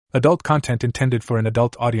Adult content intended for an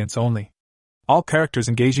adult audience only. All characters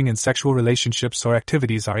engaging in sexual relationships or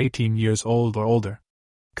activities are 18 years old or older.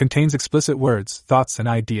 Contains explicit words, thoughts, and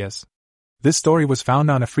ideas. This story was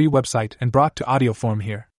found on a free website and brought to audio form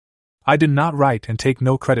here. I did not write and take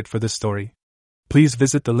no credit for this story. Please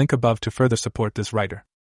visit the link above to further support this writer.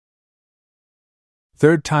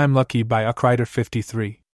 Third Time Lucky by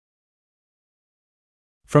Ukrider53.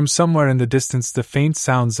 From somewhere in the distance, the faint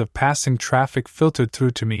sounds of passing traffic filtered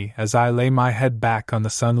through to me as I lay my head back on the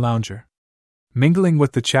sun lounger. Mingling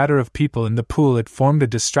with the chatter of people in the pool, it formed a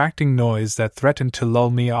distracting noise that threatened to lull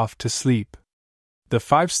me off to sleep. The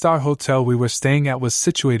 5-star hotel we were staying at was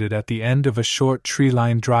situated at the end of a short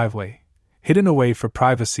tree-lined driveway, hidden away for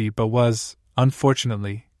privacy but was,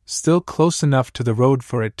 unfortunately, still close enough to the road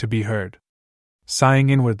for it to be heard. Sighing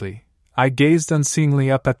inwardly, I gazed unseeingly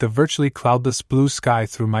up at the virtually cloudless blue sky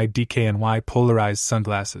through my DKNY polarized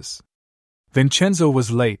sunglasses. Vincenzo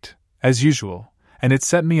was late, as usual, and it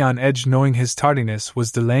set me on edge knowing his tardiness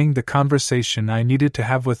was delaying the conversation I needed to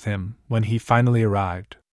have with him when he finally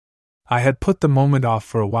arrived. I had put the moment off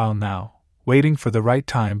for a while now, waiting for the right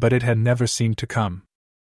time, but it had never seemed to come.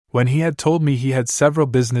 When he had told me he had several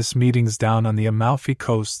business meetings down on the Amalfi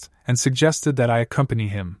Coast and suggested that I accompany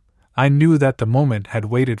him, I knew that the moment had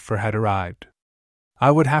arrived.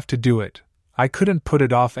 I would have to do it. I couldn't put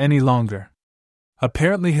it off any longer.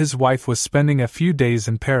 Apparently his wife was spending a few days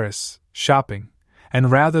in Paris, shopping, and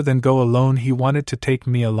rather than go alone he wanted to take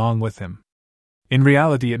me along with him. In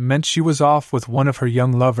reality, it meant she was off with one of her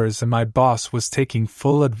young lovers and my boss was taking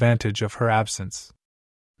full advantage of her absence.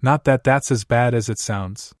 Not that that's as bad as it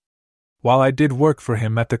sounds. While I did work for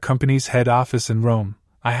him at the company's head office in Rome,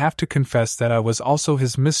 I have to confess that I was also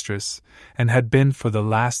his mistress and had been for the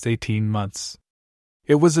last 18 months.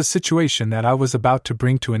 It was a situation that I was about to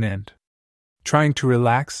bring to an end. Trying to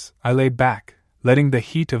relax, I lay back, letting the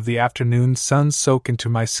heat of the afternoon sun soak into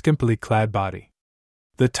my skimpily clad body.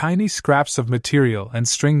 The tiny scraps of material and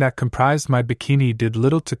string that comprised my bikini did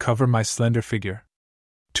little to cover my slender figure.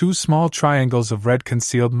 2 small triangles of red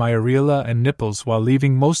concealed my areola and nipples while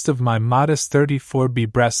leaving most of my modest 34B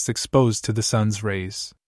breasts exposed to the sun's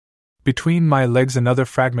rays. Between my legs another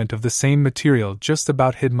fragment of the same material just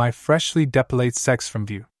about hid my freshly depilate sex from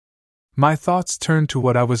view. My thoughts turned to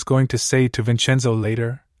what I was going to say to Vincenzo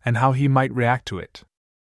later and how he might react to it.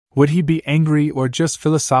 Would he be angry or just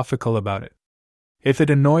philosophical about it? If it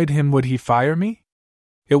annoyed him, would he fire me?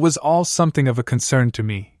 It was all something of a concern to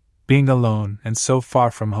me, being alone and so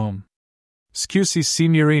far from home. "Scusi,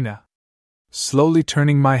 signorina." Slowly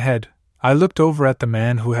turning my head, I looked over at the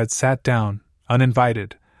man who had sat down,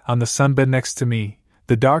 uninvited, on the sunbed next to me,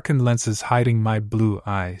 the darkened lenses hiding my blue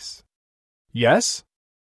eyes. "Yes?"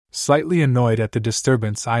 Slightly annoyed at the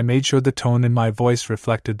disturbance, I made sure the tone in my voice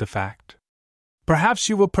reflected the fact. "Perhaps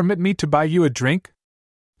you will permit me to buy you a drink?"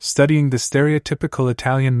 Studying the stereotypical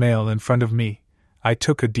Italian male in front of me, I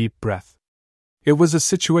took a deep breath. It was a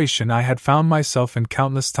situation I had found myself in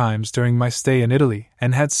countless times during my stay in Italy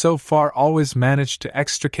and had so far always managed to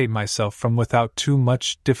extricate myself from without too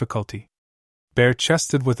much difficulty.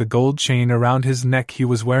 Bare-chested with a gold chain around his neck, he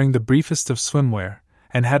was wearing the briefest of swimwear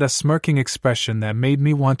and had a smirking expression that made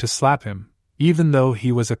me want to slap him, even though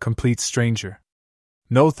he was a complete stranger.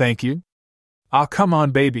 "No thank you." "Ah, come on,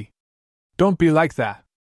 baby. Don't be like that.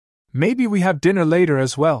 Maybe we have dinner later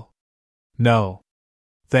as well." "No.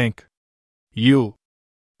 Thank you."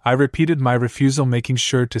 I repeated my refusal, making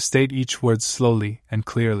sure to state each word slowly and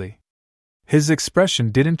clearly. His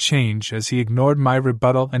expression didn't change as he ignored my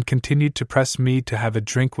rebuttal and continued to press me to have a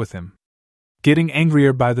drink with him. Getting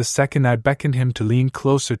angrier by the second, I beckoned him to lean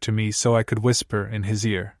closer to me so I could whisper in his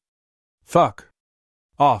ear. "Fuck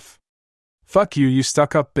off. Fuck you, you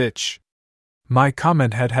stuck-up bitch." My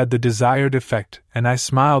comment had the desired effect, and I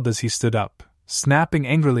smiled as he stood up, snapping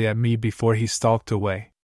angrily at me before he stalked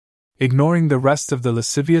away. Ignoring the rest of the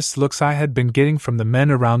lascivious looks I had been getting from the men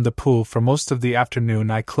around the pool for most of the afternoon,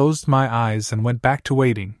 I closed my eyes and went back to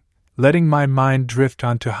waiting, letting my mind drift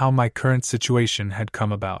onto how my current situation had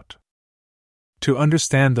come about. To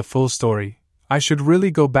understand the full story, I should really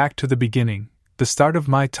go back to the beginning, the start of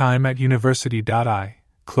my time at university. I,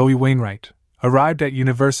 Chloe Wainwright, arrived at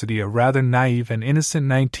university a rather naive and innocent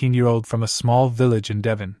 19-year-old from a small village in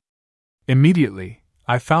Devon. Immediately,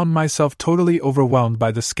 I found myself totally overwhelmed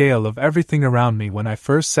by the scale of everything around me when I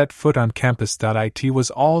first set foot on campus. It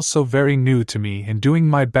was all so very new to me, and doing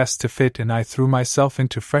my best to fit in, I threw myself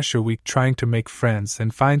into Fresher Week trying to make friends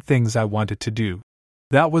and find things I wanted to do.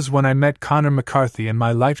 That was when I met Connor McCarthy and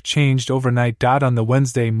my life changed overnight. On the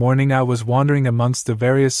Wednesday morning I was wandering amongst the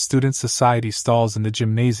various student society stalls in the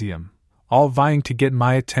gymnasium, all vying to get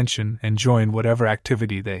my attention and join whatever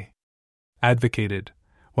activity they advocated.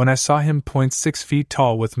 When I saw him 6 feet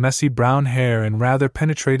tall with messy brown hair and rather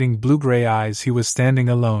penetrating blue-gray eyes, he was standing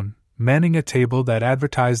alone, manning a table that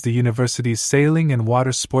advertised the university's Sailing and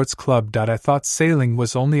Water Sports Club. I thought sailing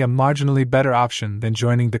was only a marginally better option than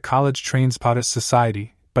joining the College Trainspotters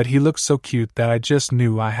Society, but he looked so cute that I just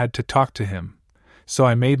knew I had to talk to him, so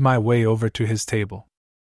I made my way over to his table.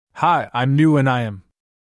 "Hi, I'm new and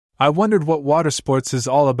I wondered what water sports is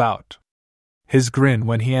all about." His grin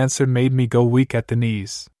when he answered made me go weak at the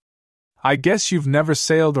knees. "I guess you've never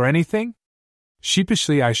sailed or anything?"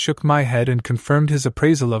 Sheepishly I shook my head and confirmed his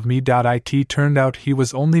appraisal of me. It turned out he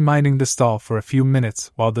was only minding the stall for a few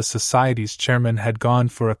minutes while the society's chairman had gone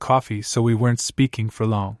for a coffee, so we weren't speaking for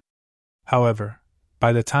long. However,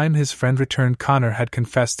 by the time his friend returned, Connor had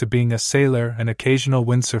confessed to being a sailor and occasional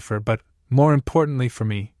windsurfer, but, more importantly for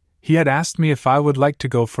me, he had asked me if I would like to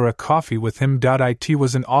go for a coffee with him. It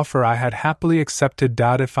was an offer I had happily accepted.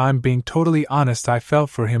 If I'm being totally honest, I fell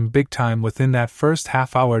for him big time within that first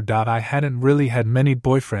half hour. I hadn't really had many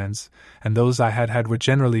boyfriends, and those I had were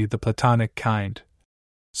generally the platonic kind.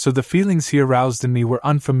 So the feelings he aroused in me were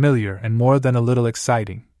unfamiliar and more than a little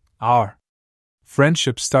exciting. Our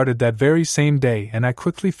friendship started that very same day, and I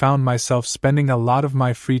quickly found myself spending a lot of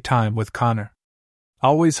my free time with Connor,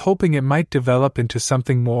 always hoping it might develop into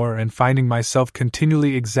something more and finding myself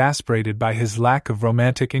continually exasperated by his lack of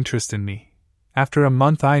romantic interest in me. After a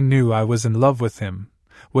month I knew I was in love with him,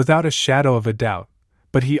 without a shadow of a doubt,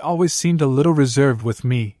 but he always seemed a little reserved with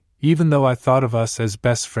me, even though I thought of us as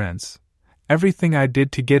best friends. Everything I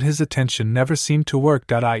did to get his attention never seemed to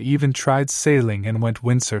work. I even tried sailing and went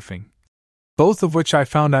windsurfing, both of which I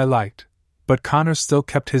found I liked, but Connor still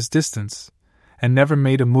kept his distance, and never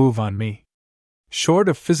made a move on me. Short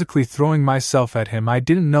of physically throwing myself at him, I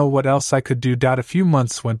didn't know what else I could do. A few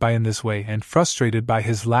months went by in this way, and frustrated by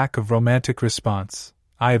his lack of romantic response,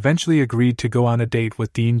 I eventually agreed to go on a date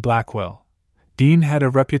with Dean Blackwell. Dean had a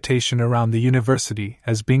reputation around the university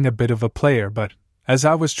as being a bit of a player, but, as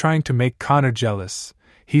I was trying to make Connor jealous,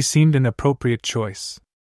 he seemed an appropriate choice.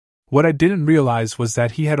 What I didn't realize was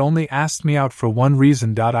that he had only asked me out for one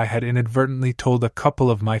reason. I had inadvertently told a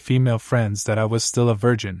couple of my female friends that I was still a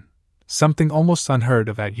virgin, something almost unheard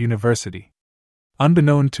of at university.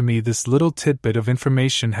 Unbeknown to me, this little tidbit of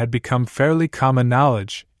information had become fairly common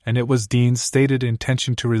knowledge, and it was Dean's stated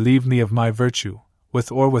intention to relieve me of my virtue,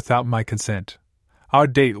 with or without my consent. Our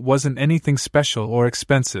date wasn't anything special or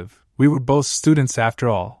expensive, we were both students after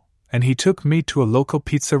all, and he took me to a local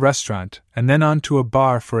pizza restaurant and then on to a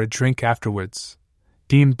bar for a drink afterwards.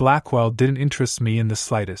 Dean Blackwell didn't interest me in the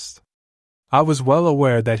slightest. I was well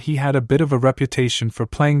aware that he had a bit of a reputation for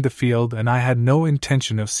playing the field, and I had no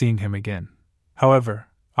intention of seeing him again. However,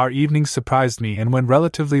 our evening surprised me and went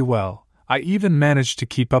relatively well. I even managed to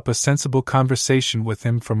keep up a sensible conversation with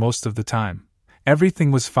him for most of the time.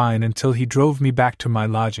 Everything was fine until he drove me back to my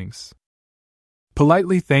lodgings.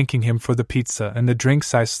 Politely thanking him for the pizza and the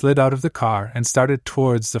drinks, I slid out of the car and started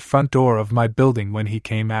towards the front door of my building when he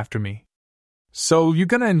came after me. "So you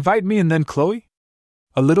gonna invite me and then Chloe?"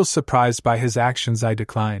 A little surprised by his actions, I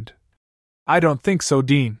declined. "I don't think so,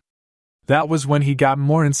 Dean." That was when he got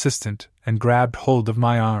more insistent and grabbed hold of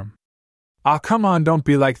my arm. "Ah, come on, don't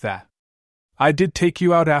be like that. I did take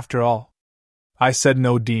you out after all." I said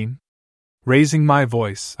no, Dean. Raising my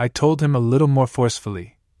voice, I told him a little more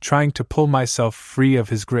forcefully, trying to pull myself free of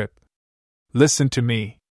his grip. "Listen to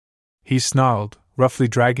me," he snarled, roughly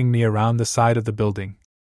dragging me around the side of the building.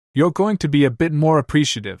 "You're going to be a bit more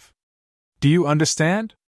appreciative. Do you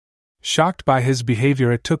understand?" Shocked by his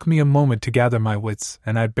behavior, it took me a moment to gather my wits,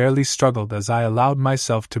 and I barely struggled as I allowed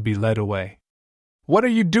myself to be led away. "What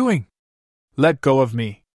are you doing? Let go of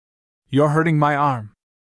me. You're hurting my arm."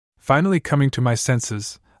 Finally coming to my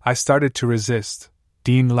senses, I started to resist.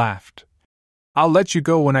 Dean laughed. "I'll let you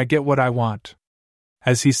go when I get what I want."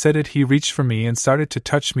 As he said it, he reached for me and started to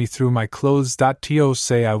touch me through my clothes. To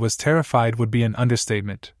say I was terrified would be an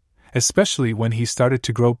understatement, especially when he started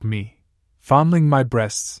to grope me, fondling my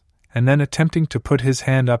breasts, and then attempting to put his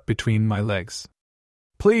hand up between my legs.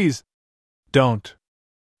 "Please! Don't!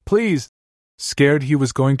 Please!" Scared he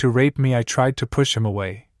was going to rape me, I tried to push him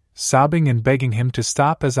away, sobbing and begging him to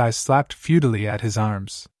stop as I slapped futilely at his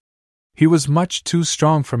arms. He was much too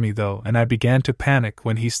strong for me though, and I began to panic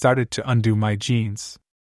when he started to undo my jeans.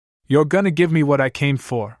 "You're gonna give me what I came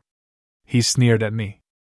for," he sneered at me.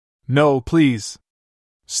 "No, please.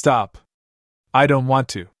 Stop. I don't want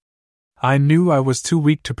to." I knew I was too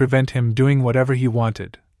weak to prevent him doing whatever he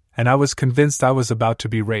wanted, and I was convinced I was about to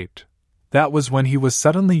be raped. That was when he was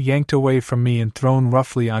suddenly yanked away from me and thrown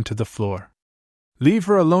roughly onto the floor. Leave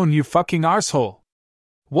her alone, you fucking arsehole!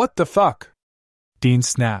 What the fuck? Dean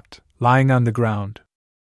snapped, lying on the ground.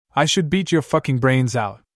 I should beat your fucking brains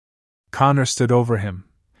out. Connor stood over him,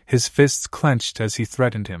 his fists clenched as he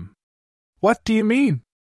threatened him. What do you mean?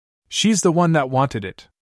 She's the one that wanted it.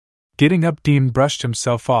 Getting up, Dean brushed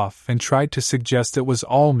himself off and tried to suggest it was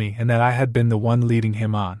all me and that I had been the one leading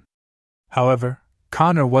him on. However,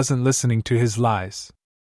 Connor wasn't listening to his lies.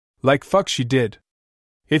 Like fuck she did.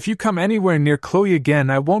 If you come anywhere near Chloe again,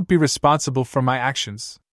 I won't be responsible for my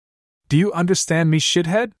actions. Do you understand me,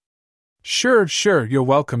 shithead? Sure, you're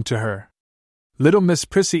welcome to her. Little Miss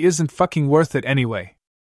Prissy isn't fucking worth it anyway.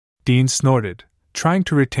 Dean snorted, trying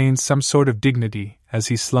to retain some sort of dignity as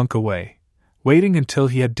he slunk away. Waiting until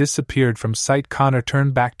he had disappeared from sight, Connor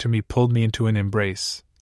turned back to me, pulled me into an embrace.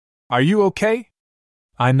 Are you okay?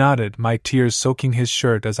 I nodded, my tears soaking his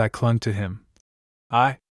shirt as I clung to him.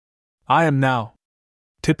 I am now.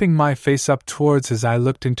 Tipping my face up towards his, I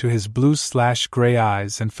looked into his blue/gray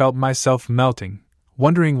eyes and felt myself melting,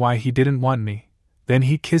 wondering why he didn't want me. Then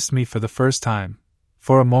he kissed me for the first time.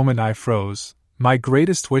 For a moment I froze. My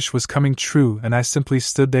greatest wish was coming true and I simply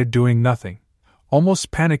stood there doing nothing.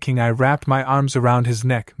 Almost panicking, I wrapped my arms around his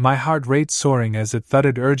neck, my heart rate soaring as it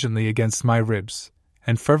thudded urgently against my ribs,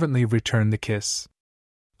 and fervently returned the kiss.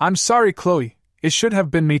 I'm sorry, Chloe. It should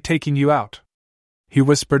have been me taking you out, he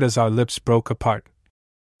whispered as our lips broke apart.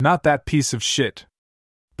 Not that piece of shit.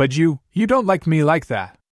 But you don't like me like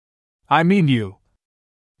that. I mean you.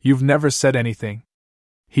 You've never said anything.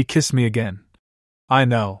 He kissed me again. I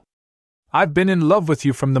know. I've been in love with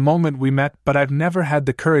you from the moment we met, but I've never had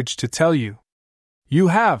the courage to tell you. You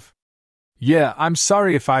have. Yeah, I'm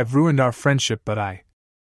sorry if I've ruined our friendship, but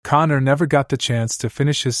Connor never got the chance to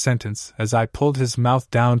finish his sentence as I pulled his mouth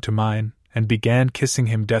down to mine and began kissing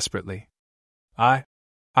him desperately. I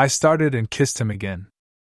started and kissed him again.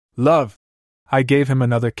 Love. I gave him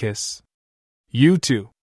another kiss. You too.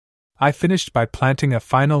 I finished by planting a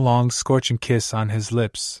final long scorching kiss on his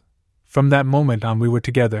lips. From that moment on we were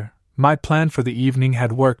together. My plan for the evening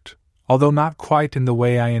had worked, although not quite in the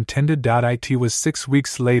way I intended. It was 6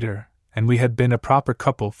 weeks later, and we had been a proper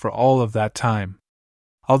couple for all of that time.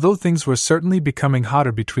 Although things were certainly becoming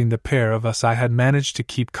hotter between the pair of us, I had managed to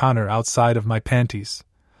keep Connor outside of my panties,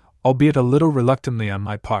 albeit a little reluctantly on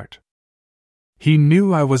my part. He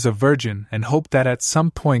knew I was a virgin and hoped that at some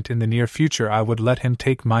point in the near future I would let him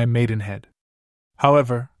take my maidenhead.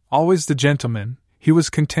 However, always the gentleman, he was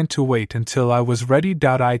content to wait until I was ready.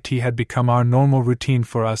 It had become our normal routine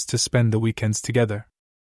for us to spend the weekends together.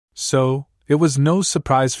 So, it was no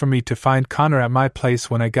surprise for me to find Connor at my place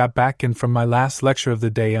when I got back in from my last lecture of the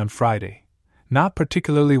day on Friday. Not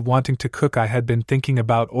particularly wanting to cook, I had been thinking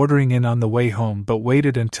about ordering in on the way home, but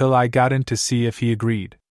waited until I got in to see if he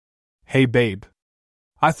agreed. Hey babe.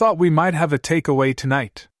 I thought we might have a takeaway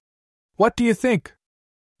tonight. What do you think?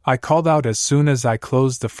 I called out as soon as I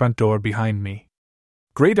closed the front door behind me.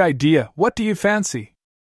 Great idea, what do you fancy?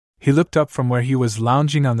 He looked up from where he was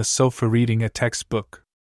lounging on the sofa reading a textbook.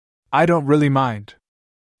 I don't really mind.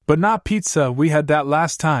 But not pizza, we had that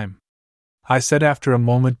last time, I said after a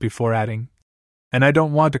moment before adding. And I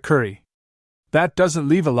don't want a curry. That doesn't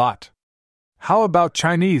leave a lot. How about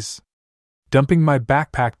Chinese? Dumping my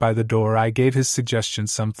backpack by the door, I gave his suggestion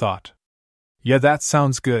some thought. Yeah, that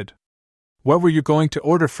sounds good. Where were you going to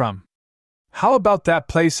order from? How about that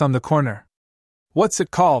place on the corner? What's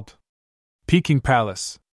it called? Peking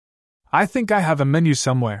Palace. I think I have a menu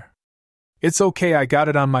somewhere. It's okay, I got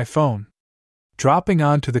it on my phone. Dropping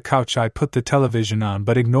onto the couch, I put the television on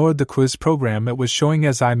but ignored the quiz program it was showing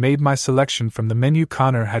as I made my selection from the menu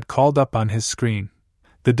Connor had called up on his screen.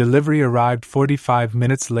 The delivery arrived 45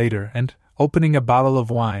 minutes later and, opening a bottle of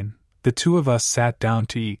wine, the two of us sat down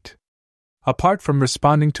to eat. Apart from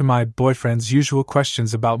responding to my boyfriend's usual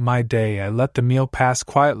questions about my day, I let the meal pass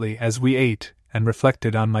quietly as we ate and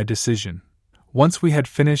reflected on my decision. Once we had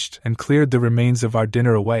finished and cleared the remains of our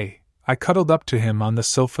dinner away, I cuddled up to him on the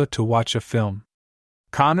sofa to watch a film.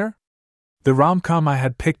 Connor? The rom-com I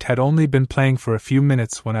had picked had only been playing for a few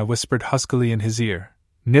minutes when I whispered huskily in his ear,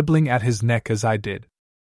 nibbling at his neck as I did.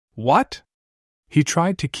 What? He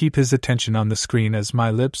tried to keep his attention on the screen as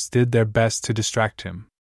my lips did their best to distract him.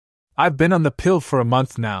 I've been on the pill for a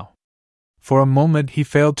month now. For a moment he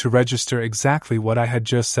failed to register exactly what I had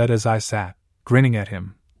just said as I sat, grinning at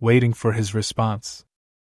him, waiting for his response.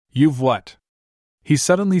 You've what? He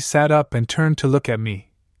suddenly sat up and turned to look at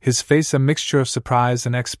me, his face a mixture of surprise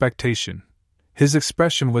and expectation. His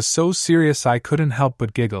expression was so serious I couldn't help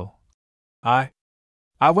but giggle. I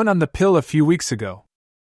went on the pill a few weeks ago.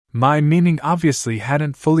 My meaning obviously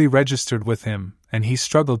hadn't fully registered with him, and he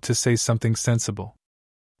struggled to say something sensible.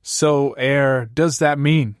 So, does that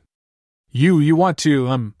mean? You want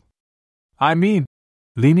to, I mean.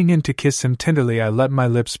 Leaning in to kiss him tenderly, I let my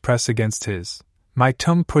lips press against his, my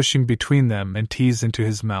tongue pushing between them and tease into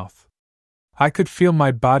his mouth. I could feel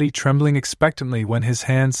my body trembling expectantly when his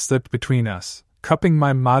hands slipped between us, cupping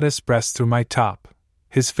my modest breast through my top,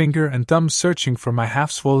 his finger and thumb searching for my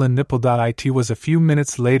half-swollen nipple. It was a few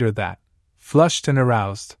minutes later that, flushed and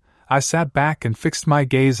aroused, I sat back and fixed my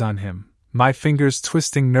gaze on him, my fingers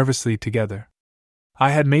twisting nervously together. I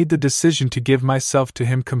had made the decision to give myself to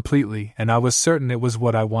him completely, and I was certain it was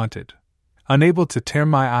what I wanted. Unable to tear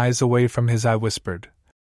my eyes away from his, I whispered,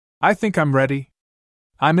 "I think I'm ready.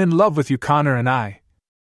 I'm in love with you, Connor, and I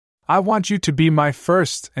want you to be my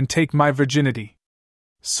first and take my virginity."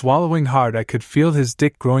 Swallowing hard, I could feel his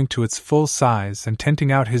dick growing to its full size and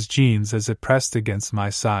tenting out his jeans as it pressed against my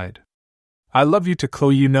side. "I love you to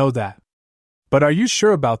Chloe, you know that. But are you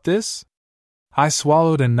sure about this?" I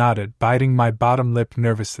swallowed and nodded, biting my bottom lip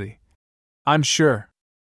nervously. "I'm sure.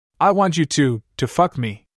 I want you to fuck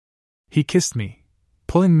me." He kissed me,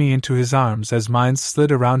 pulling me into his arms as mine slid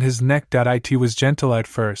around his neck. It was gentle at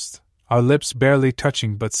first, our lips barely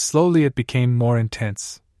touching, but slowly it became more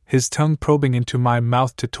intense, his tongue probing into my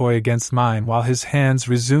mouth to toy against mine while his hands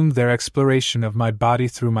resumed their exploration of my body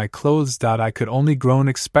through my clothes. I could only groan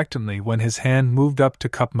expectantly when his hand moved up to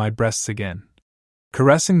cup my breasts again,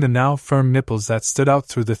 caressing the now firm nipples that stood out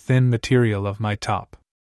through the thin material of my top.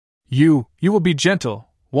 You will be gentle,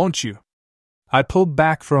 won't you?" I pulled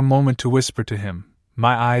back for a moment to whisper to him,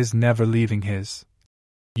 my eyes never leaving his.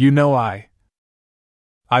 "You know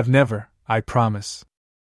I've never, I promise."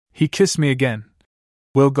 He kissed me again.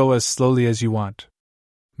 "We'll go as slowly as you want."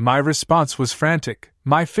 My response was frantic,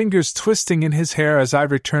 my fingers twisting in his hair as I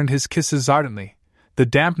returned his kisses ardently, the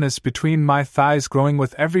dampness between my thighs growing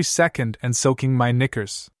with every second and soaking my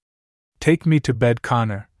knickers. "Take me to bed,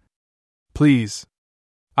 Connor. Please.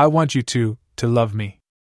 I want you to love me."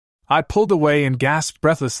 I pulled away and gasped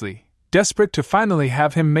breathlessly, desperate to finally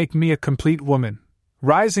have him make me a complete woman.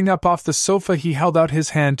 Rising up off the sofa, he held out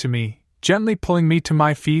his hand to me, gently pulling me to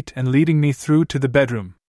my feet and leading me through to the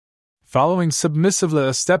bedroom. Following submissively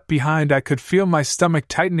a step behind, I could feel my stomach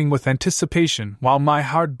tightening with anticipation while my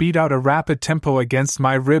heart beat out a rapid tempo against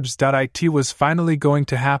my ribs. It was finally going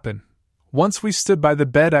to happen. Once we stood by the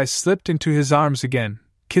bed, I slipped into his arms again,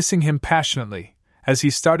 kissing him passionately, as he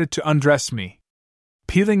started to undress me.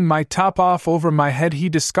 Peeling my top off over my head, he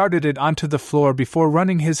discarded it onto the floor before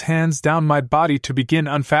running his hands down my body to begin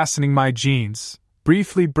unfastening my jeans,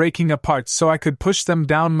 briefly breaking apart so I could push them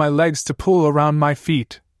down my legs to pull around my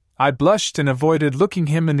feet. I blushed and avoided looking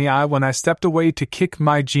him in the eye when I stepped away to kick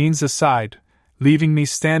my jeans aside, leaving me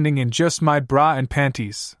standing in just my bra and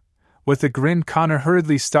panties. With a grin, Connor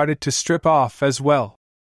hurriedly started to strip off as well.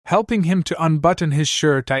 Helping him to unbutton his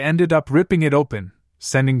shirt, I ended up ripping it open,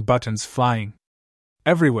 sending buttons flying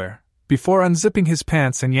everywhere, before unzipping his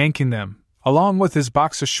pants and yanking them, along with his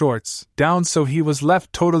boxer shorts, down so he was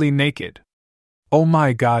left totally naked. "Oh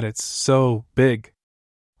my God, it's so big!"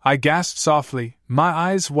 I gasped softly, my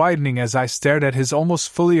eyes widening as I stared at his almost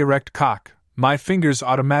fully erect cock, my fingers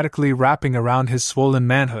automatically wrapping around his swollen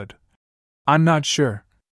manhood. "I'm not sure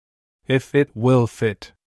if it will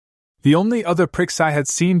fit." The only other pricks I had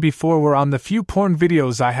seen before were on the few porn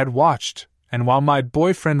videos I had watched, and while my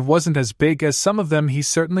boyfriend wasn't as big as some of them, he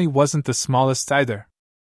certainly wasn't the smallest either.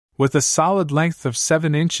 With a solid length of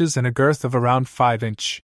 7 inches and a girth of around 5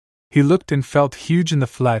 inches. He looked and felt huge in the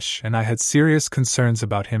flesh, and I had serious concerns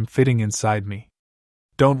about him fitting inside me.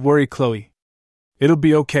 "Don't worry, Chloe. It'll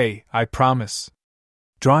be okay, I promise."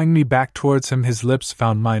 Drawing me back towards him, his lips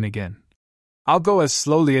found mine again. "I'll go as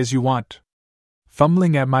slowly as you want."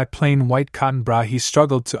 Fumbling at my plain white cotton bra, he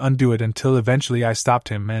struggled to undo it until eventually I stopped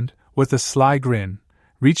him and, with a sly grin,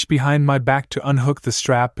 reached behind my back to unhook the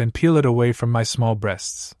strap and peel it away from my small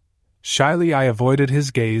breasts. Shyly I avoided his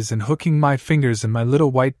gaze, and hooking my fingers in my little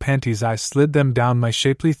white panties, I slid them down my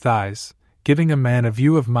shapely thighs, giving a man a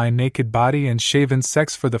view of my naked body and shaven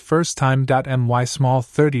sex for the first time. My small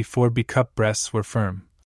 34B cup breasts were firm,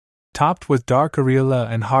 topped with dark areola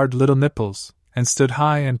and hard little nipples, and stood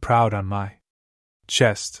high and proud on my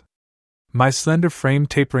chest. My slender frame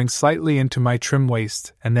tapering slightly into my trim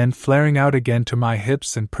waist and then flaring out again to my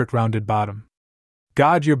hips and pert-rounded bottom.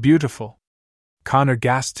 "God, you're beautiful!" Connor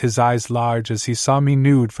gasped, his eyes large as he saw me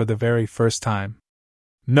nude for the very first time.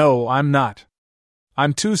 "No, I'm not.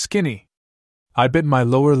 I'm too skinny." I bit my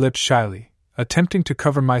lower lip shyly, attempting to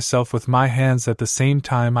cover myself with my hands. At the same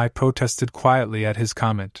time, I protested quietly at his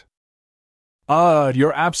comment.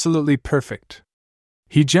 You're absolutely perfect."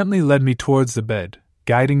 He gently led me towards the bed,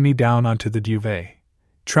 guiding me down onto the duvet,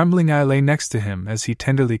 Trembling, I lay next to him as he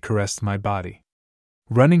tenderly caressed my body.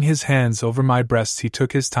 Running his hands over my breasts, he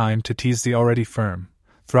took his time to tease the already firm,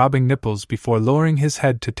 throbbing nipples before lowering his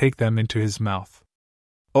head to take them into his mouth.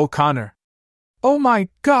 "Oh, Connor! Oh my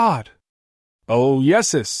God! Oh,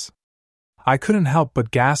 yeses!" I couldn't help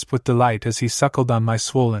but gasp with delight as he suckled on my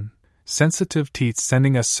swollen, sensitive teeth,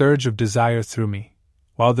 sending a surge of desire through me.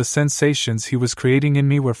 While the sensations he was creating in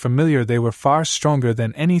me were familiar, they were far stronger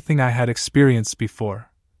than anything I had experienced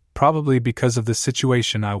before, probably because of the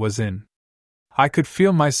situation I was in. I could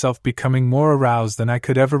feel myself becoming more aroused than I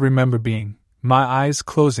could ever remember being, my eyes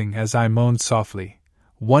closing as I moaned softly,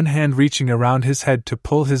 one hand reaching around his head to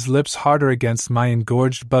pull his lips harder against my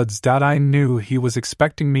engorged buds. I knew he was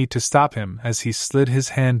expecting me to stop him as he slid his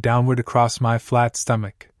hand downward across my flat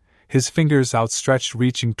stomach, his fingers outstretched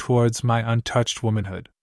reaching towards my untouched womanhood.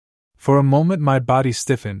 For a moment my body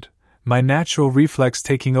stiffened, my natural reflex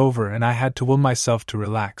taking over, and I had to will myself to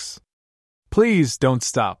relax. "Please don't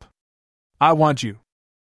stop. I want you,"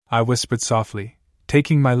 I whispered softly,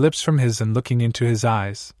 taking my lips from his and looking into his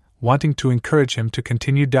eyes, wanting to encourage him to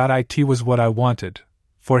continue. It was what I wanted,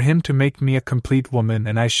 for him to make me a complete woman,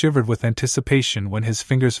 and I shivered with anticipation when his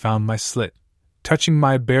fingers found my slit, touching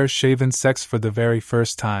my bare shaven sex for the very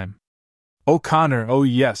first time. "Oh, Connor, oh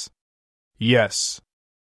yes. Yes."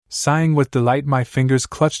 Sighing with delight, my fingers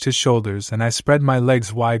clutched his shoulders and I spread my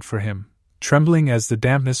legs wide for him, trembling as the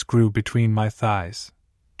dampness grew between my thighs.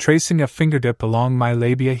 Tracing a fingertip along my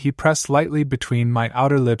labia, he pressed lightly between my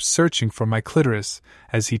outer lips, searching for my clitoris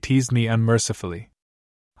as he teased me unmercifully.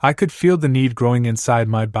 I could feel the need growing inside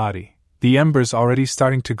my body, the embers already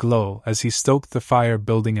starting to glow as he stoked the fire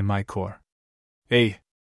building in my core. "Hey!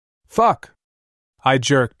 Fuck!" I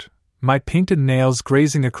jerked, my painted nails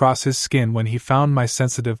grazing across his skin when he found my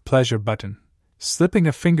sensitive pleasure button. Slipping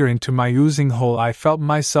a finger into my oozing hole, I felt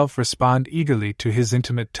myself respond eagerly to his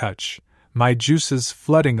intimate touch, my juices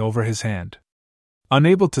flooding over his hand.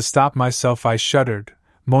 Unable to stop myself, I shuddered,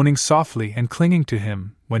 moaning softly and clinging to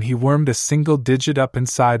him when he wormed a single digit up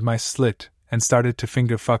inside my slit and started to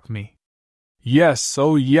finger fuck me. Yes,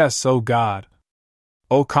 oh God.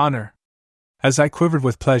 "Oh, Connor." As I quivered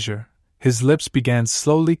with pleasure, his lips began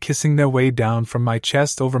slowly kissing their way down from my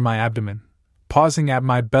chest over my abdomen, pausing at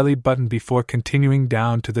my belly button before continuing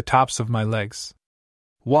down to the tops of my legs.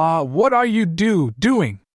 "Wah, what are you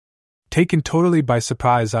doing?" Taken totally by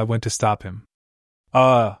surprise, I went to stop him.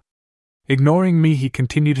 Ignoring me, he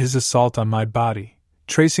continued his assault on my body,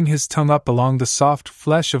 tracing his tongue up along the soft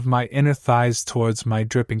flesh of my inner thighs towards my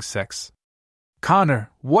dripping sex.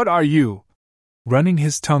 "Connor, what are you?" Running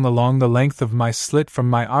his tongue along the length of my slit from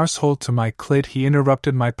my arsehole to my clit, he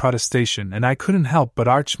interrupted my protestation, and I couldn't help but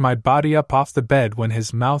arch my body up off the bed when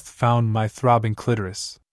his mouth found my throbbing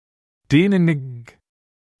clitoris. "Deenig."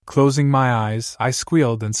 Closing my eyes, I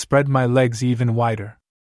squealed and spread my legs even wider.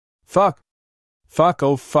 "Fuck! Fuck,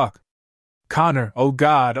 oh fuck! Connor, oh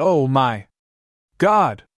God, oh my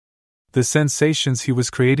God!" The sensations he was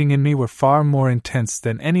creating in me were far more intense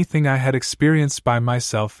than anything I had experienced by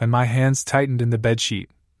myself, and my hands tightened in the bedsheet,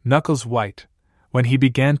 knuckles white, when he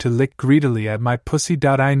began to lick greedily at my pussy.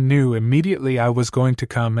 I knew immediately I was going to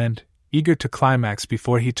come, and, eager to climax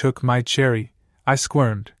before he took my cherry, I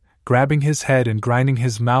squirmed, grabbing his head and grinding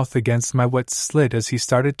his mouth against my wet slit as he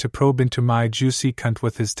started to probe into my juicy cunt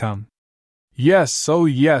with his tongue. Yes,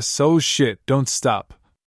 oh shit, don't stop.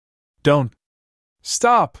 Don't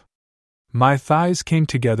stop! My thighs came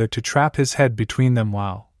together to trap his head between them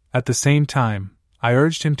while, at the same time, I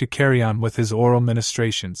urged him to carry on with his oral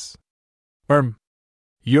ministrations.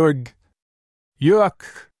 Yuck.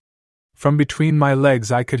 From between my legs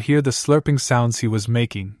I could hear the slurping sounds he was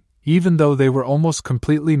making, even though they were almost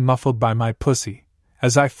completely muffled by my pussy,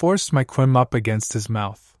 as I forced my quim up against his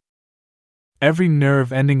mouth. Every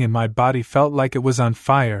nerve ending in my body felt like it was on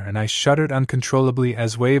fire, and I shuddered uncontrollably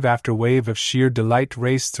as wave after wave of sheer delight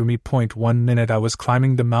raced through me. 1 minute I was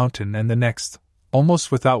climbing the mountain, and the next,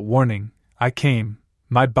 almost without warning, I came,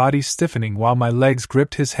 my body stiffening while my legs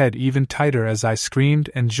gripped his head even tighter as I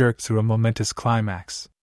screamed and jerked through a momentous climax.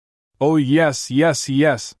 Oh yes.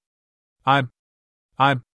 I'm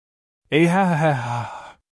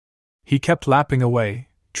ha. He kept lapping away,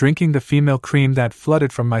 drinking the female cream that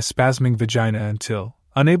flooded from my spasming vagina until,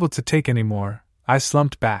 unable to take any more, I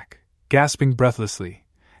slumped back, gasping breathlessly,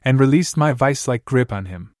 and released my vice-like grip on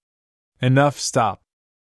him. Enough, stop.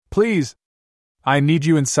 Please! I need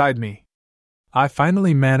you inside me. I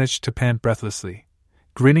finally managed to pant breathlessly.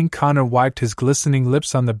 Grinning, Connor wiped his glistening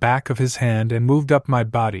lips on the back of his hand and moved up my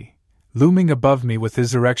body, looming above me with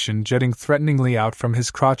his erection jutting threateningly out from his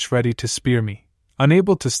crotch ready to spear me.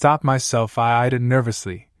 Unable to stop myself, I eyed it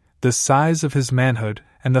nervously, the size of his manhood,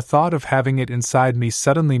 and the thought of having it inside me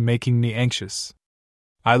suddenly making me anxious.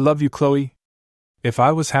 I love you, Chloe. If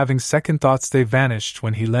I was having second thoughts, they vanished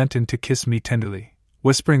when he leant in to kiss me tenderly,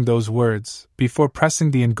 whispering those words, before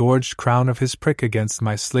pressing the engorged crown of his prick against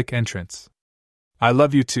my slick entrance. I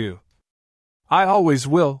love you too. I always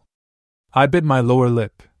will. I bit my lower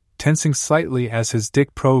lip, tensing slightly as his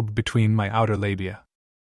dick probed between my outer labia.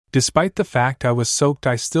 Despite the fact I was soaked,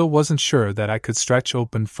 I still wasn't sure that I could stretch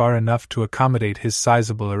open far enough to accommodate his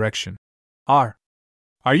sizable erection. Are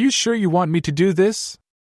you sure you want me to do this?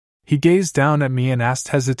 He gazed down at me and asked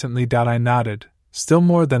hesitantly. I nodded, still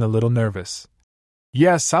more than a little nervous.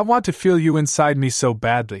 Yes, I want to feel you inside me so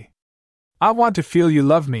badly. I want to feel you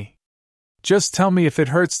love me. Just tell me if it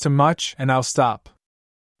hurts too much and I'll stop.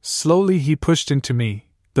 Slowly he pushed into me,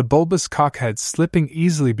 the bulbous cockhead slipping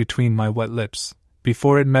easily between my wet lips,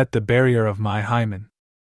 before it met the barrier of my hymen.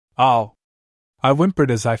 Ow! I whimpered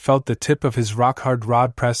as I felt the tip of his rock-hard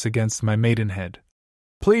rod press against my maidenhead.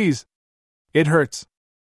 Please! It hurts!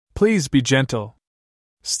 Please be gentle!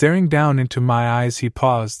 Staring down into my eyes, he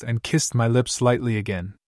paused and kissed my lips lightly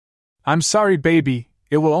again. I'm sorry, baby,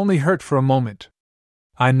 it will only hurt for a moment.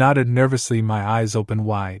 I nodded nervously, my eyes open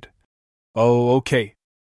wide. Oh, okay.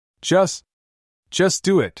 Just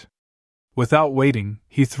do it. Without waiting,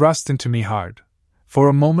 he thrust into me hard. For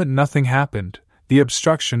a moment nothing happened, the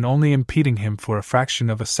obstruction only impeding him for a fraction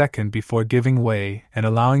of a second before giving way and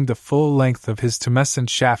allowing the full length of his tumescent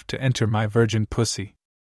shaft to enter my virgin pussy.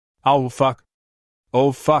 Oh fuck.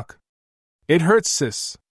 Oh fuck. It hurts,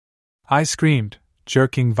 sis. I screamed,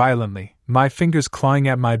 jerking violently, my fingers clawing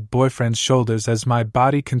at my boyfriend's shoulders as my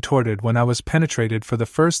body contorted when I was penetrated for the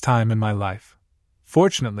first time in my life.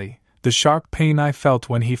 Fortunately, the sharp pain I felt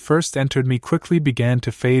when he first entered me quickly began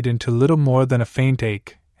to fade into little more than a faint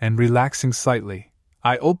ache, and relaxing slightly,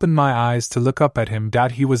 I opened my eyes to look up at him.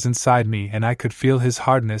 He was inside me and I could feel his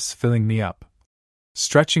hardness filling me up,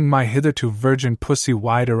 stretching my hitherto virgin pussy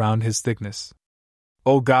wide around his thickness.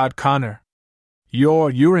 Oh God, Connor!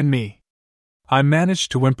 You're in me! I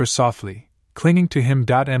managed to whimper softly, clinging to him.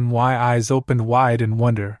 My eyes opened wide in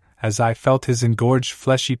wonder as I felt his engorged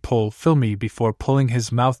fleshy pull fill me before pulling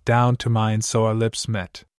his mouth down to mine so our lips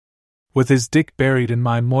met. With his dick buried in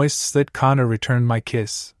my moist slit, Connor returned my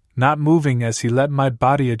kiss, not moving as he let my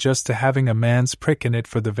body adjust to having a man's prick in it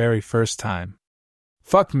for the very first time.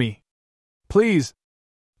 Fuck me. Please.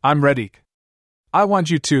 I'm ready. I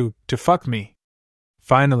want you to fuck me.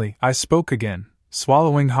 Finally, I spoke again,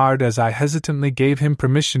 swallowing hard as I hesitantly gave him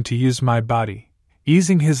permission to use my body.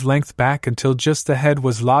 Easing his length back until just the head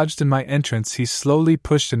was lodged in my entrance, he slowly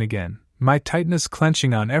pushed in again, my tightness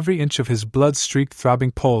clenching on every inch of his blood-streaked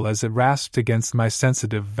throbbing pole as it rasped against my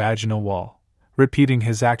sensitive vaginal wall. Repeating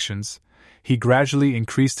his actions, he gradually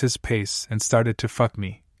increased his pace and started to fuck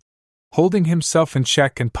me, holding himself in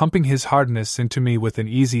check and pumping his hardness into me with an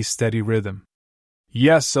easy, steady rhythm.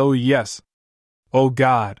 Yes, oh yes. Oh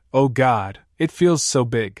God, it feels so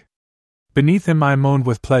big. Beneath him I moaned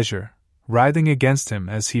with pleasure, writhing against him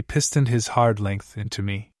as he pistoned his hard length into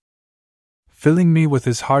me, filling me with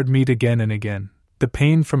his hard meat again and again. The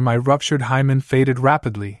pain from my ruptured hymen faded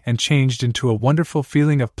rapidly and changed into a wonderful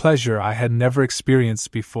feeling of pleasure I had never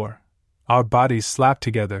experienced before. Our bodies slapped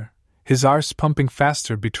together, his arse pumping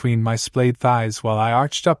faster between my splayed thighs while I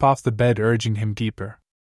arched up off the bed, urging him deeper.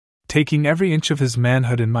 Taking every inch of his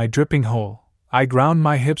manhood in my dripping hole, I ground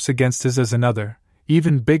my hips against his as another,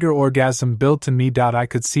 even bigger orgasm built in me. I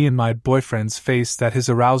could see in my boyfriend's face that his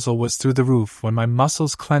arousal was through the roof when my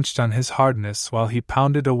muscles clenched on his hardness while he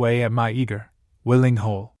pounded away at my eager, willing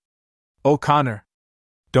hole. Oh Connor!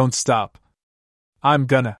 Don't stop! I'm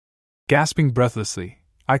gonna! Gasping breathlessly,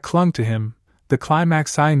 I clung to him, the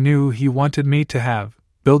climax I knew he wanted me to have,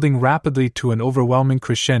 building rapidly to an overwhelming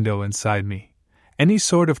crescendo inside me. Any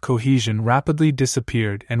sort of cohesion rapidly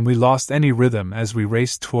disappeared and we lost any rhythm as we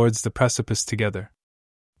raced towards the precipice together.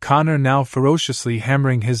 Connor now ferociously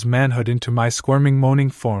hammering his manhood into my squirming, moaning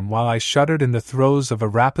form while I shuddered in the throes of a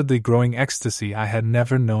rapidly growing ecstasy I had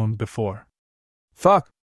never known before. Fuck!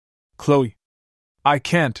 Chloe! I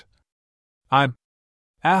can't!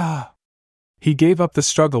 He gave up the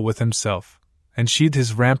struggle with himself, and sheathed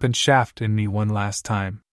his rampant shaft in me one last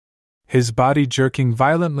time, his body jerking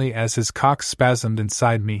violently as his cock spasmed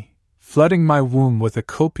inside me, flooding my womb with a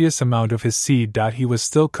copious amount of his seed. He was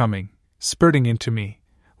still coming, spurting into me,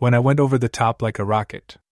 when I went over the top like a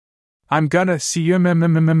rocket. I'm gonna see you,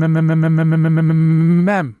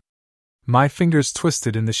 My fingers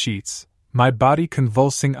twisted in the sheets, my body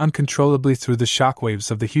convulsing uncontrollably through the shockwaves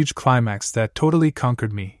of the huge climax that totally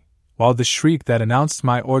conquered me, while the shriek that announced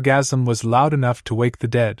my orgasm was loud enough to wake the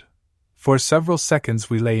dead. For several seconds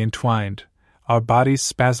we lay entwined, our bodies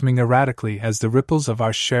spasming erratically as the ripples of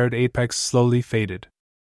our shared apex slowly faded.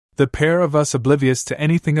 The pair of us oblivious to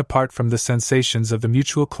anything apart from the sensations of the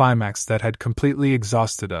mutual climax that had completely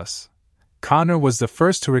exhausted us. Connor was the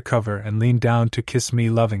first to recover and leaned down to kiss me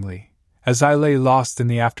lovingly, as I lay lost in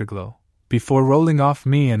the afterglow, before rolling off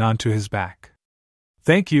me and onto his back.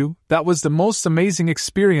 "Thank you, that was the most amazing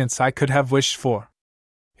experience I could have wished for.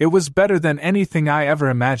 It was better than anything I ever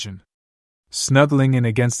imagined." Snuggling in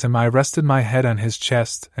against him, I rested my head on his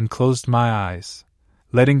chest and closed my eyes,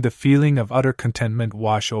 letting the feeling of utter contentment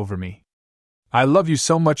wash over me. "I love you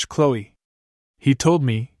so much, Chloe," he told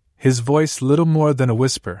me, his voice little more than a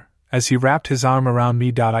whisper, as he wrapped his arm around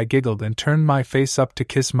me. I giggled and turned my face up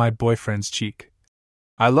to kiss my boyfriend's cheek.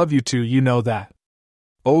 "I love you too, you know that."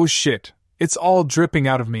 "Oh shit, it's all dripping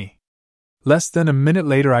out of me." Less than a minute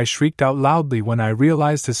later I shrieked out loudly when I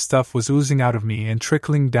realized his stuff was oozing out of me and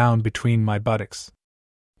trickling down between my buttocks.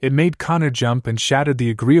 It made Connor jump and shattered the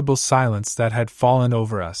agreeable silence that had fallen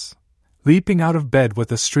over us. Leaping out of bed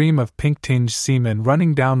with a stream of pink-tinged semen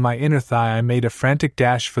running down my inner thigh, I made a frantic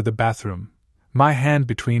dash for the bathroom, my hand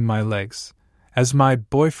between my legs, as my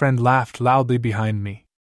boyfriend laughed loudly behind me.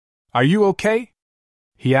 "Are you okay?"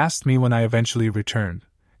 he asked me when I eventually returned.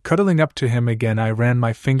 Cuddling up to him again, I ran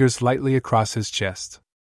my fingers lightly across his chest.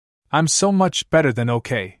 "I'm so much better than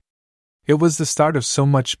okay." It was the start of so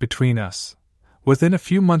much between us. Within a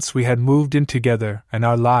few months we had moved in together and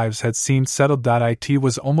our lives had seemed settled. It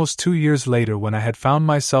was almost 2 years later when I had found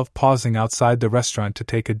myself pausing outside the restaurant to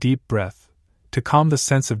take a deep breath, to calm the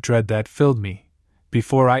sense of dread that filled me.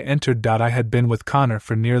 Before I entered, I had been with Connor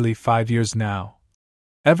for nearly 5 years now.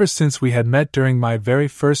 Ever since we had met during my very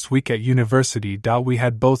first week at university, we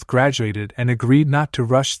had both graduated and agreed not to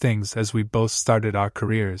rush things as we both started our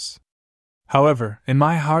careers. However, in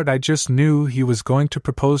my heart I just knew he was going to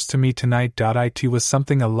propose to me tonight. It was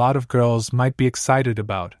something a lot of girls might be excited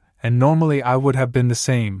about, and normally I would have been the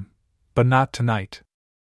same, but not tonight.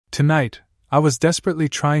 Tonight, I was desperately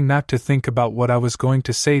trying not to think about what I was going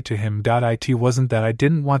to say to him. It wasn't that I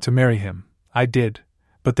didn't want to marry him, I did,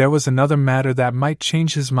 but there was another matter that might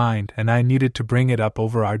change his mind and I needed to bring it up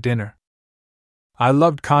over our dinner. I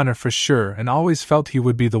loved Connor for sure and always felt he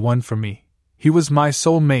would be the one for me. He was my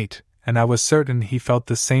soul mate, and I was certain he felt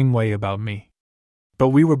the same way about me. But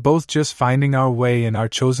we were both just finding our way in our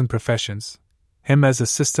chosen professions, him as a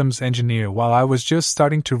systems engineer while I was just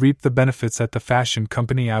starting to reap the benefits at the fashion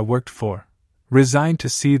company I worked for. Resigned to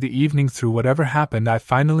see the evening through whatever happened, I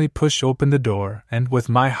finally pushed open the door and, with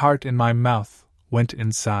my heart in my mouth, went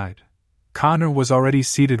inside. Connor was already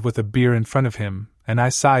seated with a beer in front of him, and I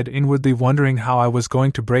sighed inwardly, wondering how I was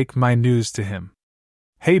going to break my news to him.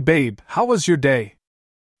 "Hey babe, how was your day?"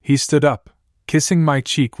 He stood up, kissing my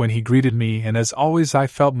cheek when he greeted me, and as always I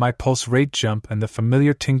felt my pulse rate jump and the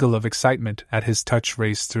familiar tingle of excitement at his touch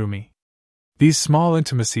race through me. These small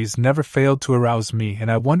intimacies never failed to arouse me, and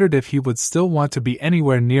I wondered if he would still want to be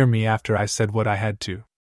anywhere near me after I said what I had to.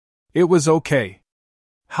 "It was okay.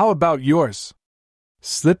 How about yours?"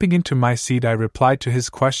 Slipping into my seat, I replied to his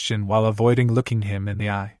question while avoiding looking him in the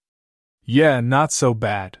eye. "Yeah, not so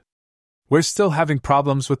bad. We're still having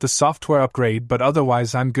problems with the software upgrade, but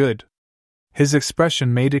otherwise I'm good." His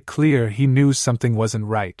expression made it clear he knew something wasn't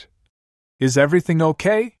right. "Is everything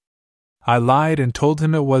okay?" I lied and told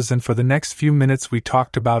him it was, and for the next few minutes we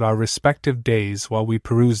talked about our respective days while we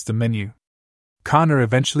perused the menu. Connor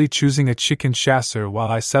eventually choosing a chicken chasseur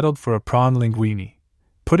while I settled for a prawn linguine.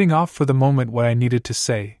 Putting off for the moment what I needed to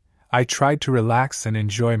say, I tried to relax and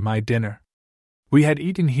enjoy my dinner. We had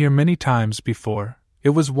eaten here many times before.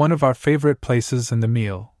 It was one of our favorite places, and the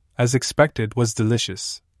meal, as expected, was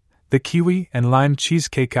delicious. The kiwi and lime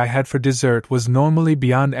cheesecake I had for dessert was normally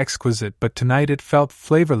beyond exquisite, but tonight it felt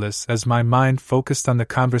flavorless as my mind focused on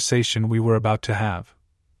the conversation we were about to have.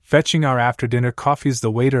 Fetching our after-dinner coffees,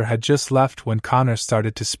 the waiter had just left when Connor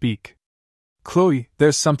started to speak. "Chloe,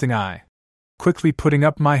 there's something I..." Quickly putting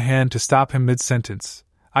up my hand to stop him mid-sentence,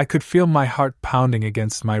 I could feel my heart pounding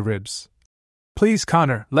against my ribs. "Please,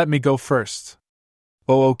 Connor, let me go first."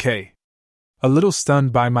 "Oh, okay." A little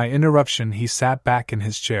stunned by my interruption, he sat back in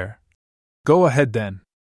his chair. "Go ahead then."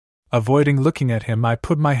 Avoiding looking at him, I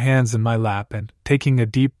put my hands in my lap and, taking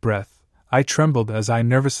a deep breath, I trembled as I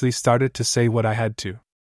nervously started to say what I had to.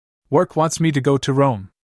 "Work wants me to go to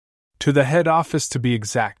Rome. To the head office, to be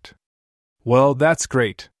exact." "Well, that's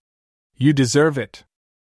great. You deserve it."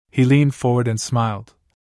 He leaned forward and smiled.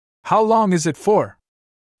 "How long is it for?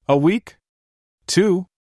 A week? 2?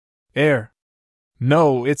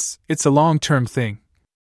 No, it's a long-term thing.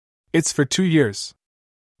 It's for 2 years.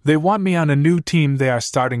 They want me on a new team they are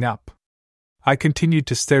starting up." I continued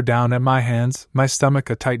to stare down at my hands, my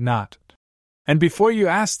stomach a tight knot. And before you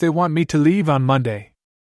ask, they want me to leave on Monday.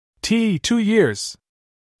 2 years.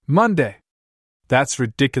 Monday. That's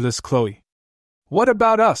ridiculous, Chloe. What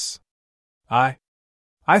about us? I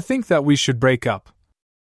think that we should break up.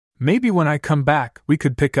 Maybe when I come back, we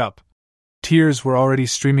could pick up. Tears were already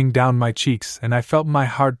streaming down my cheeks, and I felt my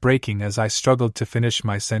heart breaking as I struggled to finish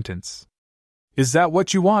my sentence. Is that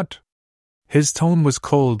what you want? His tone was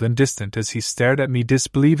cold and distant as he stared at me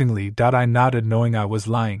disbelievingly. I nodded, knowing I was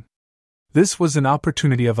lying. This was an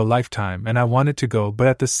opportunity of a lifetime, and I wanted to go, but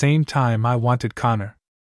at the same time I wanted Connor.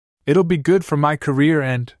 It'll be good for my career,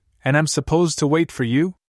 and I'm supposed to wait for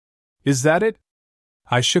you? Is that it?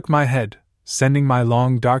 I shook my head, sending my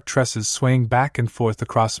long dark tresses swaying back and forth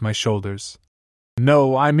across my shoulders.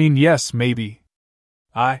 No, I mean yes, maybe.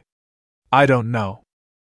 I don't know.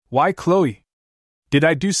 Why, Chloe? Did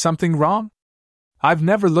I do something wrong? I've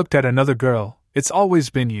never looked at another girl, it's always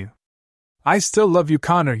been you. I still love you,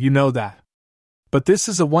 Connor, you know that. But this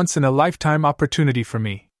is a once-in-a-lifetime opportunity for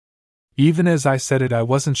me. Even as I said it, I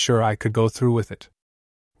wasn't sure I could go through with it.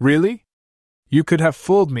 Really? You could have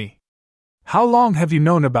fooled me. How long have you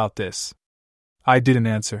known about this? I didn't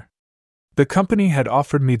answer. The company had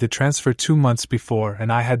offered me the transfer 2 months before,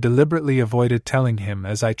 and I had deliberately avoided telling him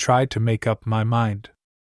as I tried to make up my mind.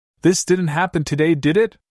 This didn't happen today, did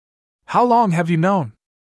it? How long have you known?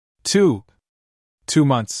 2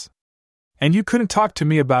 months. And you couldn't talk to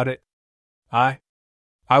me about it? I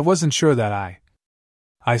wasn't sure that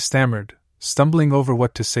I stammered, stumbling over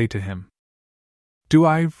what to say to him. Do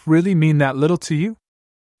I really mean that little to you?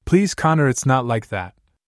 Please, Connor, it's not like that.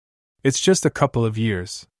 It's just a couple of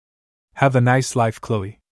years. Have a nice life,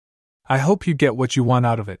 Chloe. I hope you get what you want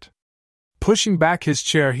out of it. Pushing back his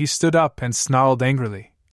chair, he stood up and snarled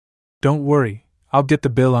angrily. Don't worry, I'll get the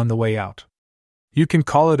bill on the way out. You can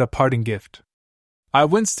call it a parting gift. I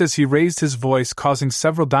winced as he raised his voice, causing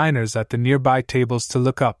several diners at the nearby tables to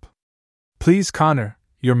look up. Please, Connor,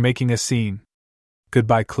 you're making a scene.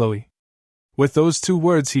 Goodbye, Chloe. With those 2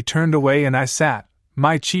 words he turned away, and I sat,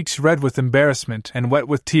 my cheeks red with embarrassment and wet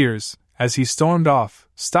with tears, as he stormed off,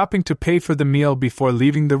 stopping to pay for the meal before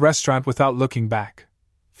leaving the restaurant without looking back.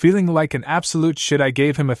 Feeling like an absolute shit, I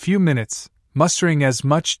gave him a few minutes, mustering as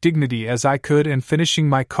much dignity as I could and finishing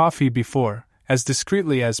my coffee before, as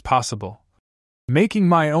discreetly as possible, making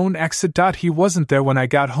my own exit. He wasn't there when I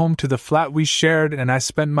got home to the flat we shared, and I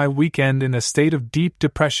spent my weekend in a state of deep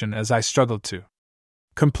depression as I struggled to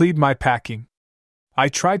complete my packing. I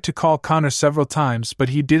tried to call Connor several times, but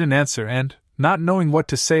he didn't answer, and, not knowing what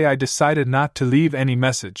to say, I decided not to leave any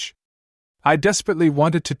message. I desperately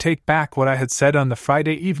wanted to take back what I had said on the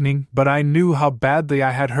Friday evening, but I knew how badly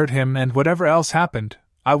I had hurt him, and whatever else happened,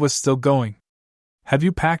 I was still going. Have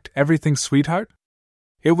you packed everything, sweetheart?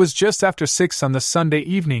 It was just after 6 on the Sunday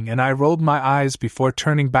evening, and I rolled my eyes before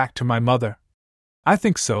turning back to my mother. I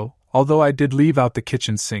think so, although I did leave out the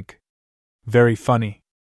kitchen sink. Very funny.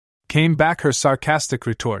 Came back her sarcastic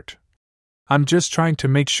retort. I'm just trying to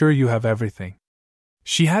make sure you have everything.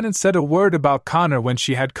 She hadn't said a word about Connor when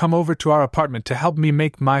she had come over to our apartment to help me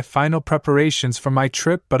make my final preparations for my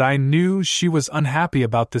trip, but I knew she was unhappy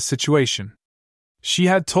about the situation. She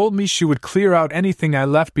had told me she would clear out anything I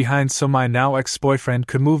left behind so my now ex-boyfriend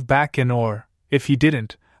could move back in, or, if he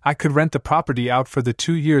didn't, I could rent the property out for the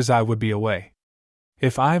 2 years I would be away.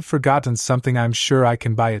 If I've forgotten something, I'm sure I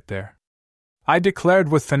can buy it there. I declared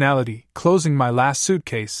with finality, closing my last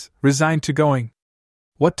suitcase, resigned to going.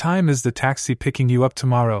 What time is the taxi picking you up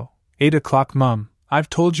tomorrow? 8 o'clock, Mum. I've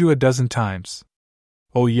told you a dozen times.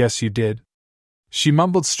 Oh yes, you did. She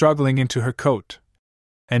mumbled, struggling into her coat.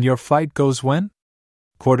 And your flight goes when?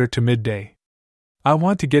 1:45 to midday. I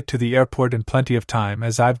want to get to the airport in plenty of time,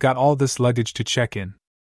 as I've got all this luggage to check in.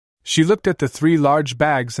 She looked at the 3 large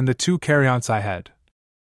bags and the 2 carry-ons I had.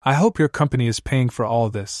 I hope your company is paying for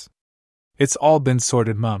all this. It's all been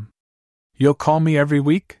sorted, Mum. You'll call me every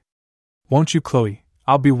week? Won't you, Chloe?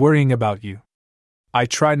 I'll be worrying about you. I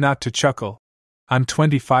tried not to chuckle. I'm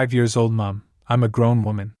 25 years old, Mum. I'm a grown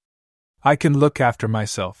woman. I can look after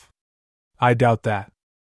myself. I doubt that.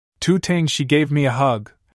 Tooting, she gave me a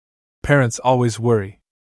hug. Parents always worry.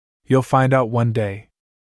 You'll find out one day.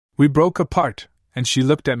 We broke apart, and she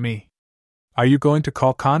looked at me. Are you going to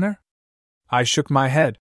call Connor? I shook my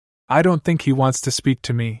head. I don't think he wants to speak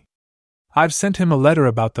to me. I've sent him a letter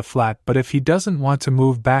about the flat, but if he doesn't want to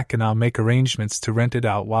move back, and I'll make arrangements to rent it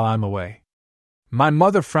out while I'm away. My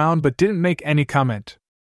mother frowned but didn't make any comment.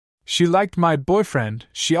 She liked my boyfriend,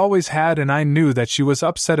 she always had, and I knew that she was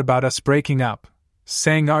upset about us breaking up.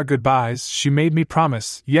 Saying our goodbyes, she made me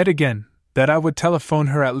promise, yet again, that I would telephone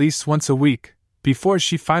her at least once a week, before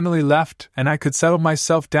she finally left and I could settle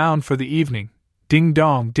myself down for the evening. Ding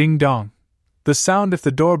dong, ding dong. The sound of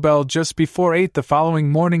the doorbell just before 8 the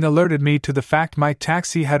following morning alerted me to the fact my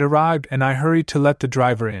taxi had arrived, and I hurried to let the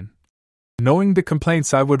driver in, knowing the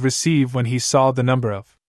complaints I would receive when he saw the number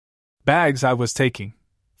of bags I was taking.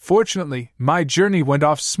 Fortunately, my journey went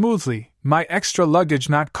off smoothly, my extra luggage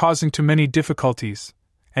not causing too many difficulties,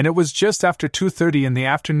 and it was just after 2:30 in the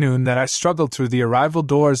afternoon that I struggled through the arrival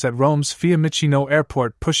doors at Rome's Fiumicino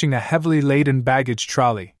airport, pushing a heavily laden baggage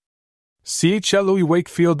trolley. CHLOE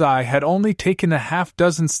Wakefield. I had only taken a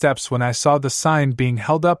half-dozen steps when I saw the sign being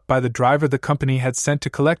held up by the driver the company had sent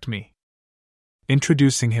to collect me.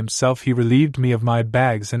 Introducing himself, he relieved me of my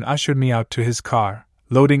bags and ushered me out to his car,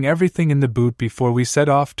 loading everything in the boot before we set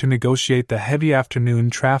off to negotiate the heavy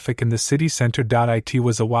afternoon traffic in the city center. It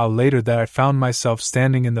was a while later that I found myself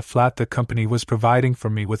standing in the flat the company was providing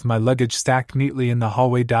for me with my luggage stacked neatly in the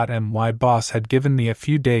hallway. My boss had given me a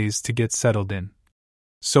few days to get settled in,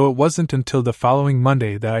 so it wasn't until the following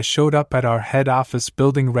Monday that I showed up at our head office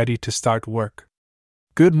building ready to start work.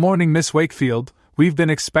 "Good morning, Miss Wakefield, we've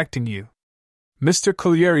been expecting you. Mr.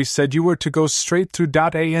 Collieri said you were to go straight through.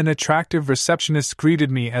 An attractive receptionist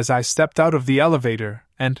greeted me as I stepped out of the elevator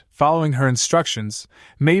and, following her instructions,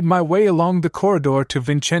 made my way along the corridor to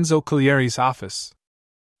Vincenzo Collieri's office.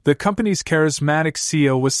 The company's charismatic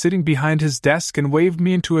CEO was sitting behind his desk and waved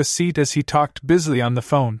me into a seat as he talked busily on the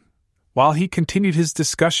phone. While he continued his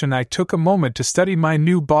discussion, I took a moment to study my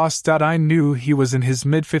new boss. I knew he was in his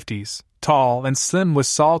mid-50s. Tall and slim with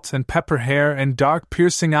salt and pepper hair and dark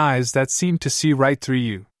piercing eyes that seemed to see right through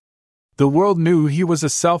you. The world knew he was a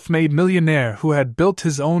self-made millionaire who had built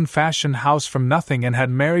his own fashion house from nothing and had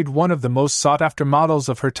married one of the most sought-after models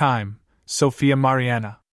of her time, Sophia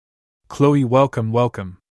Mariana. "Chloe, welcome,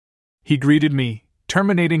 welcome." He greeted me,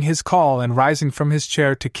 terminating his call and rising from his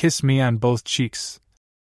chair to kiss me on both cheeks.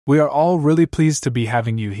 "We are all really pleased to be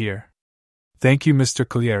having you here." "Thank you, Mr.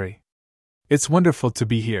 Collieri. It's wonderful to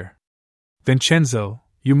be here." "Vincenzo,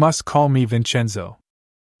 you must call me Vincenzo.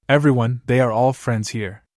 Everyone, they are all friends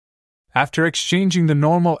here." After exchanging the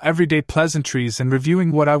normal everyday pleasantries and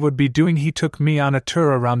reviewing what I would be doing, he took me on a tour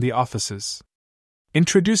around the offices.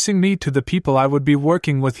 Introducing me to the people I would be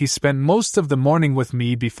working with, he spent most of the morning with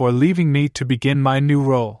me before leaving me to begin my new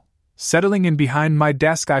role. Settling in behind my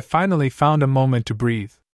desk, I finally found a moment to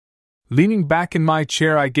breathe. Leaning back in my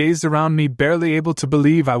chair, I gazed around me, barely able to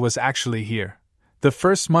believe I was actually here. The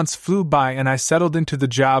first months flew by and I settled into the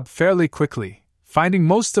job fairly quickly, finding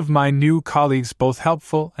most of my new colleagues both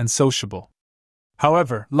helpful and sociable.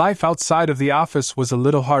 However, life outside of the office was a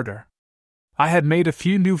little harder. I had made a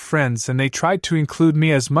few new friends and they tried to include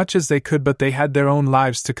me as much as they could, but they had their own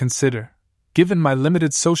lives to consider. Given my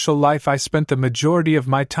limited social life, I spent the majority of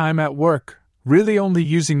my time at work, really only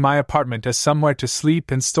using my apartment as somewhere to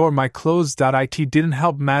sleep and store my clothes. It didn't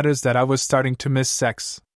help matters that I was starting to miss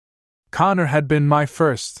sex. Connor had been my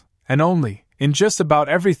first, and only, in just about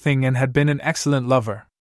everything, and had been an excellent lover.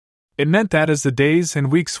 It meant that as the days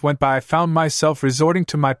and weeks went by, I found myself resorting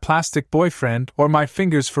to my plastic boyfriend or my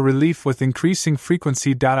fingers for relief with increasing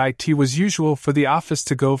frequency. It was usual for the office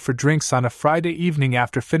to go for drinks on a Friday evening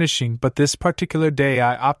after finishing, but this particular day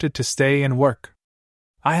I opted to stay and work.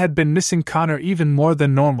 I had been missing Connor even more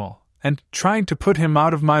than normal, and, trying to put him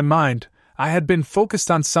out of my mind, I had been focused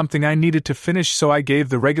on something I needed to finish, so I gave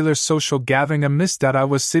the regular social gathering a miss. I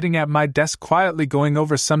was sitting at my desk quietly going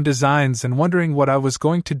over some designs and wondering what I was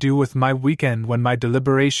going to do with my weekend when my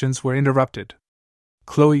deliberations were interrupted.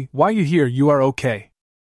 "Chloe, why you here? You are okay?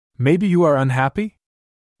 Maybe you are unhappy?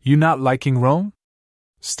 You not liking Rome?"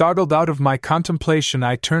 Startled out of my contemplation,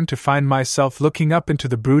 I turned to find myself looking up into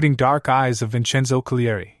the brooding dark eyes of Vincenzo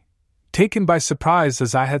Collieri. Taken by surprise,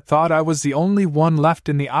 as I had thought I was the only one left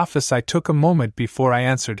in the office, I took a moment before I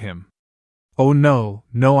answered him. "Oh no,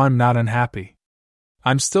 I'm not unhappy.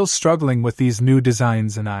 I'm still struggling with these new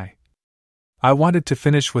designs and I wanted to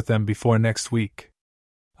finish with them before next week."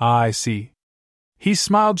 "Ah, I see." He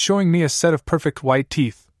smiled, showing me a set of perfect white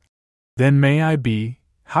teeth. "Then may I be,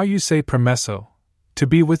 how you say, permesso, to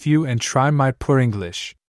be with you and try my poor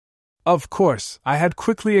English?" Of course, I had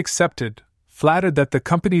quickly accepted, flattered that the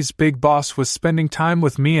company's big boss was spending time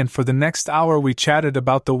with me, and for the next hour we chatted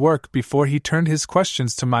about the work before he turned his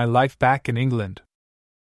questions to my life back in England.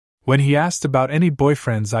 When he asked about any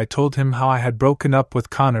boyfriends, I told him how I had broken up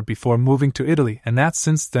with Connor before moving to Italy and that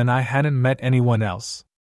since then I hadn't met anyone else.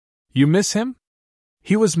 "You miss him?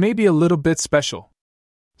 He was maybe a little bit special."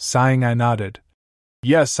 Sighing, I nodded.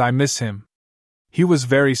 "Yes, I miss him. He was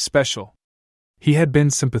very special." He had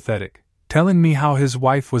been sympathetic, telling me how his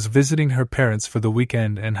wife was visiting her parents for the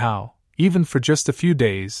weekend and how, even for just a few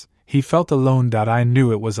days, he felt alone. I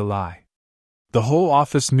knew it was a lie. The whole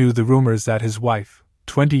office knew the rumors that his wife,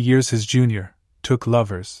 20 years his junior, took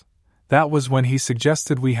lovers. That was when he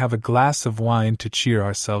suggested we have a glass of wine to cheer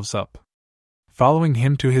ourselves up. Following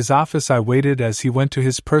him to his office, I waited as he went to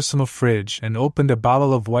his personal fridge and opened a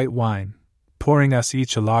bottle of white wine, pouring us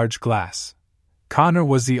each a large glass. Connor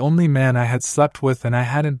was the only man I had slept with, and I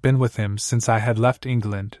hadn't been with him since I had left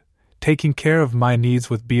England, taking care of my needs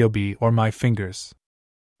with Bob or my fingers.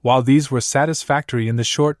 While these were satisfactory in the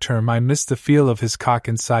short term, I missed the feel of his cock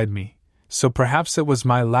inside me, so perhaps it was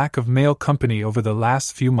my lack of male company over the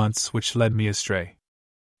last few months which led me astray.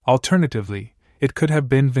 Alternatively, it could have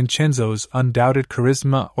been Vincenzo's undoubted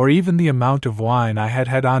charisma or even the amount of wine I had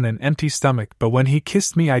had on an empty stomach, but when he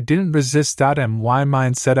kissed me I didn't resist. My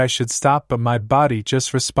mind said I should stop, but my body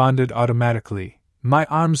just responded automatically, my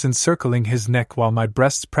arms encircling his neck while my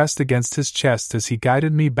breasts pressed against his chest as he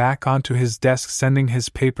guided me back onto his desk, sending his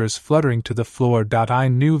papers fluttering to the floor. I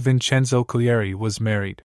knew Vincenzo Collieri was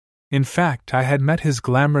married. In fact, I had met his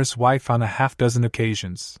glamorous wife on a half-dozen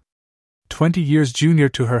occasions. 20 years junior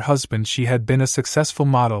to her husband, she had been a successful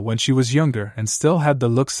model when she was younger and still had the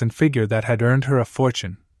looks and figure that had earned her a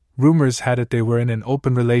fortune. Rumors had it they were in an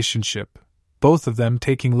open relationship, both of them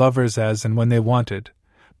taking lovers as and when they wanted,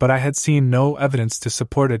 but I had seen no evidence to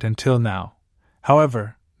support it until now.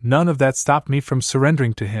 However, none of that stopped me from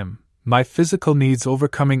surrendering to him, my physical needs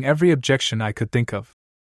overcoming every objection I could think of.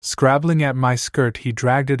 Scrabbling at my skirt, he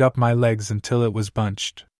dragged it up my legs until it was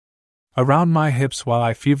bunched around my hips while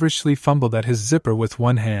I feverishly fumbled at his zipper with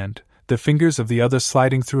one hand, the fingers of the other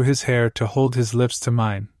sliding through his hair to hold his lips to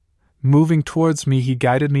mine. Moving towards me, he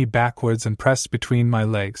guided me backwards and pressed between my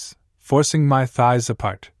legs, forcing my thighs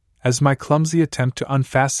apart. As my clumsy attempt to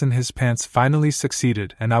unfasten his pants finally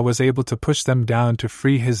succeeded and I was able to push them down to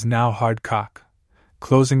free his now hard cock.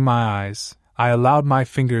 Closing my eyes, I allowed my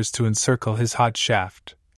fingers to encircle his hot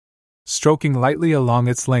shaft, stroking lightly along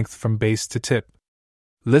its length from base to tip.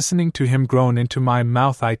 Listening to him groan into my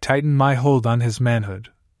mouth, I tightened my hold on his manhood,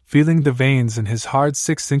 feeling the veins in his hard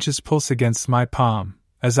 6 inches pulse against my palm,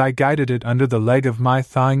 as I guided it under the leg of my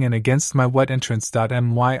thigh and against my wet entrance.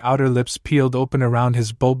 My outer lips peeled open around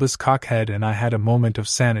his bulbous cockhead, and I had a moment of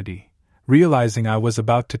sanity, realizing I was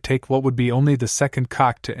about to take what would be only the second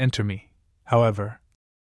cock to enter me. However,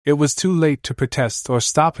 it was too late to protest or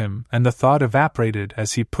stop him, and the thought evaporated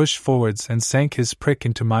as he pushed forwards and sank his prick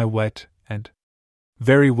into my wet and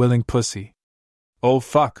very willing pussy. Oh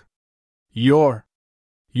fuck!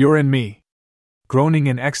 You're in me! Groaning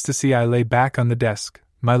in ecstasy, I lay back on the desk,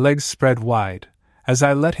 my legs spread wide, as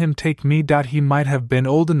I let him take me. He might have been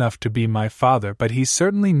old enough to be my father, but he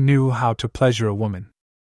certainly knew how to pleasure a woman.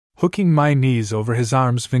 Hooking my knees over his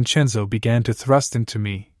arms, Vincenzo began to thrust into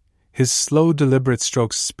me, his slow, deliberate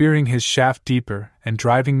strokes spearing his shaft deeper and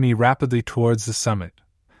driving me rapidly towards the summit.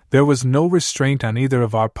 There was no restraint on either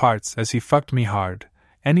of our parts as he fucked me hard,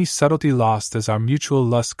 any subtlety lost as our mutual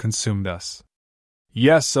lust consumed us.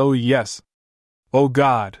 Yes, oh yes! Oh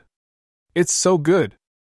God! It's so good!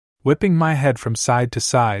 Whipping my head from side to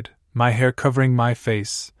side, my hair covering my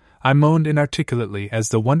face, I moaned inarticulately as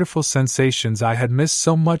the wonderful sensations I had missed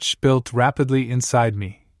so much built rapidly inside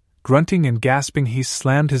me. Grunting and gasping, he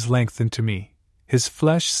slammed his length into me, his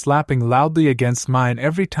flesh slapping loudly against mine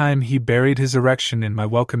every time he buried his erection in my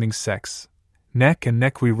welcoming sex. Neck and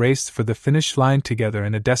neck we raced for the finish line together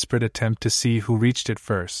in a desperate attempt to see who reached it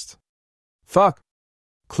first. Fuck!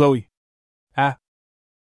 Chloe! Ah!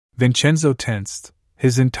 Vincenzo tensed,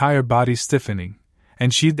 his entire body stiffening,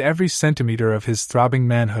 and sheathed every centimeter of his throbbing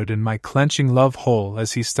manhood in my clenching love hole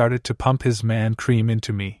as he started to pump his man cream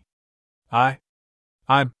into me.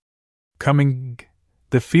 I'm coming.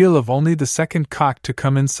 The feel of only the second cock to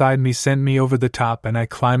come inside me sent me over the top, and I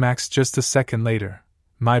climaxed just a second later,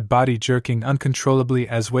 my body jerking uncontrollably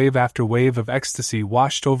as wave after wave of ecstasy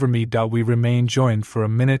washed over me. We remained joined for a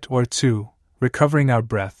minute or two, recovering our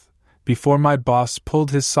breath, before my boss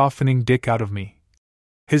pulled his softening dick out of me.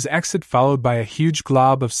 His exit followed by a huge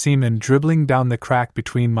glob of semen dribbling down the crack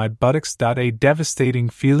between my buttocks. A devastating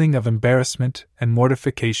feeling of embarrassment and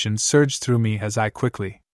mortification surged through me as I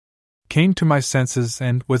quickly came to my senses,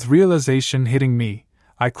 and, with realization hitting me,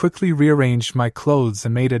 I quickly rearranged my clothes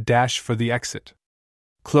and made a dash for the exit.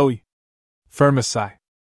 Chloe. Fermacai.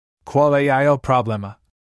 Qual è il problema?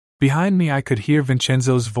 Behind me I could hear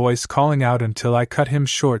Vincenzo's voice calling out until I cut him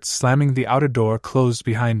short, slamming the outer door closed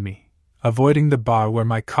behind me. Avoiding the bar where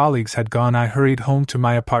my colleagues had gone, I hurried home to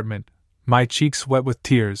my apartment, my cheeks wet with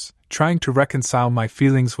tears, trying to reconcile my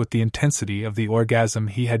feelings with the intensity of the orgasm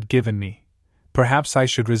he had given me. Perhaps I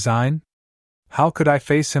should resign? How could I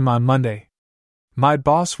face him on Monday? My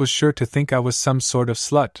boss was sure to think I was some sort of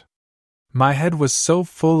slut. My head was so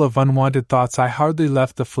full of unwanted thoughts I hardly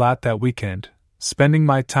left the flat that weekend, spending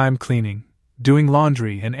my time cleaning, doing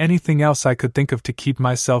laundry, and anything else I could think of to keep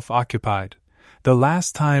myself occupied. The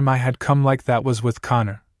last time I had come like that was with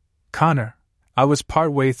Connor. I was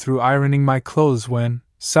partway through ironing my clothes when,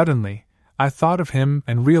 suddenly, I thought of him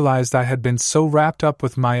and realized I had been so wrapped up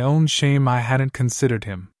with my own shame I hadn't considered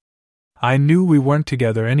him. I knew we weren't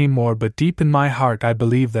together anymore, but deep in my heart I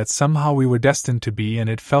believed that somehow we were destined to be, and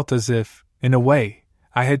it felt as if, in a way,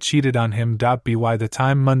 I had cheated on him. By the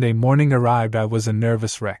time Monday morning arrived, I was a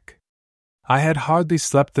nervous wreck. I had hardly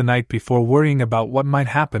slept the night before, worrying about what might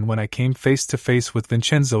happen when I came face to face with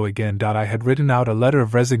Vincenzo again. I had written out a letter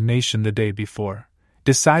of resignation the day before,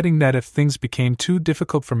 deciding that if things became too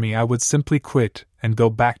difficult for me I would simply quit and go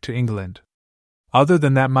back to England. Other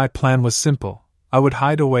than that, my plan was simple. I would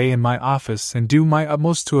hide away in my office and do my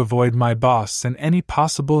utmost to avoid my boss and any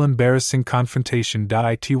possible embarrassing confrontation.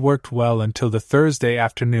 It worked well until the Thursday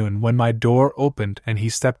afternoon when my door opened and he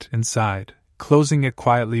stepped inside, closing it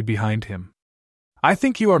quietly behind him. "I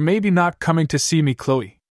think you are maybe not coming to see me,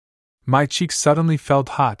 Chloe." My cheeks suddenly felt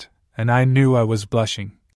hot, and I knew I was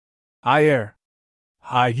blushing.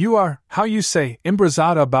 Hi, you are, how you say,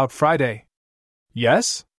 imbrozzata about Friday.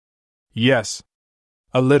 Yes? Yes.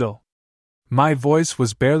 A little. My voice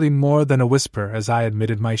was barely more than a whisper as I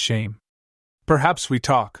admitted my shame. "Perhaps we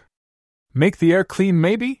talk. Make the air clean,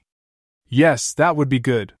 maybe?" "Yes, that would be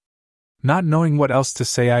good." Not knowing what else to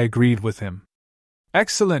say, I agreed with him.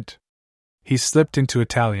 "Excellent." He slipped into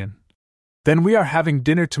Italian. "Then we are having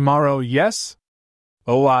dinner tomorrow, yes?"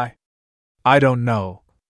 "Oh, I don't know.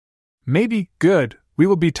 Maybe. Good, we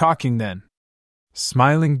will be talking then."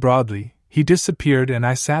 Smiling broadly, he disappeared, and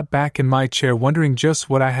I sat back in my chair wondering just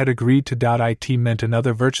what I had agreed to. It meant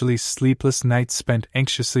another virtually sleepless night spent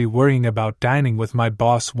anxiously worrying about dining with my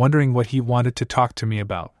boss, wondering what he wanted to talk to me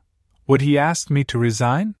about. Would he ask me to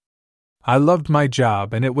resign? I loved my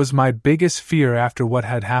job, and it was my biggest fear after what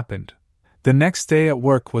had happened. The next day at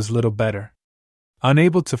work was little better.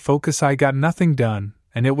 Unable to focus, I got nothing done,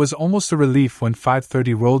 and it was almost a relief when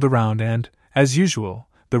 5:30 rolled around and, as usual,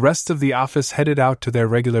 the rest of the office headed out to their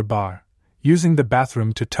regular bar. Using the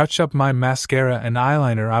bathroom to touch up my mascara and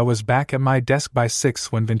eyeliner, I was back at my desk by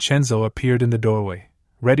 6 when Vincenzo appeared in the doorway,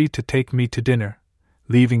 ready to take me to dinner,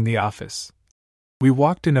 leaving the office. We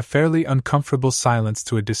walked in a fairly uncomfortable silence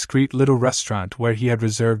to a discreet little restaurant where he had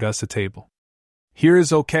reserved us a table. "Here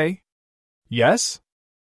is okay?" "Yes?"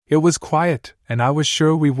 It was quiet, and I was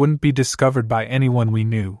sure we wouldn't be discovered by anyone we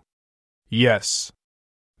knew. "Yes.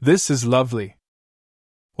 This is lovely."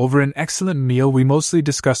 Over an excellent meal we mostly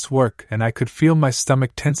discussed work, and I could feel my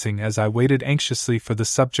stomach tensing as I waited anxiously for the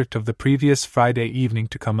subject of the previous Friday evening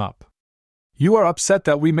to come up. "You are upset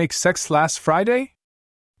that we make sex last Friday?"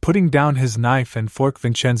 Putting down his knife and fork,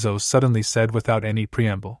 Vincenzo suddenly said without any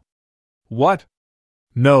preamble. "What?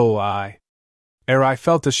 No, I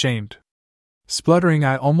felt ashamed." Spluttering,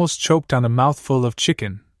 I almost choked on a mouthful of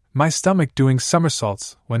chicken, my stomach doing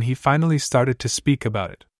somersaults when he finally started to speak about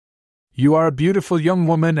it. "You are a beautiful young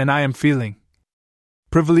woman, and I am feeling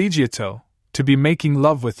privilegiato to be making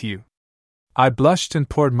love with you." I blushed and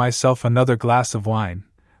poured myself another glass of wine,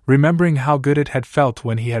 remembering how good it had felt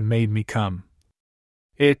when he had made me come.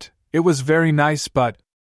 It was very nice, but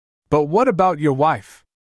what about your wife?"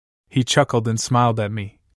 He chuckled and smiled at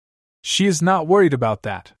me. "She is not worried about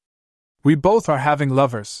that. We both are having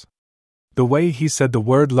lovers." The way he said the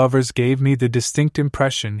word lovers gave me the distinct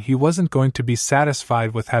impression he wasn't going to be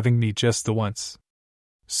satisfied with having me just the once.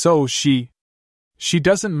 "So she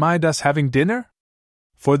doesn't mind us having dinner?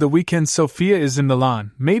 For the weekend Sophia is in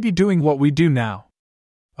Milan, maybe doing what we do now."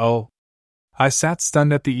 "Oh." I sat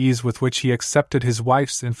stunned at the ease with which he accepted his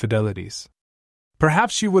wife's infidelities.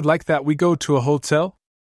 "Perhaps you would like that we go to a hotel?"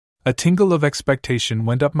 A tingle of expectation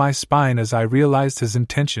went up my spine as I realized his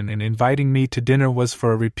intention in inviting me to dinner was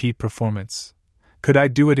for a repeat performance. Could I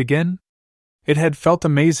do it again? It had felt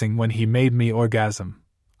amazing when he made me orgasm.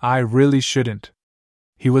 I really shouldn't.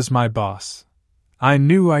 He was my boss. I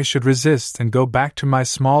knew I should resist and go back to my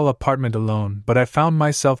small apartment alone, but I found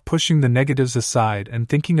myself pushing the negatives aside and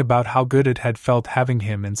thinking about how good it had felt having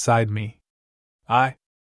him inside me. I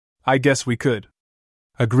guess we could.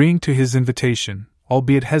 Agreeing to his invitation,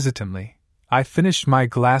 albeit hesitantly, I finished my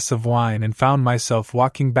glass of wine and found myself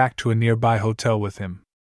walking back to a nearby hotel with him.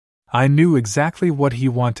 I knew exactly what he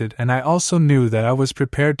wanted, and I also knew that I was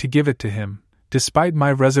prepared to give it to him, despite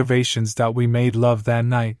my reservations. We made love that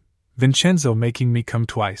night, Vincenzo making me come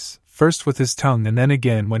twice, first with his tongue and then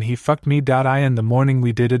again when he fucked me. In the morning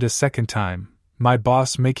we did it a second time, my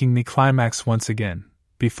boss making me climax once again,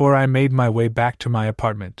 before I made my way back to my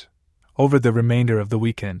apartment. Over the remainder of the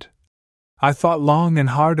weekend, I thought long and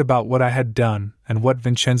hard about what I had done and what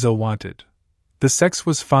Vincenzo wanted.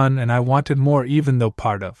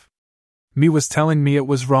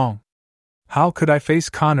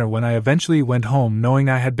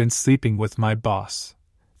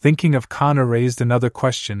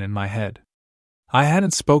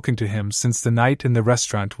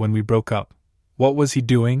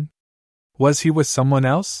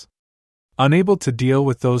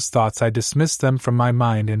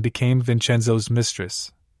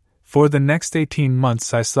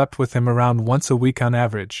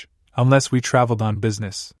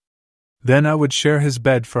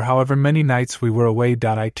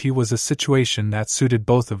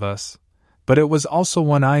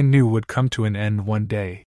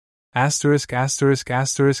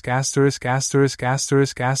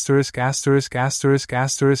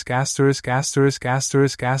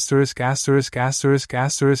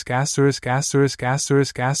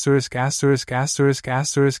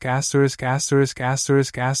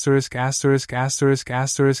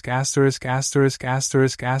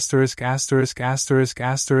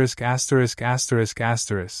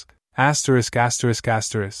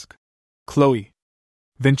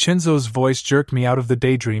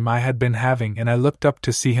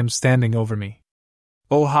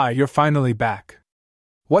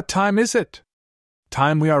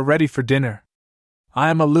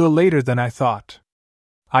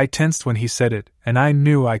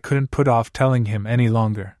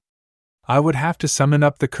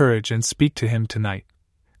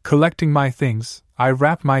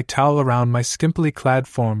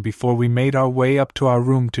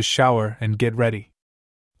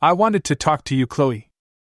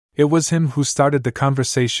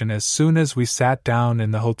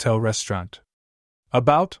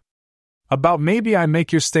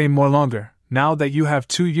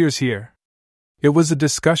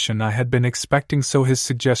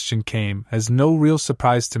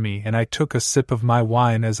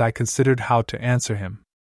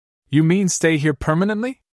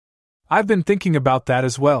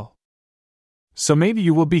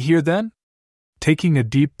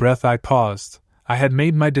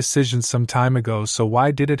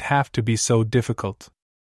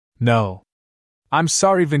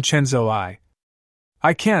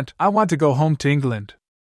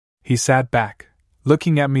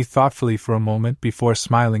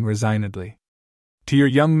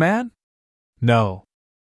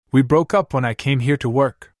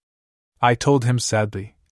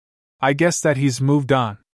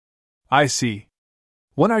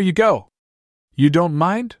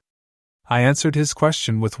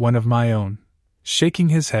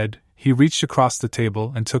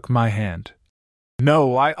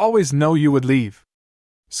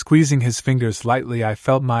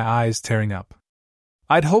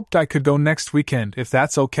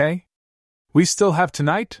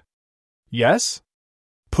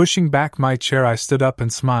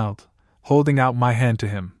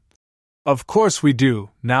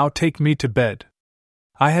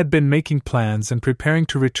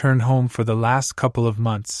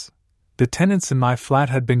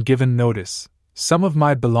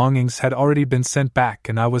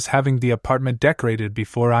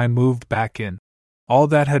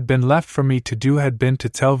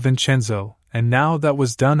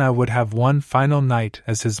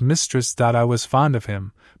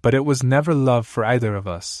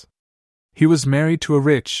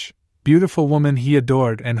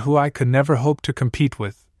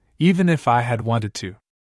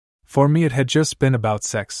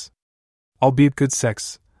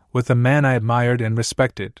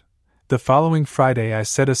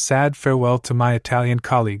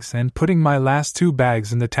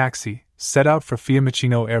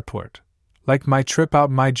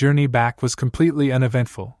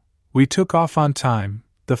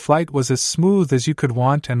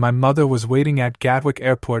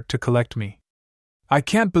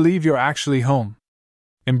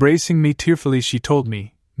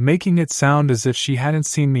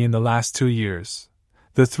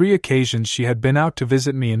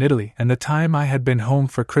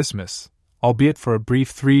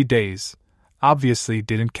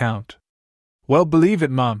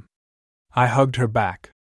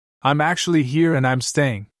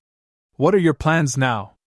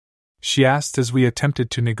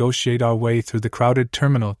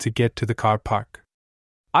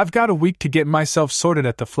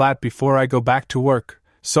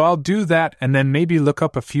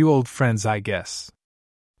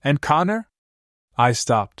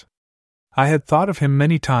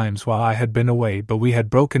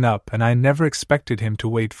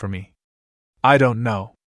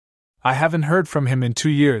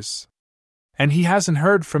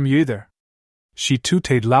 She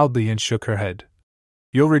tooted loudly and shook her head.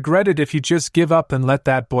 You'll regret it if you just give up and let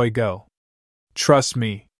that boy go. Trust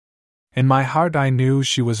me. In my heart I knew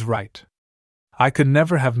she was right. I could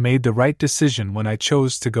never have made the right decision when I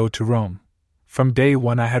chose to go to Rome. From day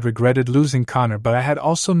one I had regretted losing Connor, but I had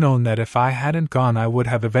also known that if I hadn't gone I would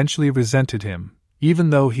have eventually resented him, even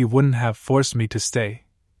though he wouldn't have forced me to stay.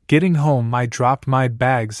 Getting home I dropped my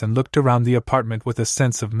bags and looked around the apartment with a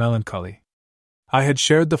sense of melancholy. I had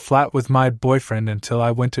shared the flat with my boyfriend until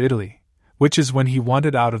I went to Italy, which is when he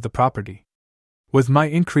wanted out of the property. With my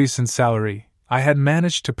increase in salary, I had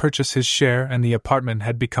managed to purchase his share and the apartment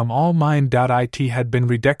had become all mine. It had been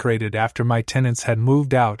redecorated after my tenants had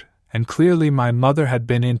moved out, and clearly my mother had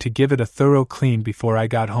been in to give it a thorough clean before I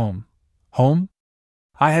got home. Home?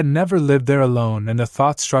 I had never lived there alone, and the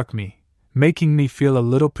thought struck me, making me feel a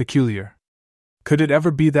little peculiar. Could it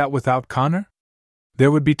ever be that without Connor? There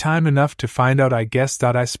would be time enough to find out, I guessed.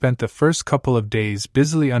 I spent the first couple of days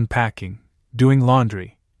busily unpacking, doing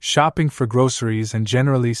laundry, shopping for groceries, and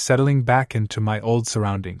generally settling back into my old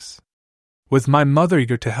surroundings. With my mother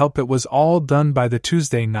eager to help, it was all done by the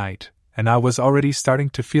Tuesday night, and I was already starting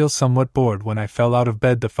to feel somewhat bored when I fell out of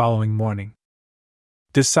bed the following morning.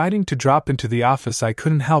 Deciding to drop into the office, I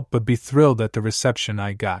couldn't help but be thrilled at the reception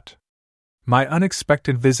I got. My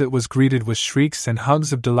unexpected visit was greeted with shrieks and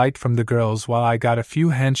hugs of delight from the girls, while I got a few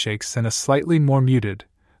handshakes and a slightly more muted,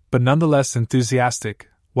 but nonetheless enthusiastic,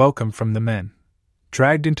 welcome from the men.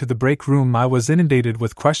 Dragged into the break room, I was inundated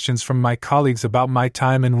with questions from my colleagues about my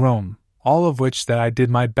time in Rome, all of which that I did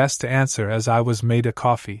my best to answer as I was made a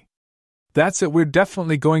coffee. That's it, we're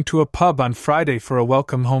definitely going to a pub on Friday for a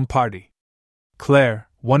welcome home party. Claire,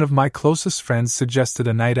 one of my closest friends, suggested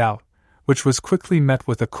a night out, which was quickly met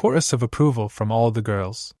with a chorus of approval from all the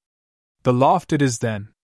girls. The Loft it is then,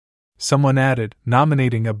 someone added,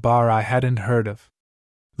 nominating a bar I hadn't heard of.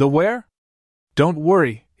 The where? Don't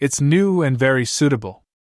worry, it's new and very suitable,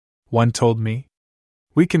 one told me.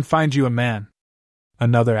 We can find you a man,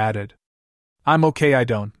 another added. I'm okay, I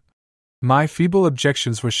don't. My feeble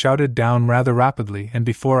objections were shouted down rather rapidly, and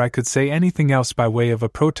before I could say anything else by way of a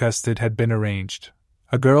protest, it had been arranged.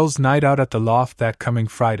 A girls' night out at the Loft that coming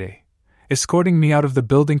Friday. Escorting me out of the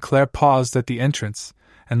building, Claire paused at the entrance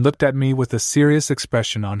and looked at me with a serious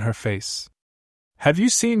expression on her face. Have you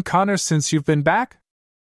seen Connor since you've been back?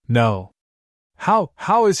 No.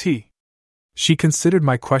 How is he? She considered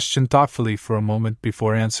my question thoughtfully for a moment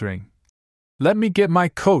before answering. Let me get my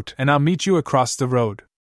coat and I'll meet you across the road.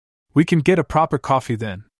 We can get a proper coffee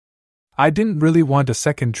then. I didn't really want a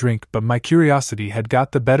second drink, but my curiosity had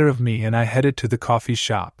got the better of me and I headed to the coffee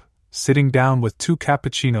shop, sitting down with 2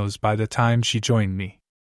 cappuccinos by the time she joined me.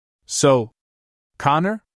 So,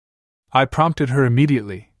 Connor? I prompted her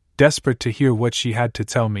immediately, desperate to hear what she had to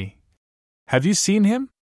tell me. Have you seen him?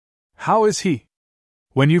 How is he?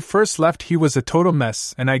 When you first left he was a total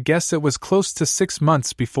mess, and I guess it was close to 6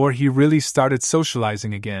 months before he really started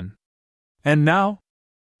socializing again. And now?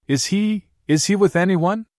 Is he with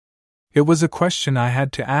anyone? It was a question I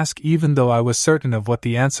had to ask, even though I was certain of what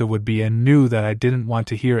the answer would be and knew that I didn't want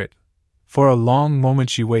to hear it. For a long moment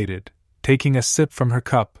she waited, taking a sip from her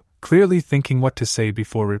cup, clearly thinking what to say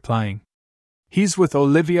before replying. He's with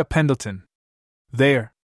Olivia Pendleton.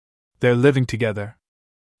 They're living together.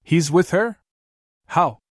 He's with her?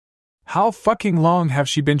 How fucking long have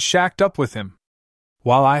she been shacked up with him?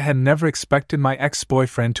 While I had never expected my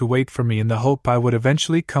ex-boyfriend to wait for me in the hope I would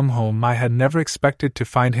eventually come home, I had never expected to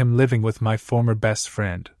find him living with my former best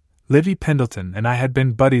friend. Livy Pendleton and I had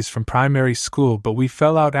been buddies from primary school, but we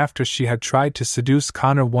fell out after she had tried to seduce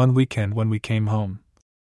Connor one weekend when we came home.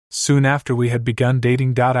 Soon after we had begun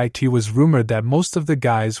dating. It was rumored that most of the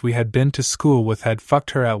guys we had been to school with had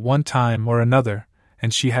fucked her at one time or another,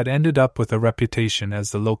 and she had ended up with a reputation as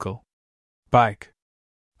the local bike.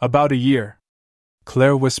 About a year,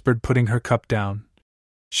 Claire whispered, putting her cup down.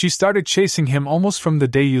 She started chasing him almost from the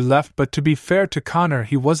day you left, but to be fair to Connor,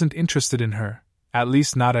 he wasn't interested in her, at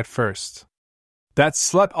least not at first. That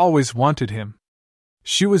slut always wanted him.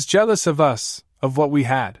 She was jealous of us, of what we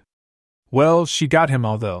had. Well, she got him,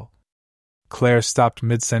 although. Claire stopped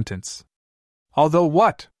mid-sentence. Although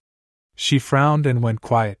what? She frowned and went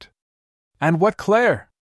quiet. And what, Claire?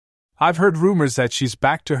 I've heard rumors that she's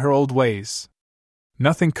back to her old ways.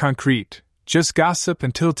 Nothing concrete. Just gossip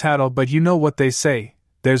and tittle-tattle, but you know what they say,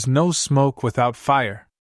 there's no smoke without fire.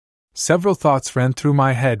 Several thoughts ran through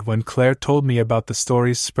my head when Claire told me about the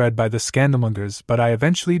stories spread by the scandalmongers, but I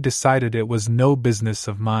eventually decided it was no business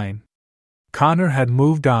of mine. Connor had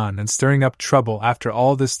moved on, and stirring up trouble after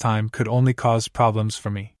all this time could only cause problems for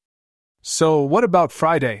me. So what about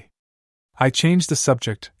Friday? I changed the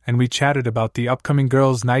subject, and we chatted about the upcoming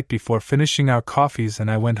girls' night before finishing our coffees, and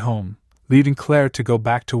I went home, leaving Claire to go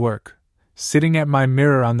back to work. Sitting at my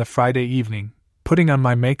mirror on the Friday evening, putting on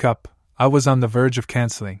my makeup, I was on the verge of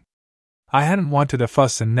canceling. I hadn't wanted a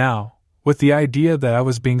fuss, and now, with the idea that I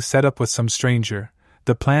was being set up with some stranger,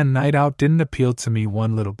 the planned night out didn't appeal to me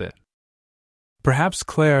one little bit. Perhaps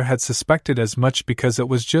Claire had suspected as much because it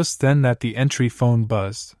was just then that the entry phone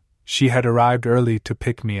buzzed. She had arrived early to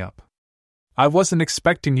pick me up. "I wasn't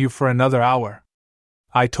expecting you for another hour,"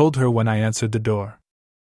 I told her when I answered the door.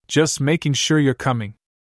 "Just making sure you're coming."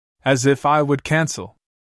 "As if I would cancel."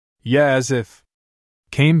 "Yeah, as if,"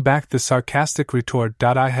 came back the sarcastic retort.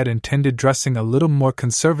 I had intended dressing a little more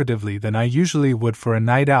conservatively than I usually would for a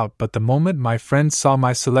night out, but the moment my friend saw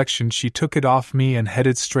my selection, she took it off me and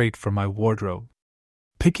headed straight for my wardrobe.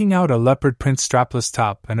 Picking out a leopard print strapless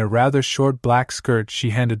top and a rather short black skirt, she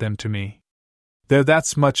handed them to me. "There,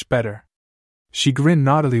 that's much better." She grinned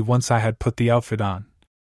naughtily once I had put the outfit on.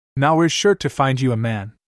 "Now we're sure to find you a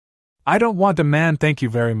man." "I don't want a man, thank you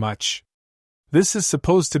very much. This is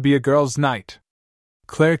supposed to be a girls' night."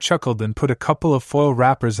 Claire chuckled and put a couple of foil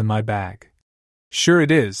wrappers in my bag. "Sure it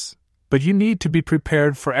is, but you need to be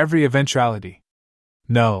prepared for every eventuality."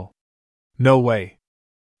 "No. No way,"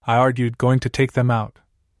 I argued, going to take them out.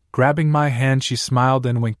 Grabbing my hand, she smiled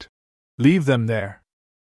and winked. "Leave them there.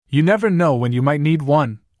 You never know when you might need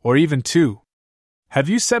one, or even two. Have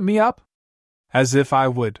you set me up?" "As if I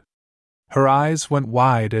would." Her eyes went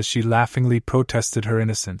wide as she laughingly protested her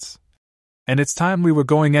innocence. "And it's time we were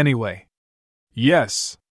going anyway."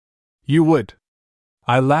 "Yes. You would."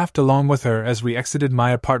 I laughed along with her as we exited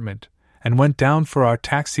my apartment, and went down for our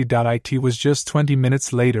taxi. It was just 20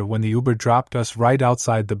 minutes later when the Uber dropped us right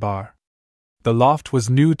outside the bar. The loft was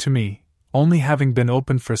new to me, only having been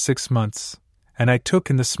open for 6 months, and I took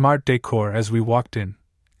in the smart decor as we walked in.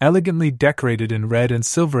 Elegantly decorated in red and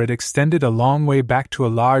silver, it extended a long way back to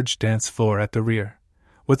a large dance floor at the rear,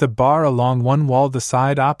 with a bar along one wall. The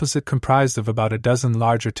side opposite comprised of about a dozen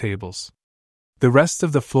larger tables. The rest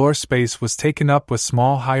of the floor space was taken up with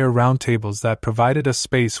small higher round tables that provided a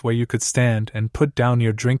space where you could stand and put down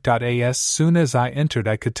your drink. As soon as I entered,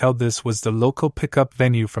 I could tell this was the local pickup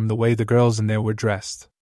venue from the way the girls in there were dressed.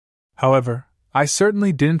 However, I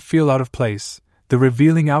certainly didn't feel out of place. The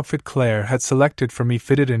revealing outfit Claire had selected for me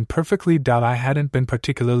fitted in perfectly. I hadn't been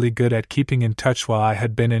particularly good at keeping in touch while I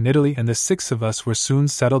had been in Italy, and the 6 of us were soon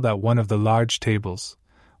settled at one of the large tables,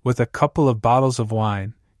 with a couple of bottles of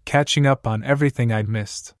wine, catching up on everything I'd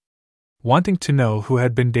missed. Wanting to know who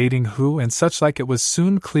had been dating who and such like, it was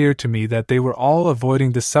soon clear to me that they were all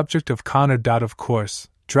avoiding the subject of Connor. Of course,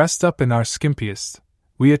 dressed up in our skimpiest,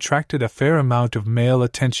 we attracted a fair amount of male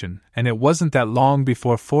attention, and it wasn't that long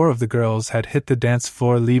before 4 of the girls had hit the dance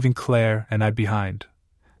floor, leaving Claire and I behind.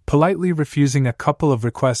 Politely refusing a couple of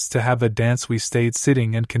requests to have a dance, we stayed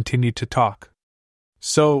sitting and continued to talk.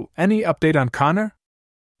 "So, any update on Connor?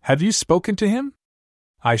 Have you spoken to him?"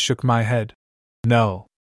 I shook my head. "No.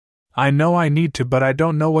 I know I need to, but I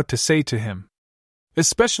don't know what to say to him.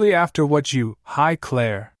 Especially after what you..." "Hi,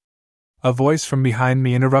 Claire." A voice from behind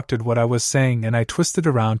me interrupted what I was saying, and I twisted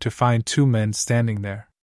around to find 2 men standing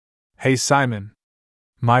there. "Hey, Simon."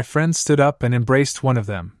 My friend stood up and embraced one of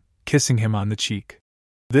them, kissing him on the cheek.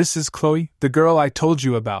 "This is Chloe, the girl I told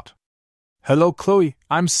you about." "Hello, Chloe,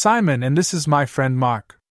 I'm Simon, and this is my friend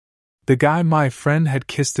Mark." The guy my friend had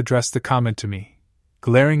kissed addressed the comment to me.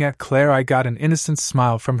 Glaring at Claire, I got an innocent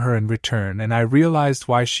smile from her in return, and I realized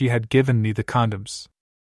why she had given me the condoms.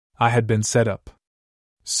 I had been set up.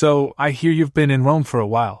 "So, I hear you've been in Rome for a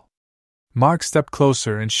while." Mark stepped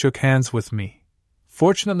closer and shook hands with me.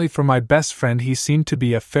 Fortunately for my best friend, he seemed to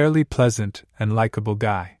be a fairly pleasant and likable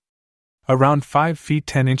guy. Around 5 feet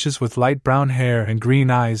 10 inches with light brown hair and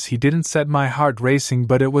green eyes, he didn't set my heart racing,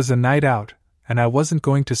 but it was a night out, and I wasn't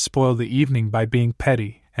going to spoil the evening by being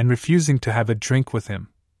petty and refusing to have a drink with him.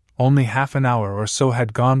 Only half an hour or so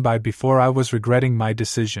had gone by before I was regretting my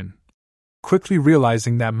decision. Quickly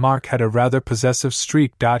realizing that Mark had a rather possessive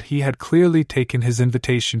streak. He had clearly taken his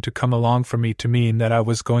invitation to come along for me to mean that I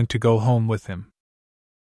was going to go home with him.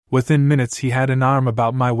 Within minutes he had an arm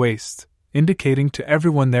about my waist, indicating to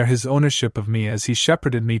everyone there his ownership of me as he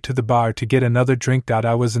shepherded me to the bar to get another drink.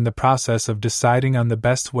 I was in the process of deciding on the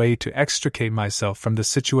best way to extricate myself from the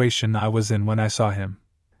situation I was in when I saw him.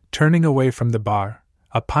 Turning away from the bar,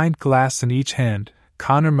 a pint glass in each hand,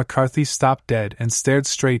 Connor McCarthy stopped dead and stared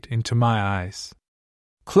straight into my eyes.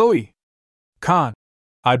 "Chloe!" "Con!"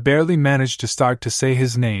 I barely managed to start to say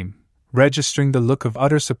his name, registering the look of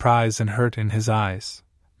utter surprise and hurt in his eyes.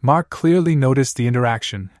 Mark clearly noticed the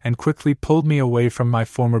interaction and quickly pulled me away from my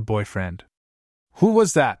former boyfriend. "Who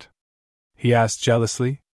was that?" he asked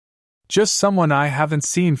jealously. Just someone I haven't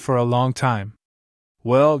seen for a long time.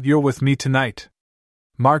 Well, you're with me tonight.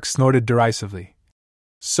 Mark snorted derisively.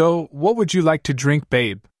 So, what would you like to drink,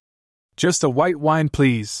 babe? Just a white wine,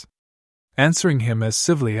 please. Answering him as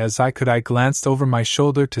civilly as I could, I glanced over my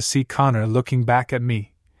shoulder to see Connor looking back at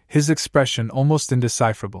me, his expression almost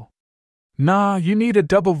indecipherable. Nah, you need a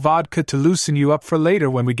double vodka to loosen you up for later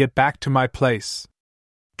when we get back to my place.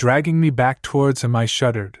 Dragging me back towards him, I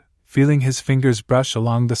shuddered, feeling his fingers brush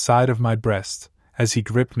along the side of my breast as he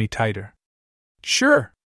gripped me tighter.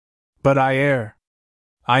 Sure. But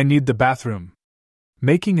I need the bathroom.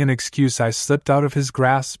 Making an excuse, I slipped out of his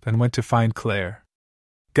grasp and went to find Claire.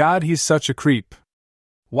 God, he's such a creep.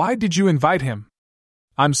 Why did you invite him?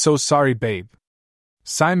 I'm so sorry, babe.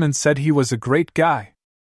 Simon said he was a great guy.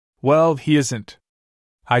 Well, he isn't.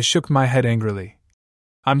 I shook my head angrily.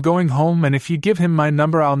 I'm going home, and if you give him my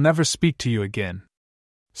number, I'll never speak to you again.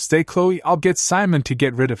 Stay, Chloe, I'll get Simon to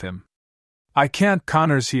get rid of him. I can't,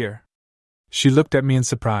 Connor's here. She looked at me in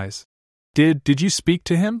surprise. Did you speak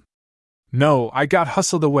to him? No, I got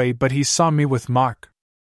hustled away, but he saw me with Mark.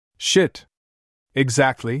 Shit.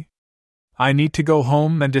 Exactly. I need to go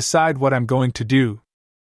home and decide what I'm going to do.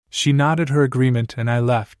 She nodded her agreement and I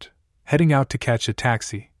left, heading out to catch a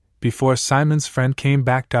taxi. Before Simon's friend came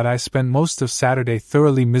back, I spent most of Saturday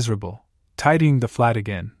thoroughly miserable, tidying the flat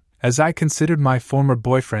again, as I considered my former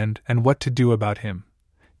boyfriend and what to do about him.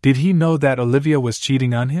 Did he know that Olivia was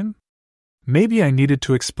cheating on him? Maybe I needed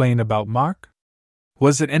to explain about Mark?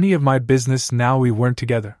 Was it any of my business now we weren't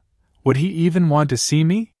together? Would he even want to see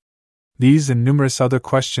me? These and numerous other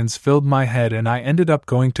questions filled my head, and I ended up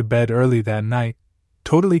going to bed early that night,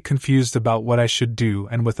 totally confused about what I should do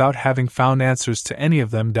and without having found answers to any of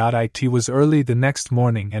them. It was early the next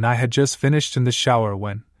morning and I had just finished in the shower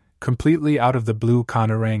when, completely out of the blue,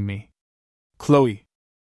 Connor rang me. Chloe.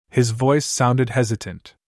 His voice sounded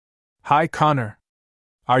hesitant. Hi, Connor.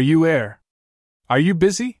 Are you there? Are you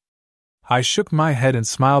busy? I shook my head and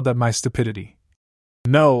smiled at my stupidity.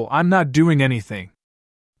 No, I'm not doing anything.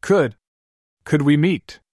 Could we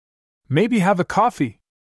meet? Maybe have a coffee?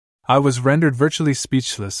 I was rendered virtually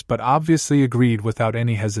speechless, but obviously agreed without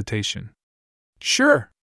any hesitation.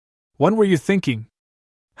 Sure. When were you thinking?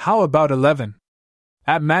 How about 11?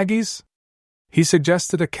 At Maggie's? He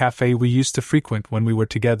suggested a cafe we used to frequent when we were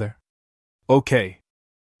together. Okay.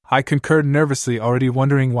 I concurred nervously, already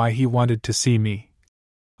wondering why he wanted to see me.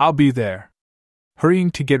 I'll be there.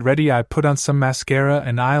 Hurrying to get ready, I put on some mascara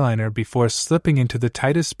and eyeliner before slipping into the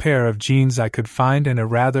tightest pair of jeans I could find and a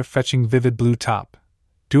rather fetching vivid blue top.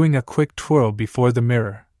 Doing a quick twirl before the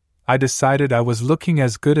mirror, I decided I was looking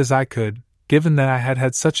as good as I could, given that I had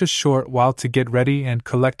had such a short while to get ready and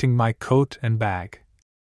collecting my coat and bag.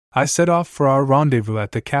 I set off for our rendezvous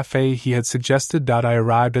at the cafe he had suggested. I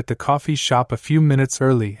arrived at the coffee shop a few minutes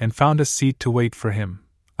early and found a seat to wait for him,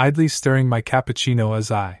 idly stirring my cappuccino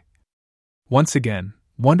as I, once again,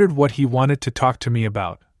 wondered what he wanted to talk to me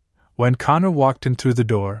about. When Connor walked in through the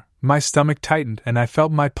door, my stomach tightened and I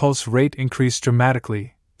felt my pulse rate increase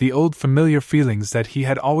dramatically, the old familiar feelings that he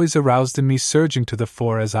had always aroused in me surging to the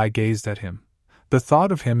fore as I gazed at him. The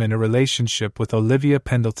thought of him in a relationship with Olivia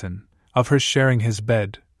Pendleton, of her sharing his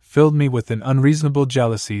bed, filled me with an unreasonable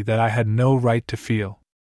jealousy that I had no right to feel.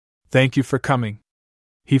 Thank you for coming.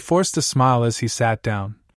 He forced a smile as he sat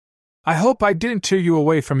down. I hope I didn't tear you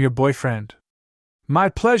away from your boyfriend. My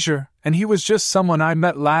pleasure, and he was just someone I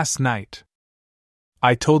met last night.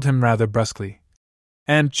 I told him rather brusquely.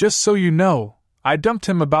 And just so you know, I dumped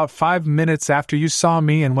him about 5 minutes after you saw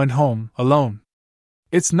me and went home, alone.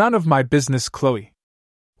 It's none of my business, Chloe.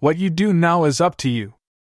 What you do now is up to you.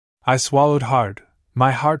 I swallowed hard,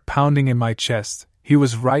 my heart pounding in my chest. He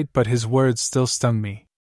was right, but his words still stung me.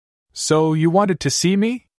 So you wanted to see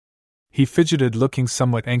me? He fidgeted, looking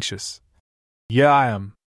somewhat anxious. Yeah,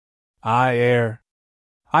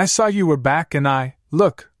 I saw you were back and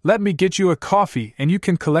look, let me get you a coffee and you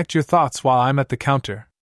can collect your thoughts while I'm at the counter.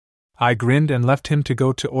 I grinned and left him to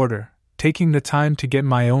go to order, taking the time to get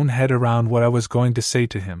my own head around what I was going to say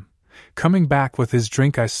to him. Coming back with his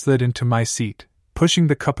drink, I slid into my seat, pushing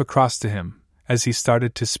the cup across to him, as he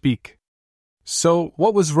started to speak. So,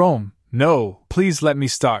 what was Rome? No, please let me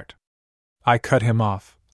start. I cut him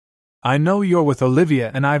off. I know you're with Olivia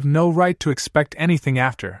and I've no right to expect anything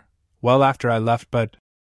after I left, but...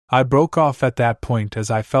 I broke off at that point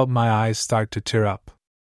as I felt my eyes start to tear up.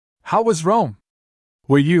 How was Rome?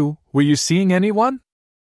 Were you seeing anyone?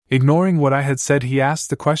 Ignoring what I had said, he asked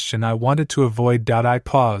the question I wanted to avoid. I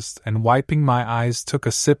paused and, wiping my eyes, took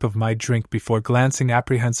a sip of my drink before glancing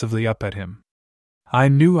apprehensively up at him. I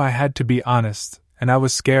knew I had to be honest, and I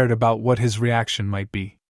was scared about what his reaction might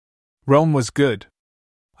be. Rome was good.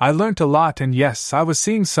 I learnt a lot, and yes, I was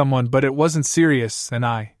seeing someone, but it wasn't serious, and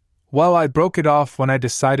I broke it off when I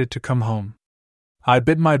decided to come home. I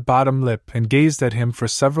bit my bottom lip and gazed at him for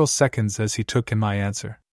several seconds as he took in my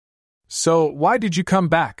answer. So, why did you come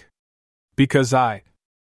back? Because I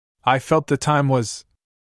felt the time was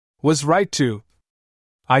right to.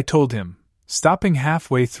 I told him, stopping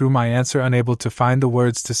halfway through my answer, unable to find the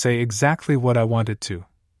words to say exactly what I wanted to.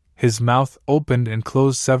 His mouth opened and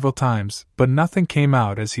closed several times, but nothing came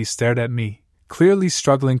out as he stared at me, clearly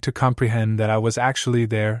struggling to comprehend that I was actually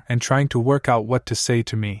there and trying to work out what to say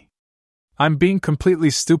to me. I'm being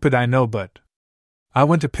completely stupid, I know, but I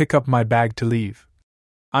went to pick up my bag to leave.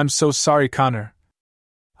 I'm so sorry, Connor.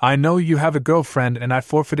 I know you have a girlfriend and I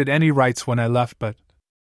forfeited any rights when I left, but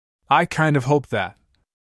I kind of hoped that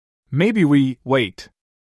maybe wait.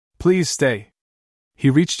 Please stay. He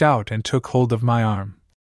reached out and took hold of my arm.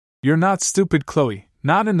 You're not stupid, Chloe,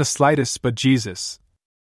 not in the slightest, but Jesus.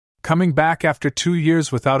 Coming back after 2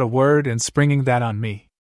 years without a word and springing that on me.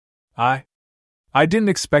 I didn't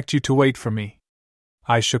expect you to wait for me.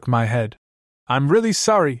 I shook my head. I'm really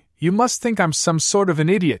sorry, you must think I'm some sort of an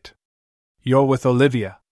idiot. You're with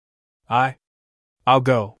Olivia. I'll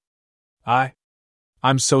go.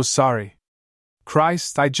 I'm so sorry.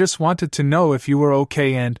 Christ, I just wanted to know if you were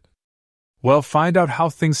okay and, well, find out how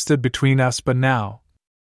things stood between us, but now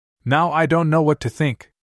I don't know what to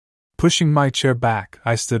think. Pushing my chair back,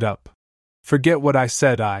 I stood up. Forget what I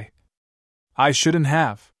said, I shouldn't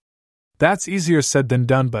have. That's easier said than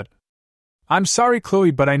done, but I'm sorry,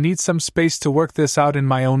 Chloe, but I need some space to work this out in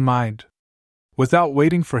my own mind. Without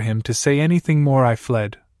waiting for him to say anything more, I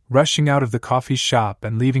fled, rushing out of the coffee shop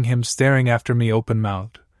and leaving him staring after me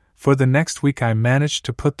open-mouthed. For the next week I managed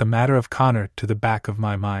to put the matter of Connor to the back of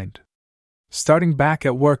my mind. Starting back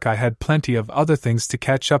at work, I had plenty of other things to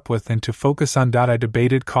catch up with and to focus on. I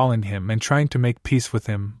debated calling him and trying to make peace with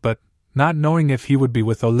him, but, not knowing if he would be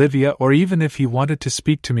with Olivia or even if he wanted to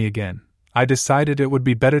speak to me again, I decided it would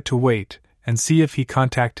be better to wait and see if he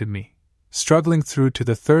contacted me. Struggling through to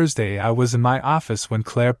the Thursday, I was in my office when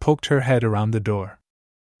Claire poked her head around the door.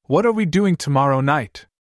 What are we doing tomorrow night?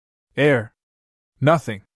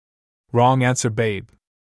 Nothing. Wrong answer, babe.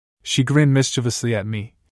 She grinned mischievously at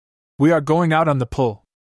me. We are going out on the pull.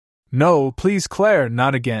 No, please, Claire,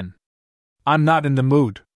 not again. I'm not in the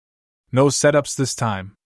mood. No setups this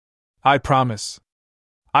time. I promise.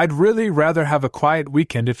 I'd really rather have a quiet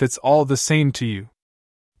weekend if it's all the same to you.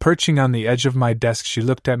 Perching on the edge of my desk, she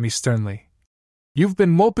looked at me sternly. You've been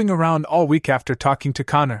moping around all week after talking to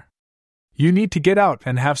Connor. You need to get out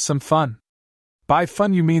and have some fun. By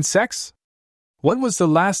fun you mean sex? When was the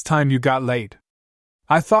last time you got laid?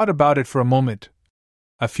 I thought about it for a moment.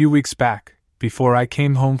 A few weeks back, before I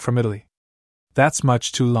came home from Italy. That's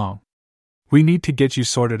much too long. We need to get you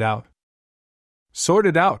sorted out.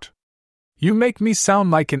 Sorted out? You make me sound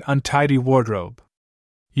like an untidy wardrobe.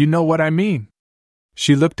 You know what I mean.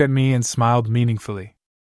 She looked at me and smiled meaningfully.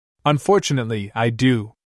 Unfortunately, I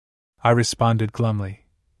do, I responded glumly.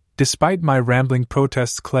 Despite my rambling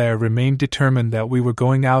protests, Claire remained determined that we were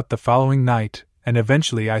going out the following night, and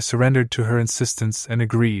eventually I surrendered to her insistence and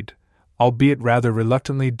agreed, albeit rather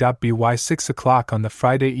reluctantly. By 6 o'clock on the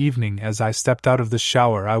Friday evening, as I stepped out of the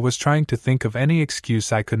shower, I was trying to think of any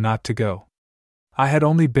excuse I could not to go. I had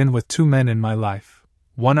only been with 2 men in my life,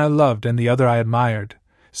 one I loved and the other I admired,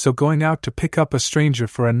 so going out to pick up a stranger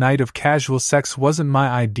for a night of casual sex wasn't my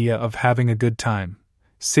idea of having a good time.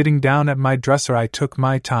 Sitting down at my dresser, I took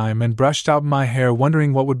my time and brushed out my hair,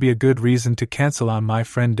 wondering what would be a good reason to cancel on my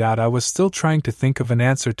friend. I was still trying to think of an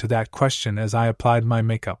answer to that question as I applied my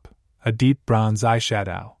makeup, a deep bronze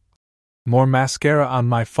eyeshadow, more mascara on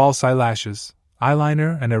my false eyelashes,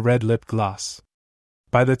 eyeliner, and a red lip gloss.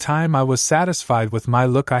 By the time I was satisfied with my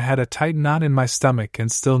look, I had a tight knot in my stomach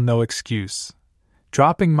and still no excuse.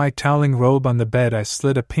 Dropping my toweling robe on the bed, I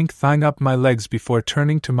slid a pink thong up my legs before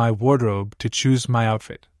turning to my wardrobe to choose my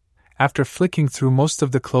outfit. After flicking through most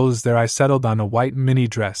of the clothes there, I settled on a white mini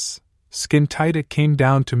dress. Skin tight, it came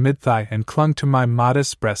down to mid-thigh and clung to my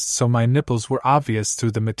modest breasts so my nipples were obvious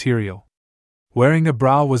through the material. Wearing a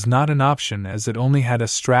bra was not an option as it only had a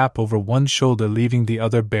strap over one shoulder, leaving the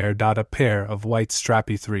other bare. A pair of white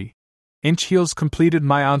strappy 3-inch heels completed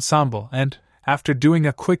my ensemble, and, after doing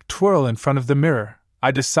a quick twirl in front of the mirror, I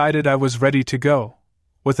decided I was ready to go.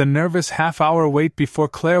 With a nervous half-hour wait before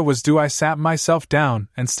Claire was due, I sat myself down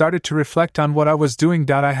and started to reflect on what I was doing.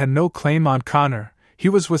 I had no claim on Connor, he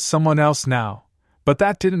was with someone else now, but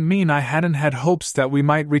that didn't mean I hadn't had hopes that we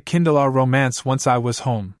might rekindle our romance once I was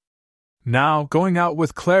home. Now, going out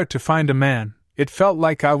with Claire to find a man, It felt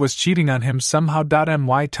like I was cheating on him somehow.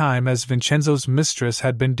 My time as Vincenzo's mistress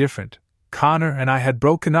had been different. Connor and I had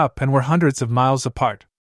broken up and were hundreds of miles apart.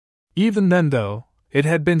 Even then, though, it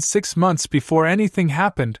had been 6 months before anything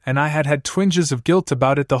happened, and I had had twinges of guilt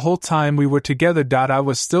about it the whole time we were together. I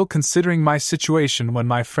was still considering my situation when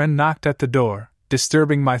my friend knocked at the door,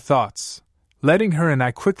 disturbing my thoughts. Letting her in,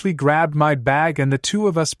 I quickly grabbed my bag and the two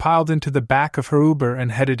of us piled into the back of her Uber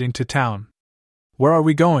and headed into town. "Where are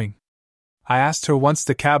we going?" I asked her once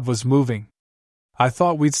the cab was moving. "I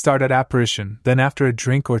thought we'd start at Apparition, then after a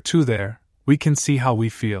drink or two there, we can see how we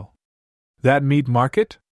feel." "That meat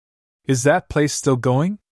market? Is that place still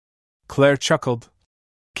going?" Claire chuckled.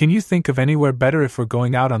 "Can you think of anywhere better if we're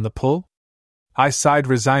going out on the pull?" I sighed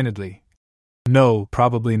resignedly. "No,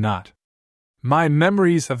 probably not." My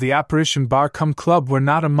memories of the Apparition Bar Cum Club were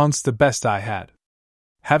not amongst the best I had.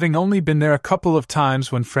 Having only been there a couple of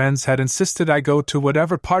times when friends had insisted I go to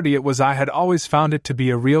whatever party it was, I had always found it to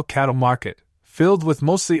be a real cattle market, filled with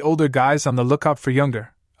mostly older guys on the lookout for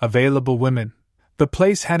younger, available women. The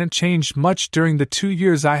place hadn't changed much during the 2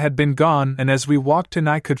 years I had been gone, and as we walked in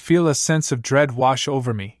I could feel a sense of dread wash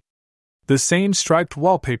over me. The same striped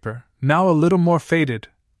wallpaper, now a little more faded,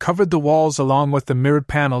 covered the walls along with the mirrored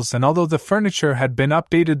panels, and although the furniture had been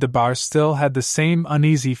updated, the bar still had the same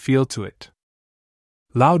uneasy feel to it.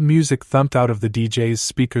 Loud music thumped out of the DJ's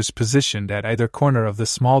speakers positioned at either corner of the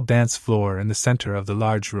small dance floor in the center of the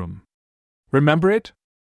large room. "Remember it?"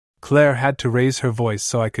 Claire had to raise her voice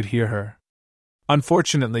so I could hear her.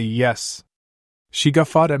 "Unfortunately, yes." She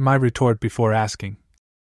guffawed at my retort before asking,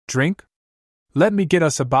 "Drink? Let me get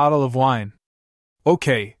us a bottle of wine."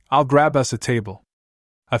 "Okay, I'll grab us a table."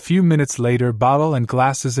 A few minutes later, bottle and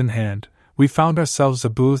glasses in hand, we found ourselves a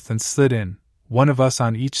booth and slid in, one of us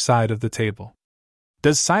on each side of the table.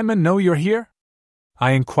 "Does Simon know you're here?"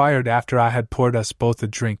 I inquired after I had poured us both a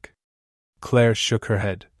drink. Claire shook her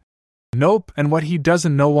head. "Nope, and what he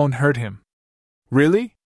doesn't know won't hurt him."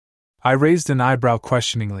 "Really?" I raised an eyebrow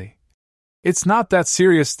questioningly. "It's not that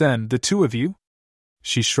serious then, the two of you?"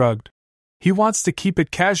 She shrugged. "He wants to keep it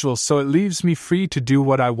casual, so it leaves me free to do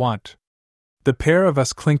what I want." The pair of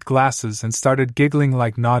us clinked glasses and started giggling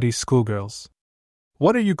like naughty schoolgirls.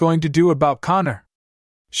 "What are you going to do about Connor?"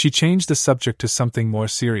 She changed the subject to something more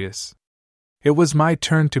serious. It was my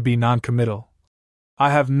turn to be noncommittal.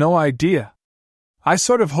 "I have no idea. I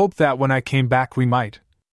sort of hoped that when I came back we might.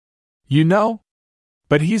 You know?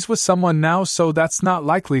 But he's with someone now, so that's not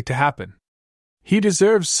likely to happen. He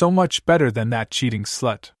deserves so much better than that cheating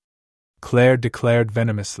slut," Claire declared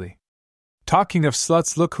venomously. "Talking of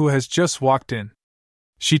sluts, look who has just walked in."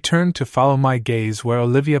 She turned to follow my gaze where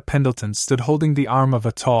Olivia Pendleton stood holding the arm of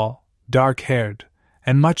a tall, dark-haired,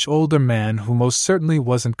 and much older man who most certainly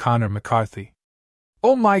wasn't Connor McCarthy.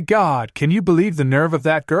 "Oh my God, can you believe the nerve of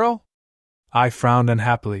that girl?" I frowned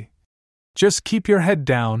unhappily. "Just keep your head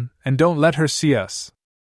down, and don't let her see us."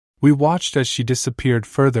 We watched as she disappeared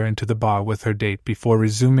further into the bar with her date before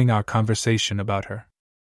resuming our conversation about her.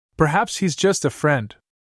 "Perhaps he's just a friend,"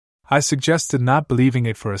 I suggested, not believing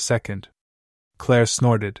it for a second. Claire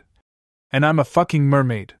snorted. "And I'm a fucking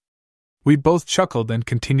mermaid." We both chuckled and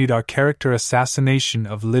continued our character assassination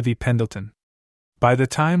of Livy Pendleton. By the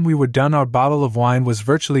time we were done, our bottle of wine was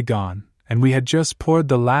virtually gone, and we had just poured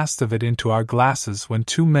the last of it into our glasses when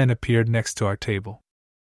two men appeared next to our table.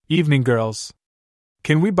 "Evening, girls.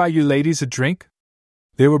 Can we buy you ladies a drink?"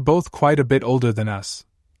 They were both quite a bit older than us,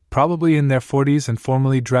 probably in their 40s and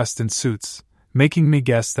formally dressed in suits, making me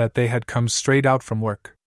guess that they had come straight out from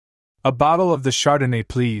work. "A bottle of the Chardonnay,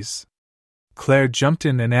 please." Claire jumped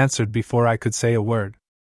in and answered before I could say a word.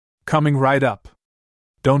 "Coming right up."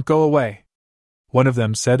 "Don't go away," one of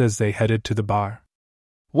them said as they headed to the bar.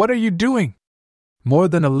 "What are you doing?" More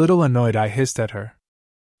than a little annoyed, I hissed at her.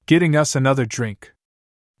 "Getting us another drink,"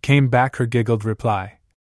 came back her giggled reply.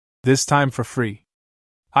 "This time for free.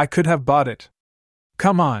 I could have bought it.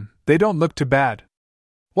 Come on, they don't look too bad."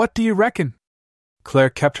 "What do you reckon?" Claire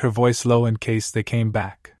kept her voice low in case they came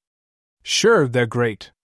back. "Sure, they're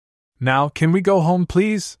great. Now, can we go home,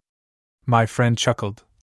 please?" My friend chuckled.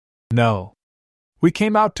 "No. We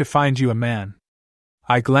came out to find you a man."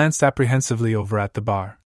 I glanced apprehensively over at the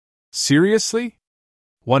bar. "Seriously?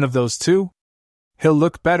 One of those two? He'll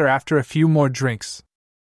look better after a few more drinks."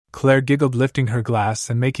 Claire giggled, lifting her glass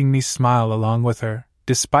and making me smile along with her,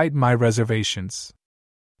 despite my reservations.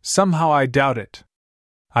 "Somehow I doubt it,"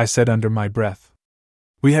 I said under my breath.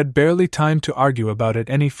 We had barely time to argue about it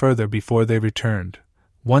any further before they returned,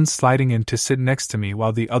 one sliding in to sit next to me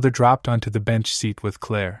while the other dropped onto the bench seat with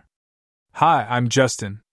Claire. "Hi, I'm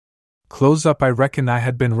Justin." Close up, I reckon I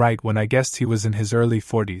had been right when I guessed he was in his early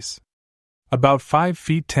 40s. About 5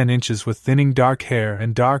 feet 10 inches with thinning dark hair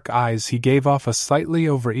and dark eyes, he gave off a slightly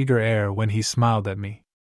overeager air when he smiled at me.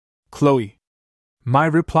 Chloe. My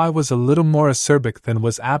reply was a little more acerbic than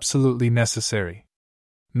was absolutely necessary.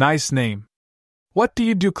 Nice name. What do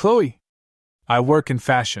you do, Chloe? I work in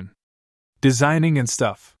fashion. Designing and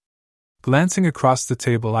stuff. Glancing across the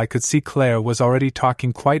table, I could see Claire was already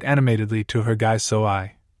talking quite animatedly to her guy, so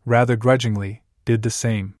I, rather grudgingly, did the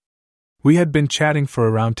same. We had been chatting for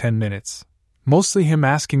around 10 minutes. Mostly him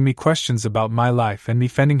asking me questions about my life and me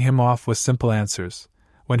fending him off with simple answers,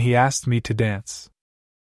 when he asked me to dance.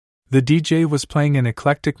 The DJ was playing an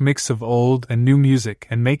eclectic mix of old and new music,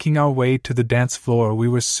 and making our way to the dance floor we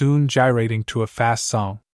were soon gyrating to a fast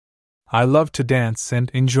song. I loved to dance,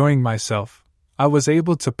 and, enjoying myself, I was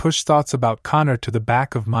able to push thoughts about Connor to the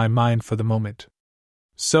back of my mind for the moment.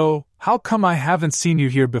 So, how come I haven't seen you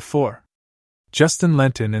here before? Justin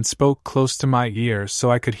leant in and spoke close to my ear so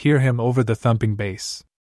I could hear him over the thumping bass.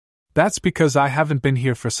 That's because I haven't been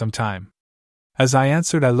here for some time. As I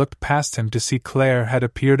answered, I looked past him to see Claire had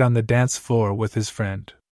appeared on the dance floor with his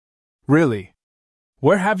friend. Really?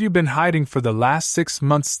 Where have you been hiding for the last 6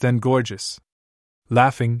 months then, gorgeous?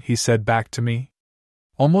 Laughing, he said back to me.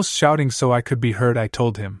 Almost shouting so I could be heard, I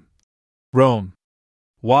told him. Rome.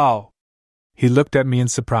 Wow. He looked at me in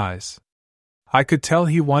surprise. I could tell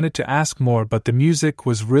he wanted to ask more, but the music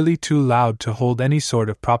was really too loud to hold any sort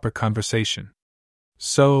of proper conversation.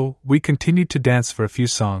 So, we continued to dance for a few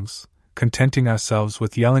songs, contenting ourselves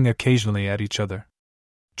with yelling occasionally at each other.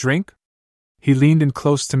 Drink? He leaned in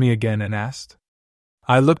close to me again and asked.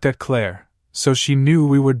 I looked at Claire, so she knew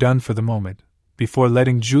we were done for the moment, before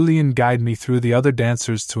letting Julian guide me through the other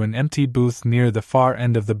dancers to an empty booth near the far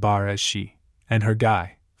end of the bar as she, and her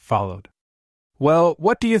guy, followed. Well,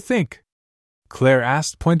 what do you think? Claire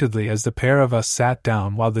asked pointedly as the pair of us sat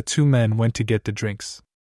down while the two men went to get the drinks.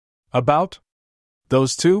 About?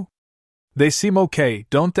 Those two? They seem okay,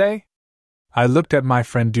 don't they? I looked at my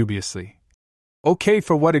friend dubiously. Okay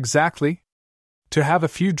for what exactly? To have a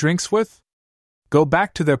few drinks with? Go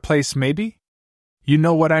back to their place maybe? You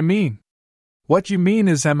know what I mean. What you mean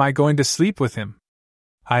is, am I going to sleep with him?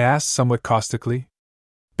 I asked somewhat caustically.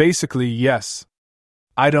 Basically, yes.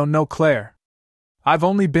 I don't know, Claire. I've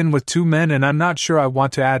only been with 2 men and I'm not sure I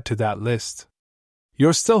want to add to that list.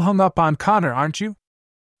 You're still hung up on Connor, aren't you?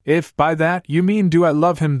 If by that you mean do I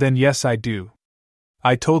love him, then yes I do.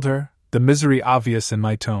 I told her, the misery obvious in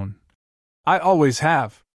my tone. I always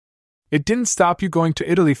have. It didn't stop you going to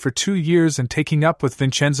Italy for 2 years and taking up with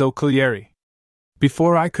Vincenzo Collieri.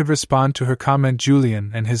 Before I could respond to her comment,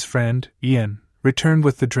 Julian and his friend, Ian, returned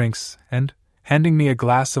with the drinks, and, handing me a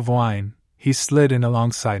glass of wine, he slid in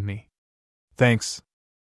alongside me. Thanks,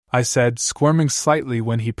 I said, squirming slightly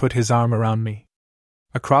when he put his arm around me.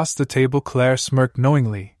 Across the table, Claire smirked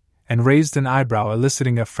knowingly, and raised an eyebrow,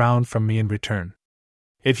 eliciting a frown from me in return.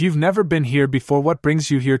 If you've never been here before, what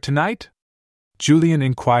brings you here tonight? Julian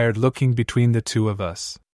inquired, looking between the two of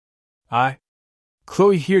us.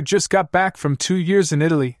 Chloe here just got back from 2 years in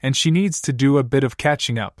Italy, and she needs to do a bit of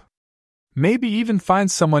catching up. Maybe even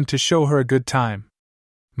find someone to show her a good time.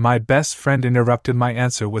 My best friend interrupted my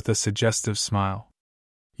answer with a suggestive smile.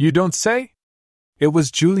 You don't say? It was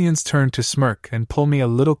Julian's turn to smirk and pull me a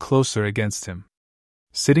little closer against him.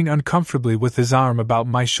 Sitting uncomfortably with his arm about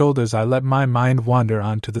my shoulders, I let my mind wander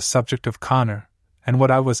on to the subject of Connor, and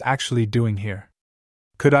what I was actually doing here.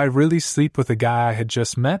 Could I really sleep with a guy I had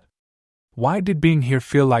just met? Why did being here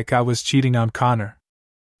feel like I was cheating on Connor?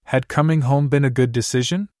 Had coming home been a good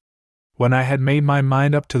decision? When I had made my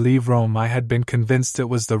mind up to leave Rome, I had been convinced it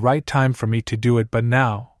was the right time for me to do it, but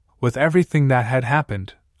now, with everything that had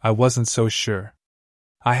happened, I wasn't so sure.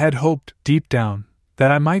 I had hoped, deep down,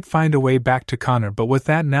 that I might find a way back to Connor, but with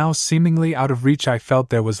that now seemingly out of reach, I felt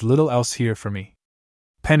there was little else here for me.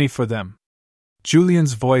 Penny for them.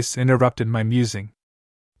 Julian's voice interrupted my musing.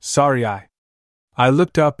 Sorry, I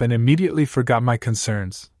looked up and immediately forgot my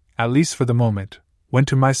concerns, at least for the moment, when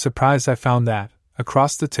to my surprise I found that,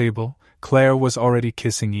 across the table, Claire was already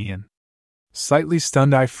kissing Ian. Slightly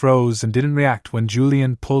stunned, I froze and didn't react when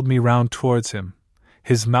Julian pulled me round towards him,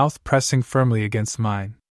 his mouth pressing firmly against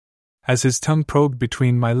mine. As his tongue probed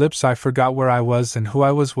between my lips, I forgot where I was and who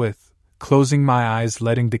I was with, closing my eyes,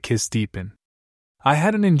 letting the kiss deepen. I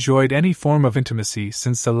hadn't enjoyed any form of intimacy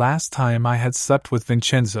since the last time I had slept with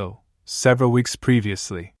Vincenzo, several weeks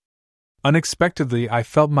previously. Unexpectedly, I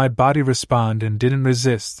felt my body respond and didn't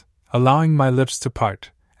resist, allowing my lips to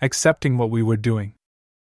part, accepting what we were doing.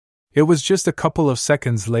 It was just a couple of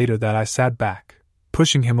seconds later that I sat back,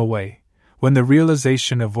 pushing him away, when the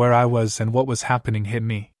realization of where I was and what was happening hit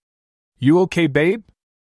me. You okay, babe?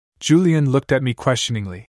 Julian looked at me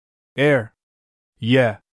questioningly.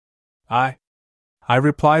 Yeah. I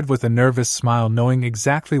replied with a nervous smile, knowing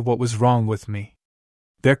exactly what was wrong with me.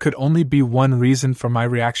 There could only be one reason for my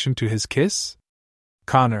reaction to his kiss?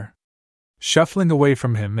 Connor. Shuffling away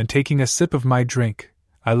from him and taking a sip of my drink,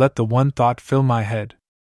 I let the one thought fill my head.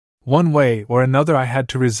 One way or another I had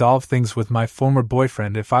to resolve things with my former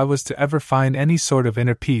boyfriend if I was to ever find any sort of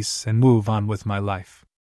inner peace and move on with my life.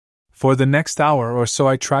 For the next hour or so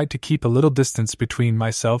I tried to keep a little distance between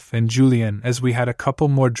myself and Julian as we had a couple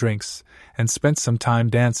more drinks and spent some time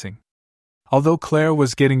dancing. Although Claire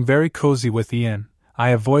was getting very cozy with Ian, I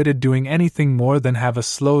avoided doing anything more than have a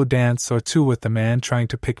slow dance or two with the man trying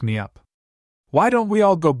to pick me up. Why don't we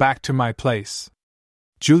all go back to my place?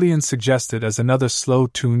 Julian suggested as another slow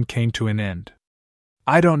tune came to an end.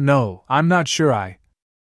 I don't know, I'm not sure.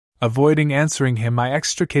 Avoiding answering him, I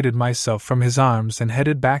extricated myself from his arms and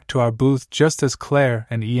headed back to our booth just as Claire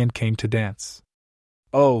and Ian came to dance.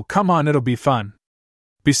 Oh, come on, it'll be fun.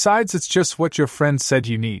 Besides, it's just what your friend said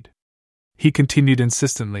you need. He continued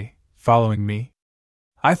insistently, following me.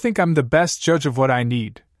 I think I'm the best judge of what I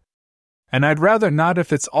need. And I'd rather not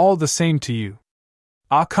if it's all the same to you.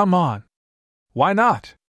 Ah, come on. Why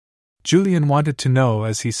not? Julian wanted to know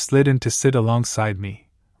as he slid in to sit alongside me,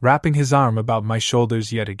 wrapping his arm about my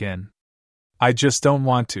shoulders yet again. I just don't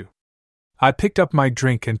want to. I picked up my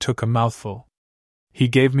drink and took a mouthful. He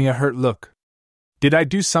gave me a hurt look. Did I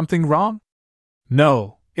do something wrong?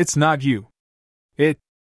 No, it's not you.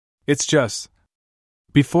 It's just...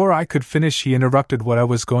 Before I could finish, he interrupted what I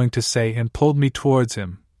was going to say and pulled me towards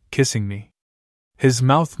him, kissing me. His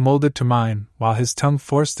mouth molded to mine, while his tongue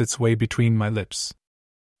forced its way between my lips.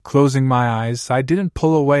 Closing my eyes, I didn't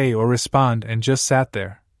pull away or respond and just sat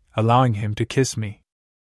there, allowing him to kiss me.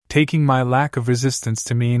 Taking my lack of resistance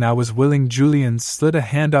to mean I was willing, Julian slid a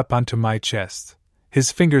hand up onto my chest,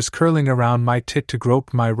 his fingers curling around my tit to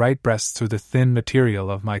grope my right breast through the thin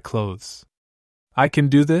material of my clothes. I can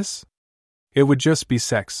do this? It would just be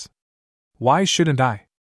sex. Why shouldn't I?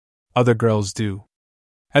 Other girls do.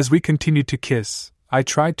 As we continued to kiss, I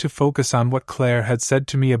tried to focus on what Claire had said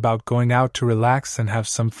to me about going out to relax and have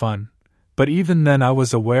some fun, but even then I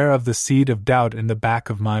was aware of the seed of doubt in the back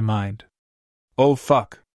of my mind. Oh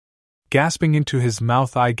fuck. Gasping into his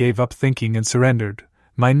mouth, I gave up thinking and surrendered,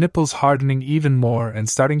 my nipples hardening even more and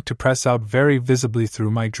starting to press out very visibly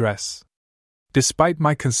through my dress. Despite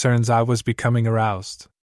my concerns, I was becoming aroused.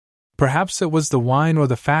 Perhaps it was the wine or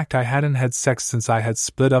the fact I hadn't had sex since I had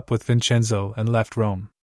split up with Vincenzo and left Rome.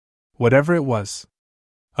 Whatever it was.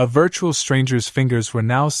 A virtual stranger's fingers were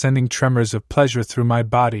now sending tremors of pleasure through my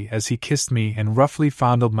body as he kissed me and roughly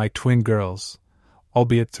fondled my twin girls,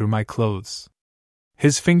 albeit through my clothes.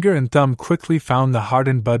 His finger and thumb quickly found the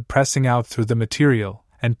hardened bud pressing out through the material,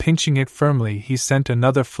 and pinching it firmly, he sent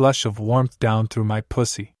another flush of warmth down through my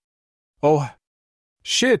pussy. Oh,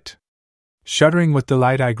 shit! Shuddering with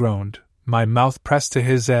delight, I groaned, my mouth pressed to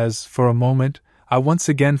his as, for a moment, I once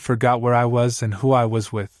again forgot where I was and who I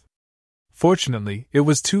was with. Fortunately, it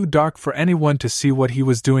was too dark for anyone to see what he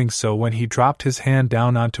was doing, so when he dropped his hand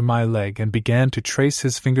down onto my leg and began to trace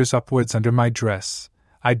his fingers upwards under my dress,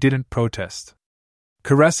 I didn't protest.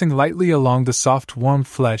 Caressing lightly along the soft, warm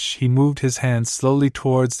flesh, he moved his hand slowly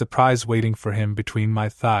towards the prize waiting for him between my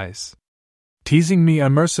thighs. Teasing me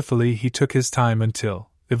unmercifully, he took his time until,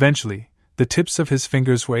 eventually, the tips of his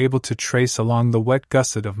fingers were able to trace along the wet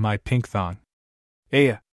gusset of my pink thong.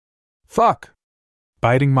 Fuck!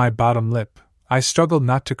 Biting my bottom lip, I struggled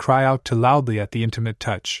not to cry out too loudly at the intimate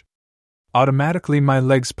touch. Automatically my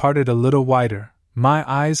legs parted a little wider, my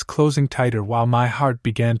eyes closing tighter while my heart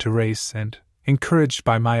began to race and, encouraged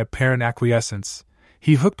by my apparent acquiescence,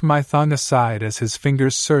 he hooked my thong aside as his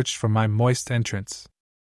fingers searched for my moist entrance.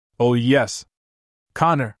 Oh yes!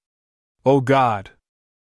 Connor! Oh God!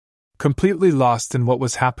 Completely lost in what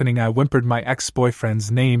was happening, I whimpered my ex-boyfriend's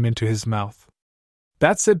name into his mouth.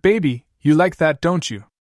 That's it, baby! You like that, don't you?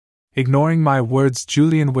 Ignoring my words,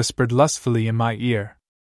 Julian whispered lustfully in my ear.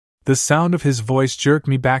 The sound of his voice jerked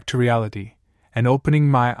me back to reality, and opening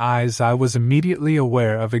my eyes I was immediately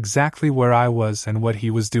aware of exactly where I was and what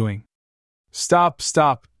he was doing. Stop,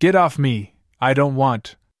 get off me, I don't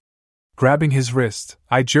want. Grabbing his wrist,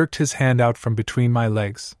 I jerked his hand out from between my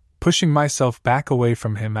legs, pushing myself back away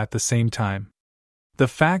from him at the same time. The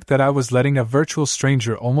fact that I was letting a virtual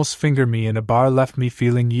stranger almost finger me in a bar left me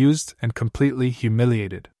feeling used and completely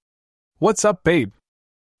humiliated. What's up, babe?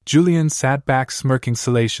 Julian sat back smirking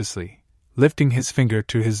salaciously, lifting his finger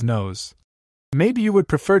to his nose. Maybe you would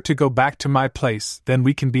prefer to go back to my place, then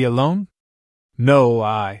we can be alone? No,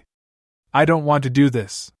 I don't want to do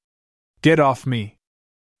this. Get off me.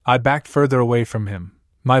 I backed further away from him,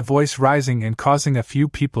 my voice rising and causing a few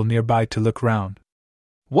people nearby to look round.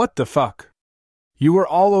 What the fuck? You were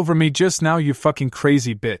all over me just now, you fucking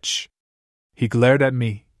crazy bitch. He glared at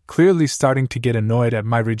me, clearly starting to get annoyed at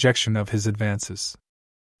my rejection of his advances.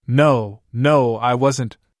 No, I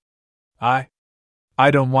wasn't. I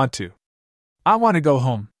don't want to. I want to go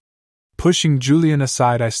home. Pushing Julian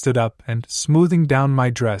aside, I stood up and, smoothing down my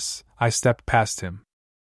dress, I stepped past him.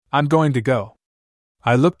 I'm going to go.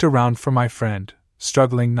 I looked around for my friend,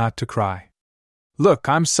 struggling not to cry. Look,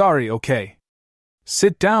 I'm sorry, okay?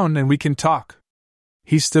 Sit down and we can talk.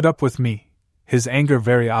 He stood up with me, his anger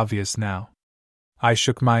very obvious now. I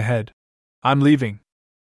shook my head. I'm leaving.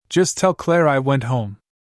 Just tell Claire I went home.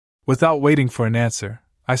 Without waiting for an answer,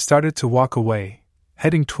 I started to walk away,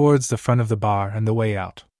 heading towards the front of the bar and the way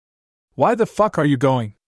out. Why the fuck are you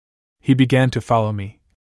going? He began to follow me.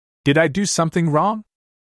 Did I do something wrong?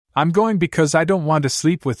 I'm going because I don't want to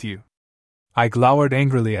sleep with you. I glowered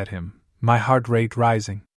angrily at him, my heart rate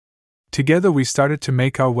rising. Together we started to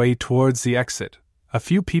make our way towards the exit, a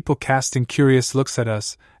few people casting curious looks at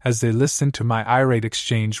us as they listened to my irate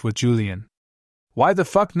exchange with Julian. Why the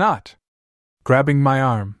fuck not? Grabbing my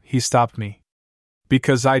arm, he stopped me.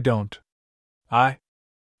 Because I don't.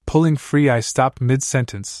 Pulling free, I stopped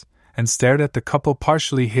mid-sentence and stared at the couple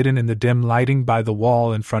partially hidden in the dim lighting by the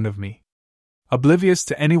wall in front of me. Oblivious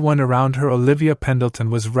to anyone around her, Olivia Pendleton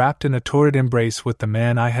was wrapped in a torrid embrace with the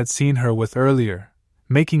man I had seen her with earlier,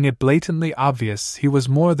 making it blatantly obvious he was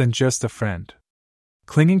more than just a friend.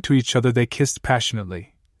 Clinging to each other, they kissed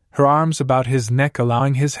passionately, her arms about his neck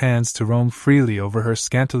allowing his hands to roam freely over her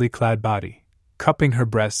scantily clad body, cupping her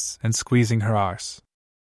breasts and squeezing her arse.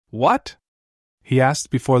 What? He asked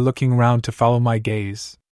before looking round to follow my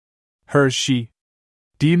gaze. She.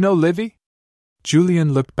 Do you know Livy?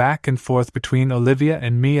 Julian looked back and forth between Olivia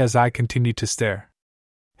and me as I continued to stare,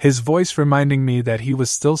 his voice reminding me that he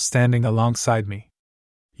was still standing alongside me.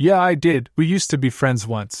 Yeah, I did. We used to be friends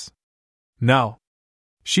once. No.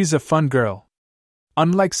 She's a fun girl.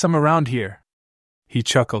 Unlike some around here. He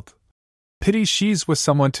chuckled. Pity she's with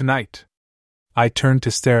someone tonight. I turned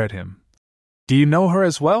to stare at him. Do you know her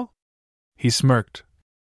as well? He smirked.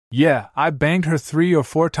 Yeah, I banged her 3 or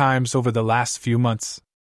 4 times over the last few months.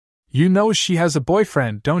 You know she has a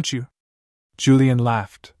boyfriend, don't you? Julian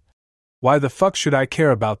laughed. Why the fuck should I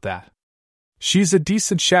care about that? She's a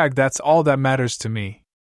decent shag, that's all that matters to me.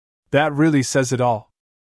 That really says it all.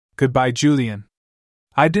 Goodbye, Julian.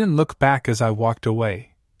 I didn't look back as I walked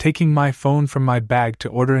away, taking my phone from my bag to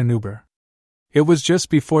order an Uber. It was just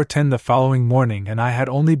before 10 the following morning and I had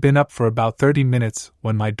only been up for about 30 minutes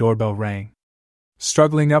when my doorbell rang.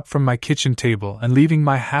 Struggling up from my kitchen table and leaving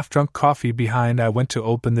my half-drunk coffee behind, I went to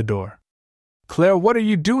open the door. Claire, what are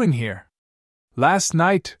you doing here? Last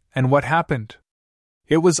night, and what happened?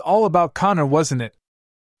 It was all about Connor, wasn't it?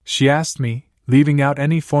 She asked me, leaving out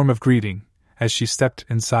any form of greeting, as she stepped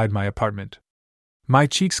inside my apartment. My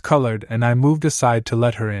cheeks colored and I moved aside to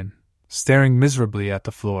let her in, staring miserably at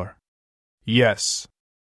the floor. Yes,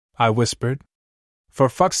 I whispered. For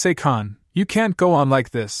fuck's sake, hon, you can't go on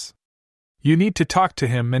like this. You need to talk to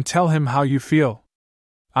him and tell him how you feel.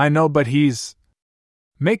 I know, but he's...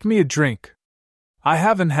 Make me a drink. I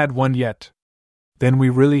haven't had one yet. Then we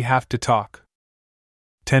really have to talk.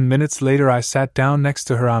 10 minutes later I sat down next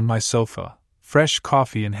to her on my sofa, fresh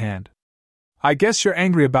coffee in hand. I guess you're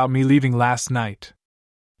angry about me leaving last night.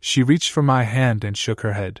 She reached for my hand and shook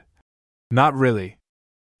her head. Not really.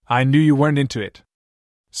 I knew you weren't into it.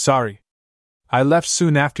 Sorry. I left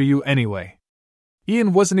soon after you anyway.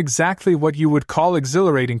 Ian wasn't exactly what you would call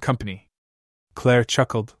exhilarating company. Claire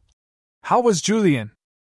chuckled. How was Julian?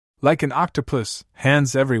 Like an octopus,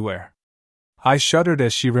 hands everywhere. I shuddered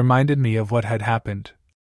as she reminded me of what had happened.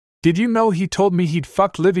 Did you know he told me he'd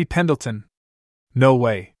fucked Livy Pendleton? No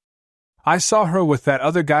way. I saw her with that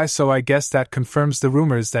other guy, so I guess that confirms the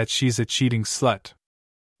rumors that she's a cheating slut.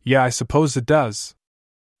 Yeah, I suppose it does.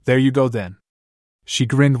 There you go then. She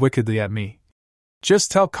grinned wickedly at me.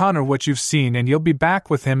 Just tell Connor what you've seen and you'll be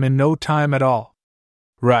back with him in no time at all.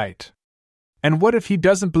 Right. And what if he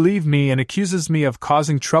doesn't believe me and accuses me of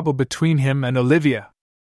causing trouble between him and Olivia?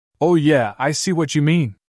 Oh yeah, I see what you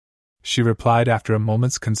mean, she replied after a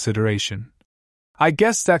moment's consideration. I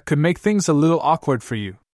guess that could make things a little awkward for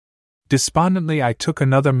you. Despondently, I took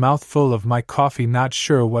another mouthful of my coffee, not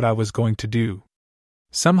sure what I was going to do.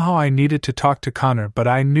 Somehow I needed to talk to Connor, but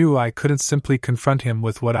I knew I couldn't simply confront him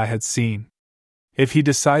with what I had seen. If he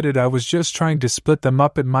decided I was just trying to split them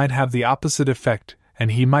up, it might have the opposite effect,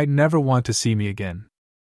 and he might never want to see me again.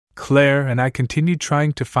 Claire and I continued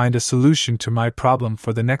trying to find a solution to my problem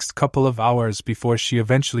for the next couple of hours before she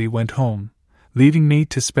eventually went home, leaving me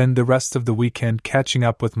to spend the rest of the weekend catching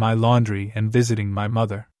up with my laundry and visiting my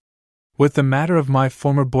mother. With the matter of my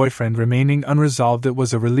former boyfriend remaining unresolved, it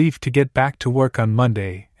was a relief to get back to work on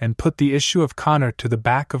Monday and put the issue of Connor to the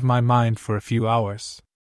back of my mind for a few hours.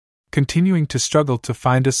 Continuing to struggle to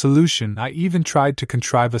find a solution, I even tried to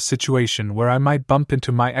contrive a situation where I might bump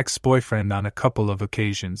into my ex-boyfriend on a couple of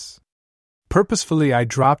occasions. Purposefully, I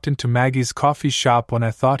dropped into Maggie's coffee shop when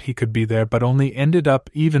I thought he could be there, but only ended up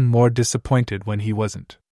even more disappointed when he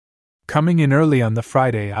wasn't. Coming in early on the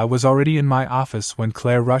Friday, I was already in my office when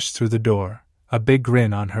Claire rushed through the door, a big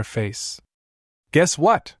grin on her face. "Guess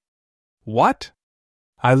what?" "What?"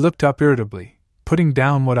 I looked up irritably, putting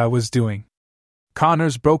down what I was doing.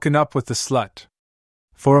 "Connor's broken up with the slut."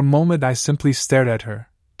 For a moment I simply stared at her,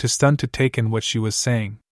 too stunned to take in what she was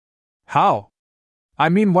saying. "How? I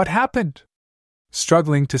mean, what happened?"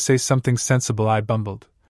 Struggling to say something sensible, I bumbled.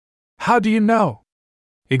 "How do you know?"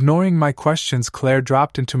 Ignoring my questions, Claire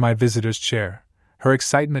dropped into my visitor's chair, her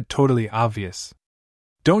excitement totally obvious.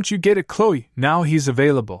 "Don't you get it, Chloe? Now he's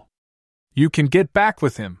available. You can get back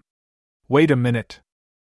with him." "Wait a minute.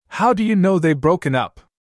 How do you know they've broken up?"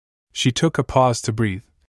 She took a pause to breathe.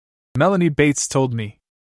 "Melanie Bates told me."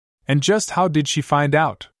 "And just how did she find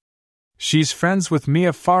out?" "She's friends with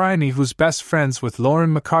Mia Farini, who's best friends with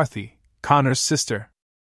Lauren McCarthy, Connor's sister."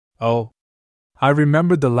 "Oh." I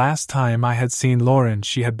remembered the last time I had seen Lauren,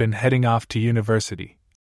 she had been heading off to university.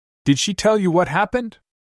 "Did she tell you what happened?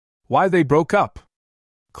 Why they broke up?"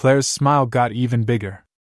 Claire's smile got even bigger.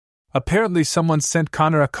 "Apparently someone sent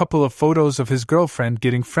Connor a couple of photos of his girlfriend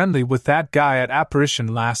getting friendly with that guy at Apparition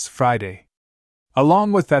last Friday.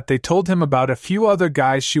 Along with that, they told him about a few other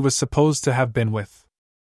guys she was supposed to have been with."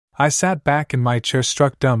 I sat back in my chair,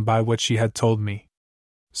 struck dumb by what she had told me.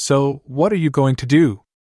 "So, what are you going to do?"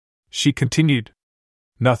 she continued.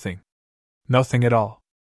 "Nothing. Nothing at all."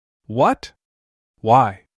 "What?"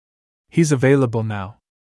 "Why? He's available now.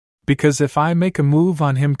 Because if I make a move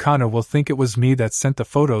on him, Connor will think it was me that sent the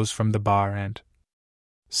photos from the bar and—"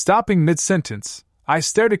 Stopping mid-sentence, I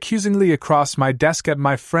stared accusingly across my desk at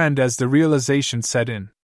my friend as the realization set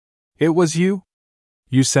in. "It was you?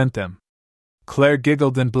 You sent them?" Claire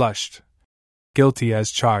giggled and blushed. Guilty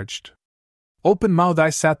as charged. Open-mouthed,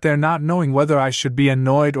 I sat there not knowing whether I should be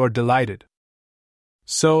annoyed or delighted.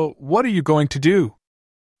 "So, what are you going to do?"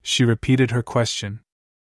 she repeated her question.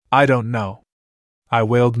 "I don't know," I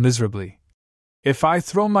wailed miserably. "If I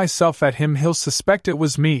throw myself at him, he'll suspect it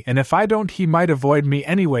was me, and if I don't, he might avoid me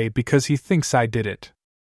anyway because he thinks I did it."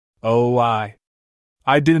 "Oh, I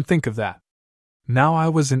didn't think of that." Now I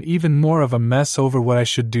was in even more of a mess over what I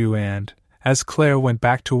should do, and, as Claire went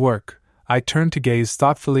back to work, I turned to gaze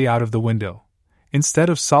thoughtfully out of the window. Instead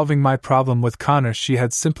of solving my problem with Connor, she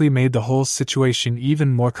had simply made the whole situation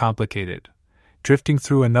even more complicated. Drifting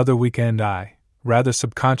through another weekend, I, rather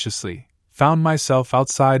subconsciously, found myself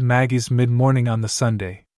outside Maggie's mid-morning on the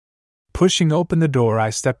Sunday. Pushing open the door, I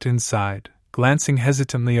stepped inside, glancing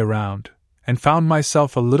hesitantly around, and found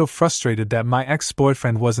myself a little frustrated that my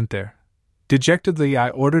ex-boyfriend wasn't there. Dejectedly, I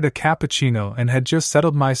ordered a cappuccino and had just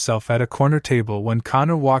settled myself at a corner table when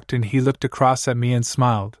Connor walked in. He looked across at me and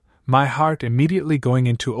smiled, my heart immediately going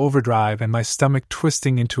into overdrive and my stomach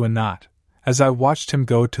twisting into a knot, as I watched him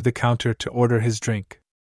go to the counter to order his drink.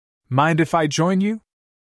 "Mind if I join you?"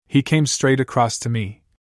 He came straight across to me.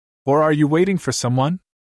 "Or are you waiting for someone?"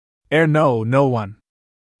 No one.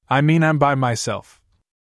 I mean, I'm by myself."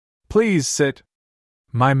 "Please sit."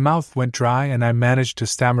 My mouth went dry and I managed to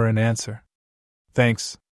stammer an answer.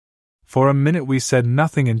 "Thanks." For a minute we said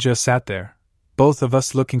nothing and just sat there, both of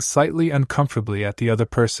us looking slightly uncomfortably at the other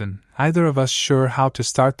person, either of us sure how to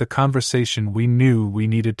start the conversation we knew we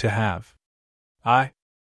needed to have. I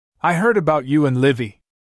heard about you and Livy,"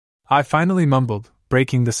 I finally mumbled,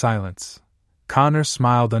 breaking the silence. Connor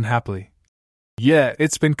smiled unhappily. "Yeah,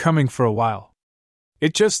 it's been coming for a while.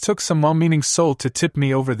 It just took some well-meaning soul to tip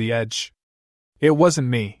me over the edge. It wasn't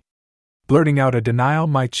me." Blurting out a denial,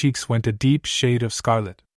 my cheeks went a deep shade of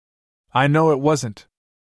scarlet. "I know it wasn't."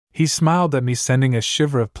 He smiled at me, sending a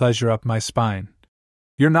shiver of pleasure up my spine.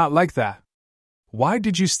 "You're not like that. Why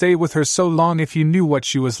did you stay with her so long if you knew what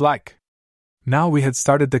she was like?" Now we had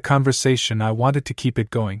started the conversation, I wanted to keep it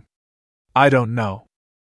going. "I don't know."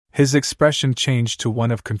 His expression changed to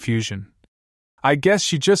one of confusion. "I guess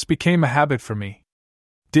she just became a habit for me."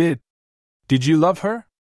 Did you love her?"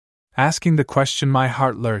 Asking the question, my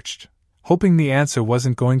heart lurched, hoping the answer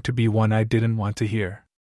wasn't going to be one I didn't want to hear.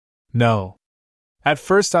 "No. At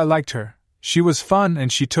first I liked her. She was fun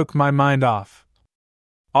and she took my mind off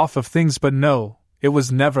of things, but no, it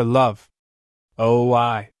was never love." "Oh,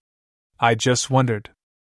 I just wondered."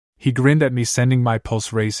 He grinned at me, sending my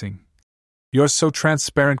pulse racing. "You're so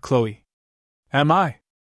transparent, Chloe." "Am I?"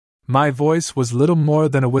 My voice was little more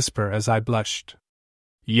than a whisper as I blushed.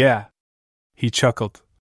 Yeah. He chuckled.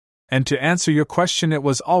 And to answer your question, it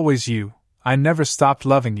was always you. I never stopped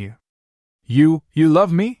loving you. You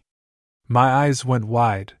love me? My eyes went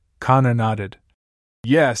wide. Connor nodded.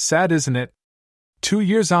 Yeah, sad isn't it? 2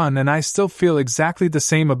 years on and I still feel exactly the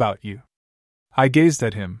same about you. I gazed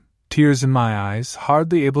at him, tears in my eyes,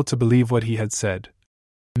 hardly able to believe what he had said.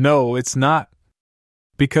 No, it's not.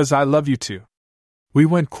 Because I love you too. We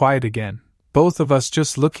went quiet again, both of us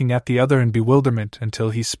just looking at the other in bewilderment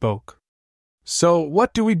until he spoke. So,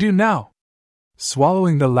 what do we do now?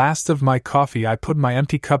 Swallowing the last of my coffee, I put my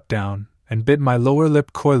empty cup down and bit my lower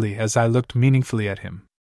lip coyly as I looked meaningfully at him.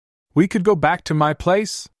 We could go back to my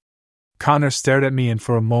place? Connor stared at me, and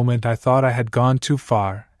for a moment I thought I had gone too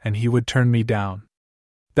far and he would turn me down.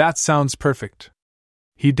 That sounds perfect.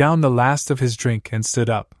 He downed the last of his drink and stood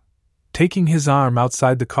up. Taking his arm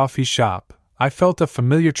outside the coffee shop, I felt a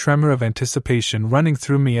familiar tremor of anticipation running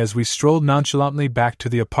through me as we strolled nonchalantly back to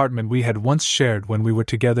the apartment we had once shared when we were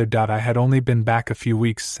together. I had only been back a few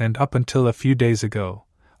weeks, and up until a few days ago,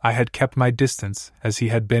 I had kept my distance as he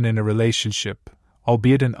had been in a relationship,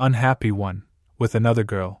 albeit an unhappy one, with another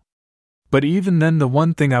girl. But even then, the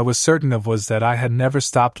one thing I was certain of was that I had never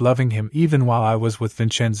stopped loving him even while I was with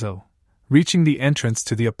Vincenzo. Reaching the entrance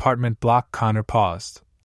to the apartment block, Connor paused.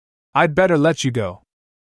 I'd better let you go.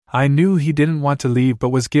 I knew he didn't want to leave but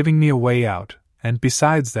was giving me a way out, and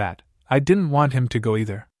besides that, I didn't want him to go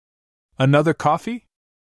either. Another coffee?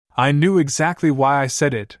 I knew exactly why I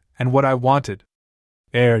said it, and what I wanted.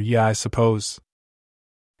 Yeah, I suppose.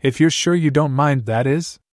 If you're sure you don't mind, that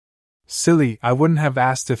is? Silly, I wouldn't have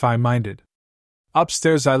asked if I minded.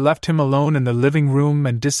 Upstairs, I left him alone in the living room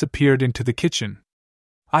and disappeared into the kitchen.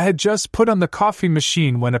 I had just put on the coffee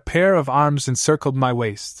machine when a pair of arms encircled my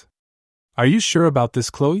waist. Are you sure about this,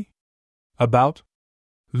 Chloe? About?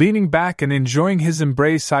 Leaning back and enjoying his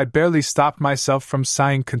embrace, I barely stopped myself from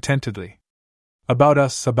sighing contentedly. About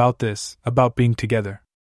us, about this, about being together.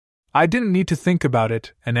 I didn't need to think about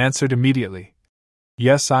it, and answered immediately.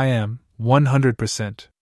 Yes, I am, 100%.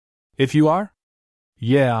 If you are?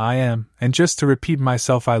 Yeah, I am, and just to repeat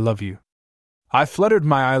myself, I love you. I fluttered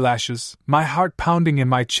my eyelashes, my heart pounding in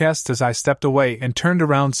my chest as I stepped away and turned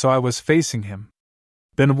around so I was facing him.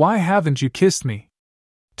 Then why haven't you kissed me?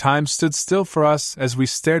 Time stood still for us as we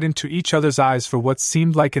stared into each other's eyes for what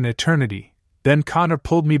seemed like an eternity. Then Connor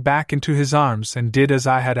pulled me back into his arms and did as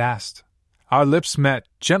I had asked. Our lips met,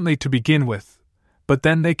 gently to begin with, but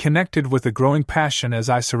then they connected with a growing passion as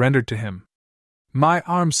I surrendered to him. My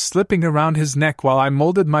arms slipping around his neck while I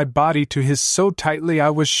molded my body to his so tightly I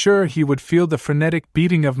was sure he would feel the frenetic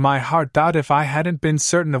beating of my heart. If I hadn't been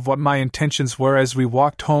certain of what my intentions were as we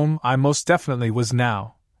walked home, I most definitely was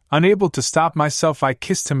now. Unable to stop myself, I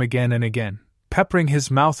kissed him again and again, peppering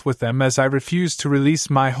his mouth with them as I refused to release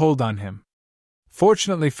my hold on him.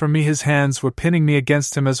 Fortunately for me, his hands were pinning me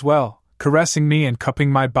against him as well, caressing me and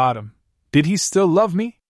cupping my bottom. Did he still love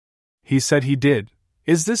me? He said he did.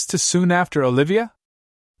 Is this too soon after Olivia?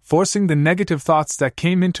 Forcing the negative thoughts that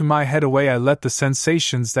came into my head away, I let the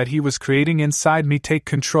sensations that he was creating inside me take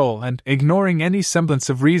control, and, ignoring any semblance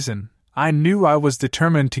of reason, I knew I was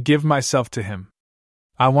determined to give myself to him.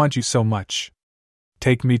 I want you so much.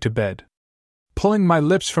 Take me to bed. Pulling my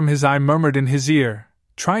lips from his, I murmured in his ear,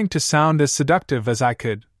 trying to sound as seductive as I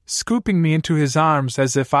could. Scooping me into his arms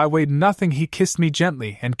as if I weighed nothing, he kissed me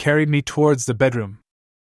gently and carried me towards the bedroom.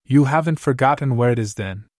 You haven't forgotten where it is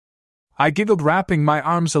then? I giggled, wrapping my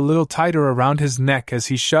arms a little tighter around his neck as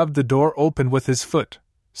he shoved the door open with his foot.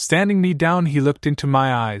 Standing me down, he looked into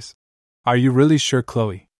my eyes. Are you really sure,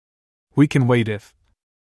 Chloe? We can wait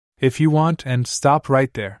if you want, and stop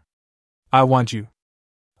right there. I want you.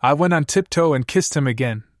 I went on tiptoe and kissed him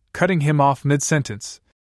again, cutting him off mid-sentence.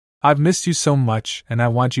 I've missed you so much, and I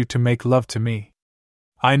want you to make love to me.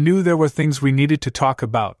 I knew there were things we needed to talk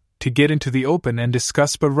about, to get into the open and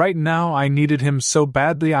discuss, but right now I needed him so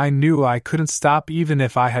badly I knew I couldn't stop even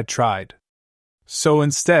if I had tried. So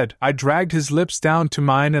instead, I dragged his lips down to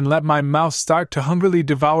mine and let my mouth start to hungrily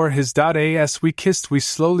devour his. As we kissed, we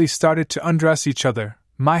slowly started to undress each other,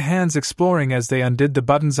 my hands exploring as they undid the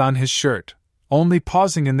buttons on his shirt, only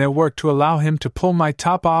pausing in their work to allow him to pull my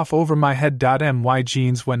top off over my head. My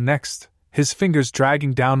jeans went next, his fingers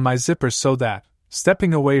dragging down my zippers so that,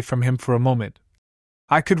 stepping away from him for a moment,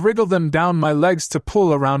 I could wriggle them down my legs to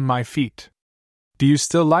pull around my feet. Do you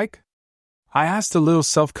still like? I asked a little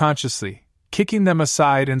self-consciously, kicking them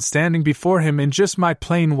aside and standing before him in just my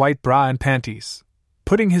plain white bra and panties.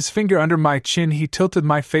 Putting his finger under my chin, he tilted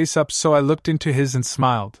my face up so I looked into his and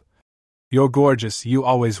smiled. You're gorgeous, you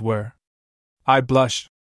always were. I blushed.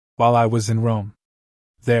 While I was in Rome.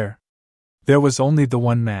 There was only the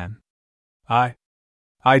one man. I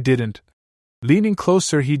didn't. Leaning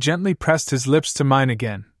closer, he gently pressed his lips to mine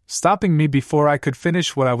again, stopping me before I could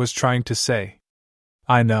finish what I was trying to say.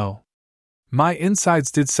 I know. My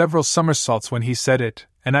insides did several somersaults when he said it,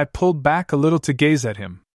 and I pulled back a little to gaze at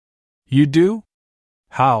him. You do?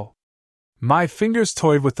 How? My fingers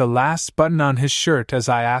toyed with the last button on his shirt as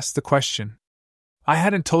I asked the question. I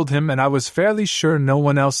hadn't told him, and I was fairly sure no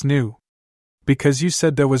one else knew. Because you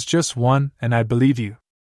said there was just one, and I believe you.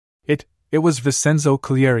 It was Vincenzo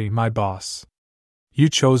Calieri, my boss. You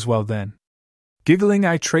chose well then. Giggling,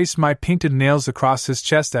 I traced my painted nails across his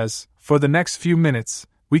chest as, for the next few minutes,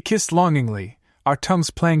 we kissed longingly, our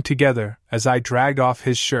tongues playing together as I dragged off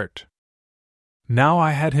his shirt. Now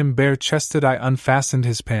I had him bare-chested. I unfastened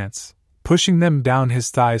his pants, pushing them down his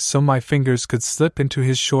thighs so my fingers could slip into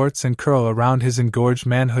his shorts and curl around his engorged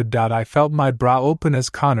manhood. I felt my bra open as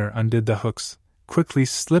Connor undid the hooks, quickly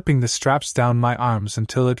slipping the straps down my arms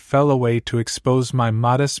until it fell away to expose my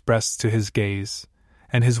modest breasts to his gaze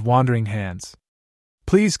and his wandering hands.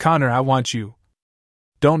 Please, Connor, I want you.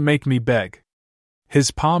 Don't make me beg.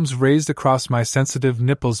 His palms raised across my sensitive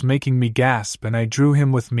nipples, making me gasp, and I drew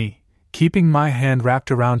him with me, keeping my hand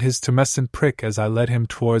wrapped around his tumescent prick as I led him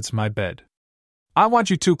towards my bed. I want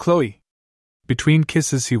you too, Chloe. Between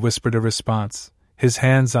kisses he whispered a response, his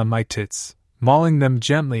hands on my tits, mauling them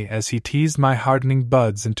gently as he teased my hardening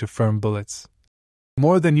buds into firm bullets.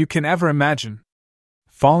 More than you can ever imagine.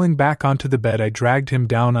 Falling back onto the bed, I dragged him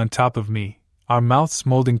down on top of me, our mouths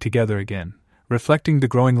molding together again, reflecting the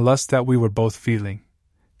growing lust that we were both feeling.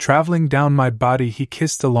 Traveling down my body, he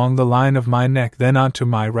kissed along the line of my neck, then onto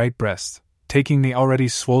my right breast, taking the already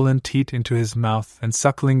swollen teat into his mouth and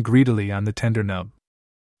suckling greedily on the tender nub.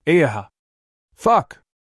 Ayaha! Fuck!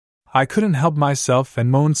 I couldn't help myself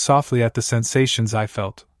and moaned softly at the sensations I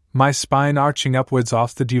felt, my spine arching upwards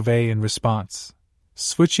off the duvet in response.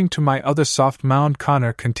 Switching to my other soft mound,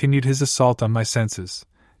 Connor continued his assault on my senses,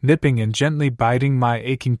 nipping and gently biting my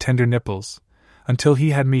aching tender nipples, until he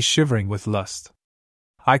had me shivering with lust.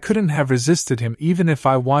 I couldn't have resisted him even if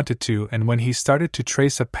I wanted to, and when he started to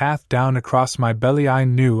trace a path down across my belly, I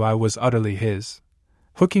knew I was utterly his.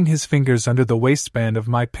 Hooking his fingers under the waistband of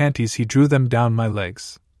my panties, he drew them down my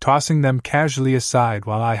legs, tossing them casually aside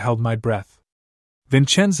while I held my breath.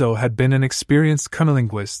 Vincenzo had been an experienced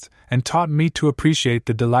cunnilinguist and taught me to appreciate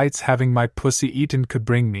the delights having my pussy eaten could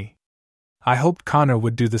bring me. I hoped Connor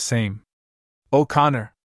would do the same. Oh,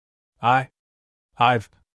 Connor! I've...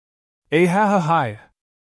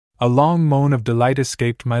 A long moan of delight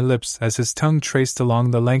escaped my lips as his tongue traced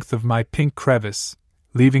along the length of my pink crevice,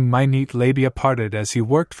 leaving my neat labia parted as he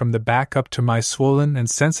worked from the back up to my swollen and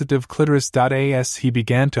sensitive clitoris. As he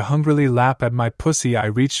began to hungrily lap at my pussy, I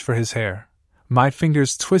reached for his hair, my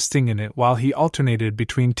fingers twisting in it while he alternated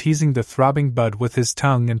between teasing the throbbing bud with his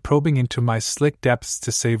tongue and probing into my slick depths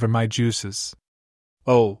to savor my juices.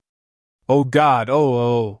 Oh God,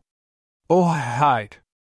 oh, hide!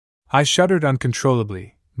 I shuddered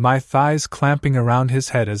uncontrollably, my thighs clamping around his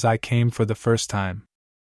head as I came for the first time.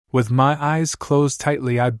 With my eyes closed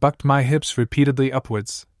tightly, I bucked my hips repeatedly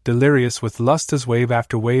upwards, delirious with lust as wave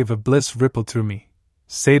after wave of bliss rippled through me.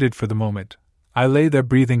 Sated for the moment, I lay there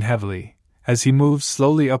breathing heavily, as he moved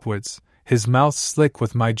slowly upwards, his mouth slick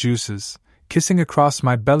with my juices, kissing across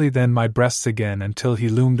my belly, then my breasts again, until he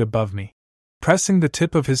loomed above me. Pressing the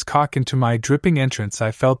tip of his cock into my dripping entrance,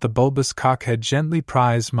 I felt the bulbous cockhead gently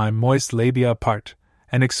prise my moist labia apart,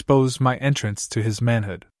 and expose my entrance to his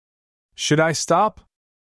manhood. Should I stop?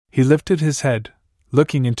 He lifted his head,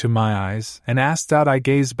 looking into my eyes, and asked out. I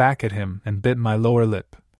gazed back at him and bit my lower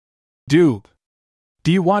lip. Do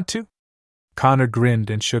you want to? Connor grinned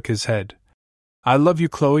and shook his head. I love you,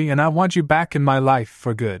 Chloe, and I want you back in my life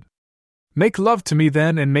for good. Make love to me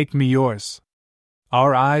then and make me yours.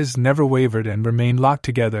 Our eyes never wavered and remained locked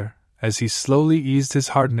together as he slowly eased his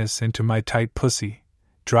hardness into my tight pussy,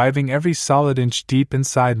 driving every solid inch deep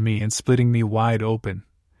inside me and splitting me wide open.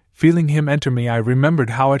 Feeling him enter me, I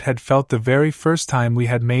remembered how it had felt the very first time we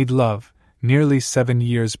had made love, nearly 7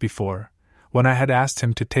 years before, when I had asked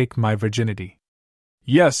him to take my virginity.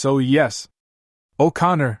 Yes, oh yes. Oh,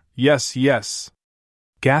 Connor, yes.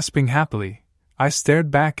 Gasping happily, I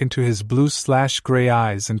stared back into his blue/gray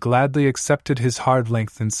eyes and gladly accepted his hard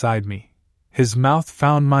length inside me. His mouth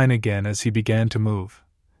found mine again as he began to move.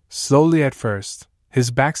 Slowly at first,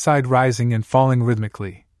 his backside rising and falling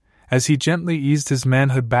rhythmically, as he gently eased his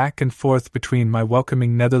manhood back and forth between my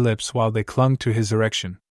welcoming nether lips while they clung to his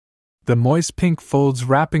erection. The moist pink folds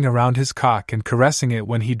wrapping around his cock and caressing it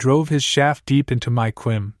when he drove his shaft deep into my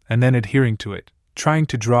quim, and then adhering to it, trying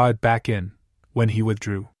to draw it back in, when he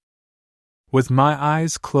withdrew. With my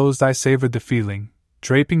eyes closed, I savored the feeling,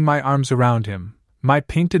 draping my arms around him, my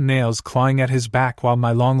painted nails clawing at his back while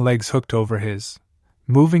my long legs hooked over his.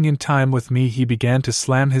 Moving in time with me, he began to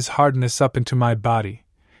slam his hardness up into my body,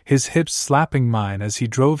 his hips slapping mine as he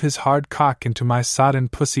drove his hard cock into my sodden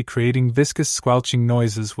pussy, creating viscous squelching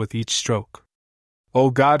noises with each stroke. Oh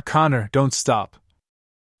God, Connor, don't stop.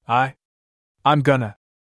 I'm gonna.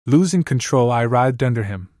 Losing control, I writhed under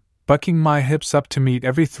him, bucking my hips up to meet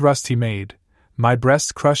every thrust he made, my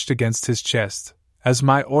breast crushed against his chest, as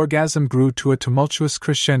my orgasm grew to a tumultuous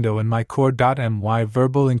crescendo in my core. My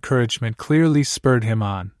verbal encouragement clearly spurred him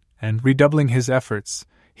on, and redoubling his efforts,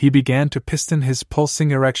 he began to piston his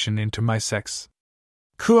pulsing erection into my sex.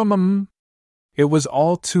 It was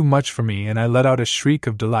all too much for me, and I let out a shriek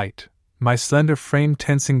of delight, my slender frame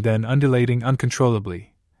tensing, then undulating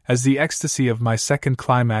uncontrollably, as the ecstasy of my second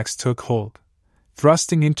climax took hold.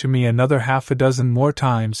 Thrusting into me another half a dozen more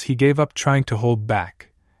times, he gave up trying to hold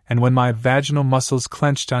back, and when my vaginal muscles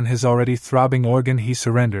clenched on his already throbbing organ, he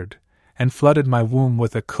surrendered, and flooded my womb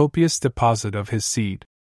with a copious deposit of his seed.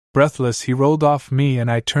 Breathless, he rolled off me,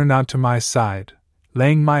 and I turned onto my side,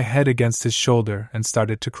 laying my head against his shoulder, and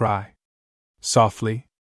started to cry. Softly.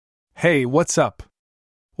 Hey, what's up?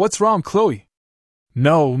 What's wrong, Chloe?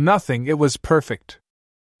 No, nothing, it was perfect.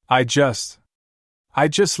 I just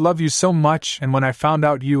love you so much, and when I found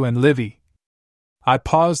out you and Livy. I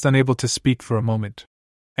paused, unable to speak for a moment.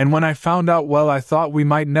 And when I found out, well, I thought we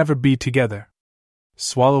might never be together.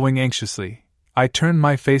 Swallowing anxiously, I turned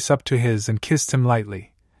my face up to his and kissed him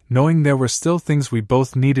lightly, knowing there were still things we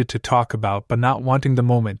both needed to talk about, but not wanting the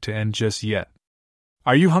moment to end just yet.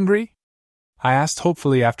 Are you hungry? I asked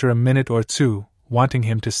hopefully after a minute or two, wanting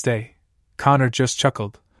him to stay. Connor just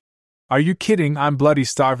chuckled. Are you kidding? I'm bloody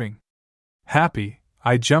starving. Happy,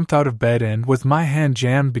 I jumped out of bed and, with my hand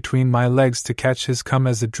jammed between my legs to catch his cum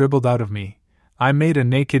as it dribbled out of me, I made a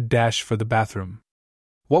naked dash for the bathroom.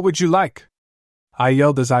 What would you like? I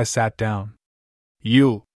yelled as I sat down.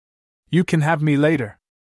 You can have me later.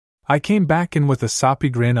 I came back in with a soppy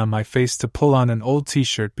grin on my face to pull on an old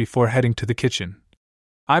t-shirt before heading to the kitchen.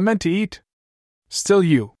 I meant to eat. Still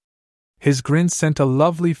you. His grin sent a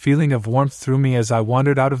lovely feeling of warmth through me as I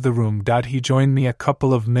wandered out of the room. He joined me a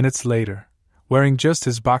couple of minutes later, wearing just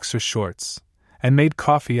his boxer shorts, and made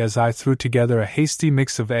coffee as I threw together a hasty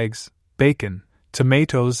mix of eggs, bacon,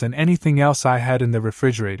 tomatoes, and anything else I had in the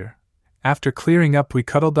refrigerator. After clearing up, we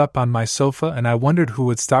cuddled up on my sofa, and I wondered who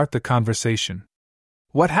would start the conversation.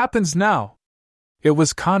 What happens now? It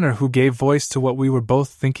was Connor who gave voice to what we were both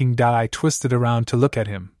thinking. I twisted around to look at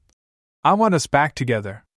him. I want us back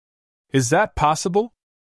together. Is that possible?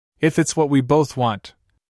 If it's what we both want.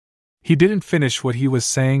 He didn't finish what he was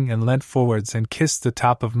saying and leant forwards and kissed the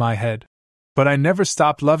top of my head. But I never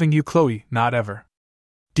stopped loving you, Chloe, not ever.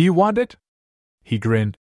 Do you want it? He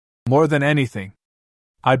grinned. More than anything.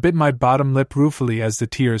 I bit my bottom lip ruefully as the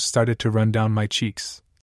tears started to run down my cheeks.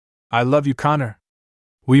 I love you, Connor.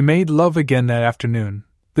 We made love again that afternoon,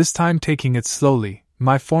 this time taking it slowly,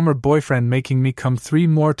 my former boyfriend making me come 3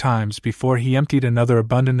 more times before he emptied another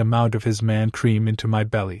abundant amount of his man cream into my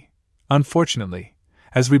belly. Unfortunately,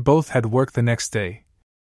 as we both had work the next day.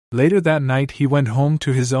 Later that night he went home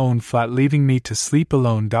to his own flat, leaving me to sleep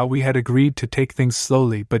alone. We had agreed to take things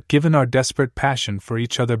slowly, but given our desperate passion for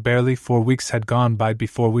each other, barely 4 weeks had gone by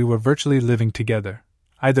before we were virtually living together,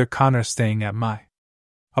 either Connor staying at my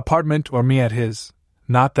apartment or me at his.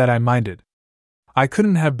 Not that I minded. I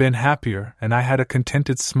couldn't have been happier, and I had a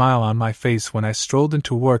contented smile on my face when I strolled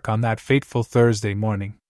into work on that fateful Thursday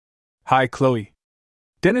morning. Hi, Chloe.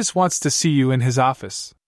 Dennis wants to see you in his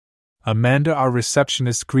office. Amanda, our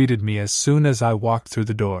receptionist, greeted me as soon as I walked through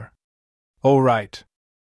the door. Oh, right.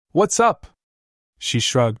 What's up? She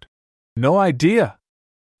shrugged. No idea.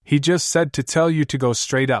 He just said to tell you to go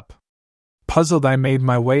straight up. Puzzled, I made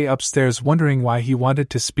my way upstairs, wondering why he wanted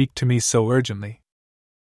to speak to me so urgently.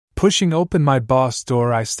 Pushing open my boss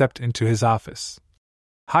door, I stepped into his office.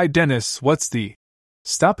 Hi, Dennis, what's the...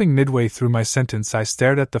 Stopping midway through my sentence, I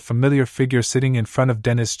stared at the familiar figure sitting in front of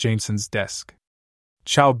Dennis Jameson's desk.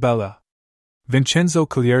 Ciao, Bella. Vincenzo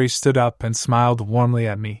Collieri stood up and smiled warmly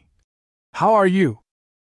at me. How are you?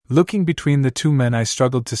 Looking between the two men, I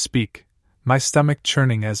struggled to speak, my stomach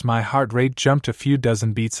churning as my heart rate jumped a few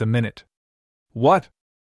dozen beats a minute.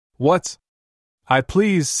 What's...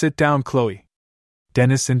 Please sit down, Chloe.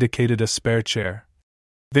 Dennis indicated a spare chair.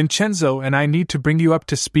 Vincenzo and I need to bring you up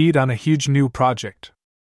to speed on a huge new project.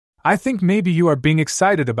 I think maybe you are being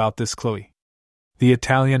excited about this, Chloe. The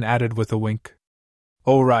Italian added with a wink.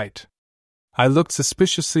 Oh, right. I looked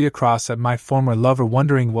suspiciously across at my former lover,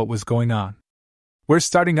 wondering what was going on. We're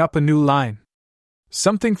starting up a new line.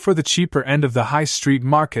 Something for the cheaper end of the high street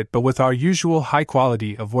market but with our usual high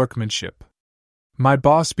quality of workmanship. My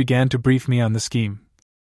boss began to brief me on the scheme.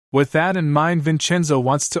 With that in mind, Vincenzo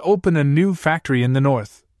wants to open a new factory in the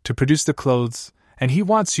north, to produce the clothes, and he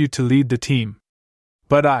wants you to lead the team.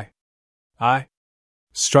 But I...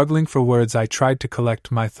 Struggling for words, I tried to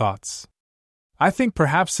collect my thoughts. I think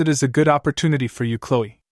perhaps it is a good opportunity for you,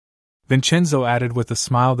 Chloe. Vincenzo added with a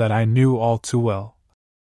smile that I knew all too well.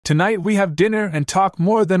 Tonight we have dinner and talk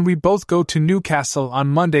more, then we both go to Newcastle on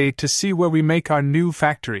Monday to see where we make our new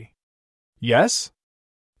factory. Yes?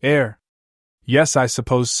 Yes, I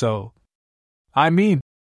suppose so. I mean,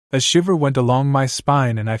 a shiver went along my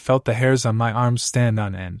spine and I felt the hairs on my arms stand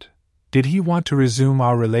on end. Did he want to resume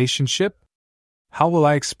our relationship? How will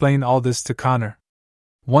I explain all this to Connor?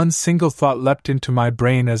 One single thought leapt into my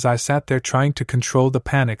brain as I sat there trying to control the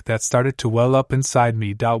panic that started to well up inside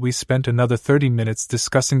me. We spent another 30 minutes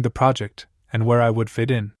discussing the project and where I would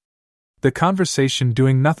fit in. The conversation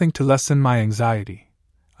doing nothing to lessen my anxiety.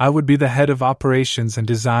 I would be the head of operations and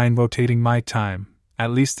design, rotating my time,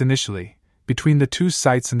 at least initially, between the two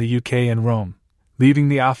sites in the UK and Rome. Leaving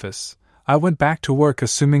the office, I went back to work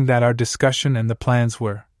assuming that our discussion and the plans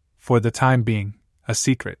were, for the time being, a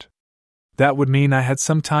secret. That would mean I had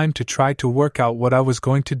some time to try to work out what I was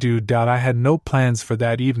going to do. I had no plans for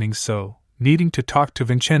that evening, so, needing to talk to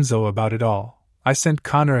Vincenzo about it all, I sent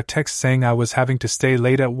Connor a text saying I was having to stay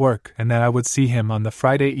late at work and that I would see him on the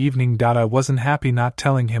Friday evening. I wasn't happy not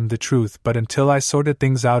telling him the truth, but until I sorted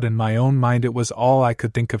things out in my own mind, it was all I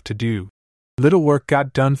could think of to do. Little work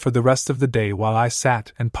got done for the rest of the day while I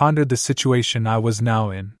sat and pondered the situation I was now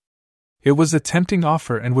in. It was a tempting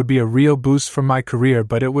offer and would be a real boost for my career,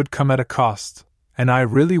 but it would come at a cost, and I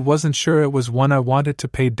really wasn't sure it was one I wanted to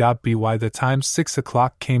pay. By the time 6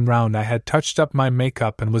 o'clock came round, I had touched up my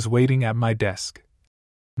makeup and was waiting at my desk.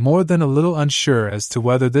 More than a little unsure as to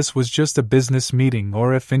whether this was just a business meeting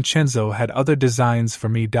or if Vincenzo had other designs for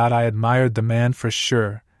me. I admired the man for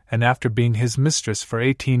sure, and after being his mistress for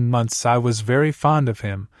 18 months I was very fond of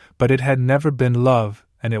him, but it had never been love,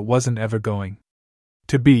 and it wasn't ever going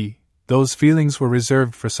to be. Those feelings were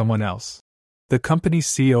reserved for someone else. The company's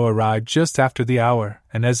CEO arrived just after the hour,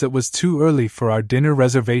 and as it was too early for our dinner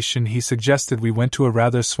reservation, he suggested we went to a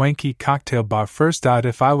rather swanky cocktail bar first.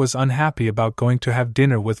 If I was unhappy about going to have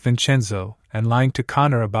dinner with Vincenzo, and lying to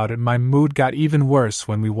Connor about it, my mood got even worse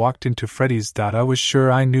when we walked into Freddy's. I was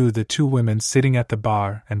sure I knew the two women sitting at the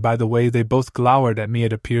bar, and by the way they both glowered at me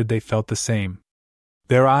it appeared they felt the same.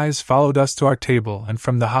 Their eyes followed us to our table, and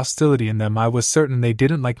from the hostility in them I was certain they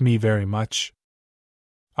didn't like me very much.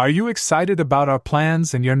 Are you excited about our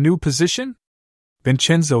plans and your new position?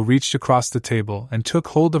 Vincenzo reached across the table and took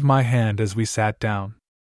hold of my hand as we sat down.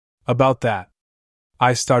 About that,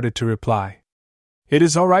 I started to reply. It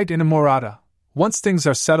is all right, Innamorata. Once things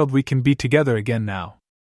are settled we can be together again now.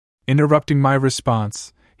 Interrupting my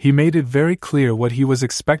response, he made it very clear what he was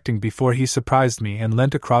expecting before he surprised me and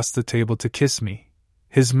leant across the table to kiss me.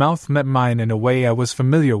 His mouth met mine in a way I was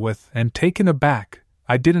familiar with, and taken aback,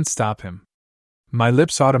 I didn't stop him. My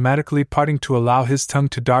lips automatically parting to allow his tongue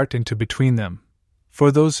to dart into between them.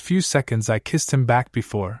 For those few seconds I kissed him back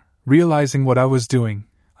before, realizing what I was doing,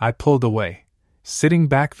 I pulled away. Sitting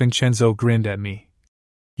back, Vincenzo grinned at me.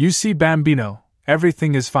 You see, Bambino,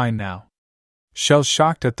 everything is fine now.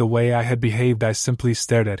 Shell-shocked at the way I had behaved, I simply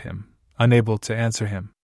stared at him, unable to answer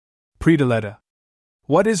him. Prediletta.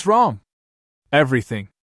 What is wrong? Everything.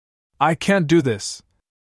 I can't do this.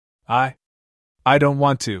 I don't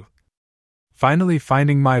want to. Finally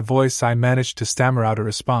finding my voice, I managed to stammer out a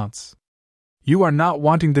response. You are not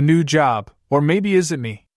wanting the new job, or maybe is it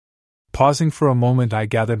me? Pausing for a moment, I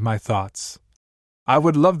gathered my thoughts. I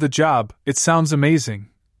would love the job, it sounds amazing,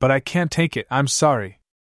 but I can't take it, I'm sorry.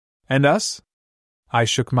 And us? I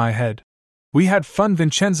shook my head. We had fun,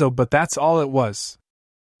 Vincenzo, but that's all it was.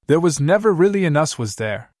 There was never really an us, was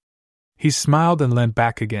there? He smiled and leant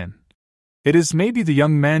back again. It is maybe the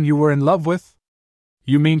young man you were in love with?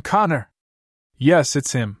 You mean Connor? Yes,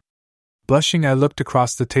 it's him. Blushing, I looked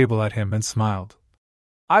across the table at him and smiled.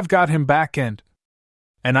 I've got him back and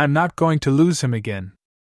I'm not going to lose him again.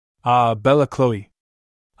 Ah, Bella Chloe.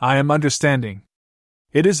 I am understanding.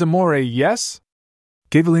 It is amore, yes?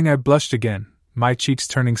 Giggling, I blushed again, my cheeks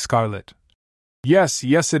turning scarlet. Yes,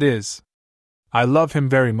 it is. I love him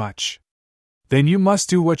very much. Then you must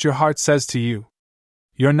do what your heart says to you.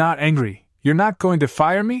 You're not angry, you're not going to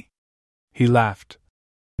fire me? He laughed.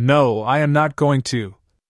 No, I am not going to.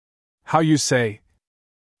 How you say?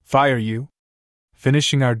 Fire you?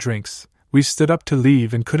 Finishing our drinks, we stood up to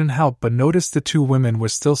leave and couldn't help but notice the two women were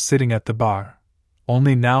still sitting at the bar.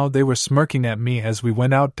 only now they were smirking at me as we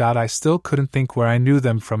went out. I still couldn't think where I knew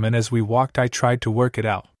them from, and as we walked I tried to work it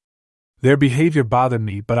out. Their behavior bothered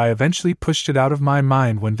me, but I eventually pushed it out of my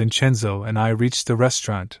mind when Vincenzo and I reached the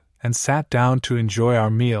restaurant and sat down to enjoy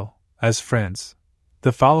our meal as friends.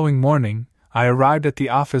 The following morning, I arrived at the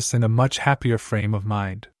office in a much happier frame of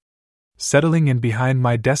mind. Settling in behind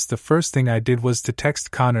my desk, the first thing I did was to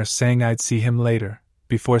text Connor saying I'd see him later,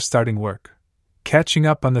 before starting work. Catching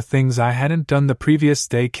up on the things I hadn't done the previous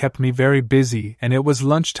day kept me very busy, and it was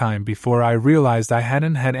lunchtime before I realized I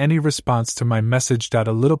hadn't had any response to my message.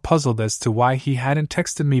 A little puzzled as to why he hadn't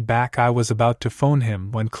texted me back, I was about to phone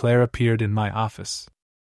him when Claire appeared in my office.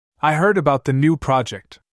 "I heard about the new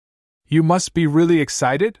project. You must be really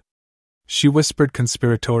excited?" she whispered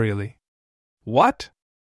conspiratorially. "What?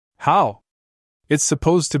 How? It's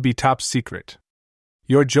supposed to be top secret.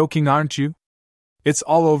 You're joking, aren't you? It's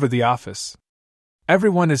all over the office.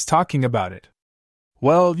 Everyone is talking about it."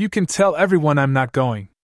 "Well, you can tell everyone I'm not going,"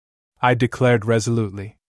 I declared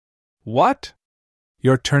resolutely. "What?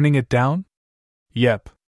 You're turning it down?" "Yep.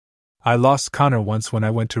 I lost Connor once when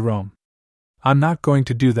I went to Rome. I'm not going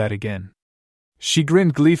to do that again." She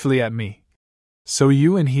grinned gleefully at me. "So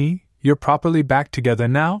you and you're properly back together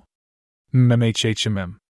now?"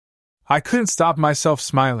 "MMHMM. I couldn't stop myself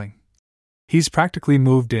smiling. He's practically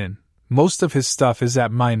moved in. Most of his stuff is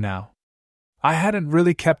at mine now. I hadn't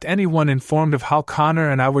really kept anyone informed of how Connor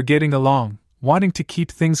and I were getting along, wanting to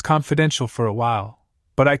keep things confidential for a while,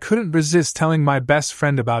 but I couldn't resist telling my best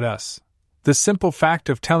friend about us. The simple fact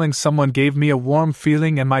of telling someone gave me a warm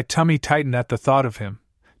feeling, and my tummy tightened at the thought of him.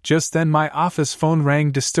 Just then my office phone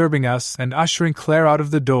rang, disturbing us and ushering Claire out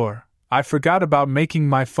of the door. I forgot about making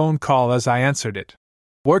my phone call as I answered it.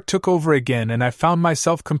 Work took over again, and I found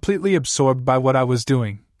myself completely absorbed by what I was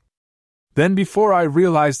doing. Then before I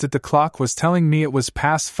realized it, the clock was telling me it was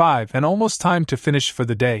past 5 and almost time to finish for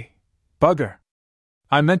the day. Bugger.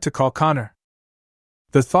 I meant to call Connor.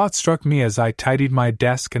 The thought struck me as I tidied my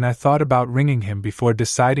desk, and I thought about ringing him before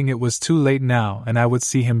deciding it was too late now and I would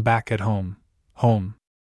see him back at home.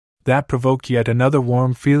 That provoked yet another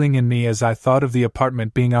warm feeling in me as I thought of the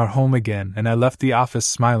apartment being our home again, and I left the office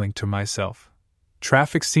smiling to myself.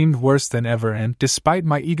 Traffic seemed worse than ever, and despite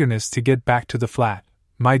my eagerness to get back to the flat,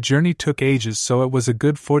 my journey took ages, so it was a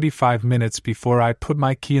good 45 minutes before I put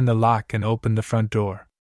my key in the lock and opened the front door.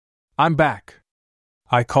 "I'm back,"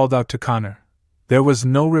 I called out to Connor. There was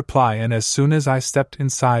no reply, and as soon as I stepped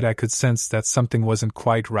inside I could sense that something wasn't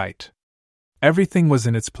quite right. Everything was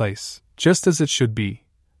in its place, just as it should be,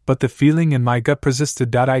 but the feeling in my gut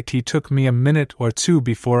persisted. It took me a minute or two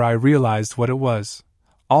before I realized what it was.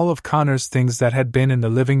 All of Connor's things that had been in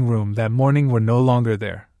the living room that morning were no longer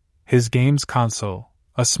there. His games console,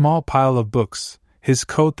 a small pile of books, his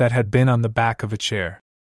coat that had been on the back of a chair.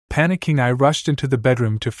 Panicking, I rushed into the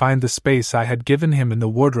bedroom to find the space I had given him in the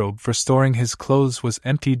wardrobe for storing his clothes was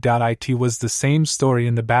empty. It was the same story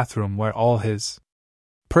in the bathroom, where all his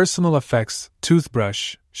personal effects,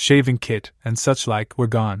 toothbrush, shaving kit, and such like were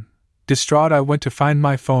gone. Distraught, I went to find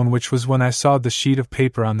my phone, which was when I saw the sheet of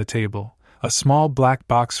paper on the table, a small black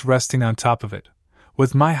box resting on top of it.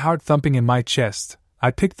 With my heart thumping in my chest,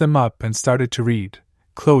 I picked them up and started to read.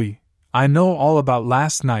 "Chloe, I know all about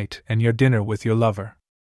last night and your dinner with your lover.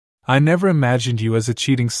 I never imagined you as a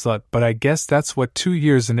cheating slut, but I guess that's what 2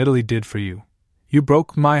 years in Italy did for you. You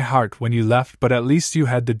broke my heart when you left, but at least you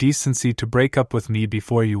had the decency to break up with me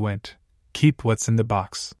before you went. Keep what's in the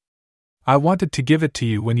box. I wanted to give it to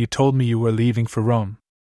you when you told me you were leaving for Rome.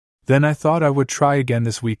 Then I thought I would try again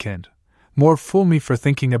this weekend. More fool me for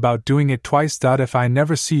thinking about doing it twice. If I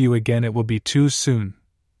never see you again, it will be too soon."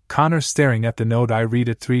 Connor staring at the note, I read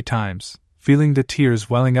it 3 times, feeling the tears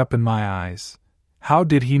welling up in my eyes. How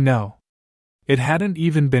did he know? It hadn't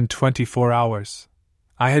even been 24 hours.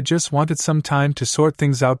 I had just wanted some time to sort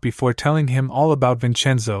things out before telling him all about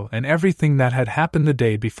Vincenzo and everything that had happened the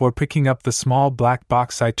day before. Picking up the small black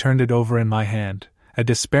box, I turned it over in my hand, a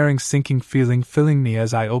despairing sinking feeling filling me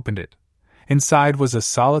as I opened it. Inside was a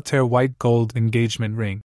solitaire white gold engagement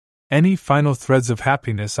ring. Any final threads of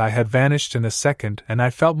happiness had vanished in a second, and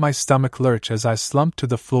I felt my stomach lurch as I slumped to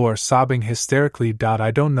the floor, sobbing hysterically.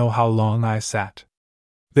 I don't know how long I sat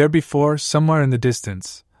there before, somewhere in the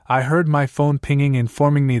distance, I heard my phone pinging,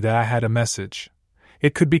 informing me that I had a message.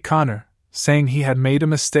 It could be Connor, saying he had made a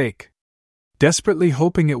mistake. Desperately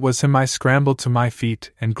hoping it was him, I scrambled to my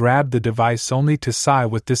feet and grabbed the device, only to sigh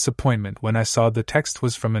with disappointment when I saw the text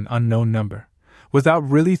was from an unknown number. Without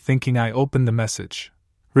really thinking, I opened the message.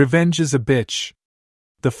 "Revenge is a bitch."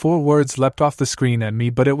 The 4 words leapt off the screen at me,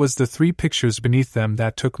 but it was the 3 pictures beneath them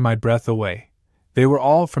that took my breath away. They were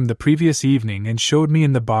all from the previous evening and showed me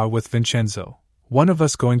in the bar with Vincenzo. One of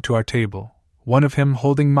us going to our table, one of him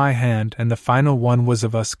holding my hand, and the final one was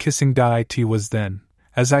of us kissing. It was then,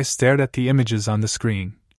 as I stared at the images on the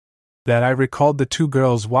screen, that I recalled the two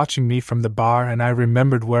girls watching me from the bar, and I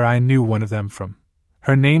remembered where I knew one of them from.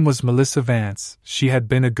 Her name was Melissa Vance. She had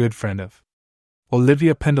been a good friend of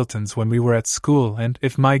Olivia Pendleton's when we were at school, and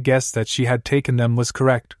if my guess that she had taken them was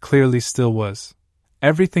correct, clearly still was.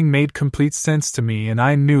 Everything made complete sense to me, and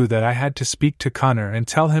I knew that I had to speak to Connor and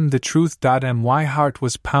tell him the truth. My heart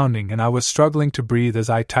was pounding and I was struggling to breathe as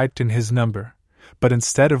I typed in his number, but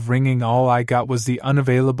instead of ringing, all I got was the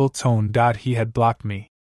unavailable tone. He had blocked me.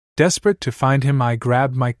 Desperate to find him, I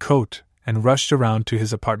grabbed my coat and rushed around to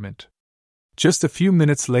his apartment. Just a few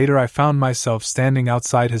minutes later, I found myself standing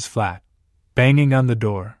outside his flat, banging on the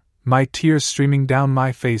door, my tears streaming down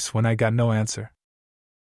my face when I got no answer.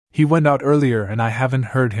 He went out earlier and I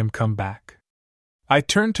haven't heard him come back. I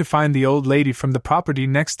turned to find the old lady from the property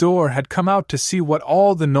next door had come out to see what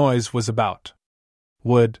all the noise was about.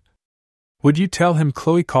 Would you tell him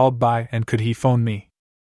Chloe called by, and could he phone me?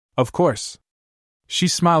 Of course. She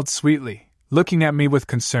smiled sweetly, looking at me with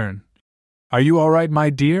concern. Are you all right, my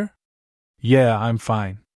dear? Yeah, I'm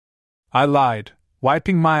fine. I lied,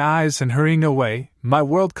 wiping my eyes and hurrying away, my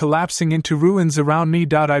world collapsing into ruins around me.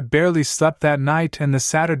 I barely slept that night, and the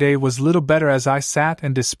Saturday was little better as I sat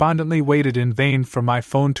and despondently waited in vain for my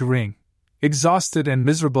phone to ring. Exhausted and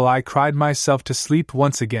miserable, I cried myself to sleep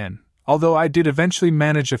once again, although I did eventually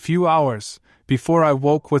manage a few hours before I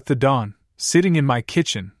woke with the dawn. Sitting in my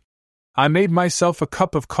kitchen, I made myself a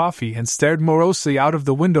cup of coffee and stared morosely out of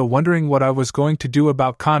the window, wondering what I was going to do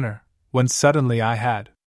about Connor, when suddenly I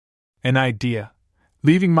had an idea.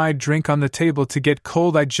 Leaving my drink on the table to get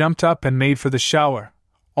cold, I jumped up and made for the shower.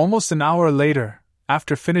 Almost an hour later,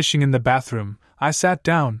 after finishing in the bathroom, I sat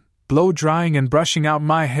down, blow-drying and brushing out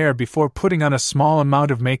my hair before putting on a small amount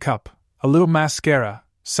of makeup, a little mascara,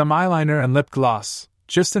 some eyeliner and lip gloss,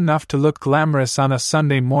 just enough to look glamorous on a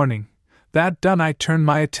Sunday morning. That done, I turned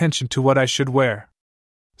my attention to what I should wear.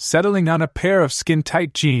 Settling on a pair of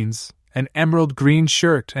skin-tight jeans, an emerald green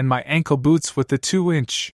shirt, and my ankle boots with the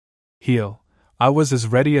 2-inch heel, I was as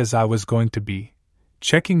ready as I was going to be.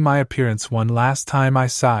 Checking my appearance one last time, I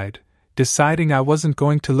sighed, deciding I wasn't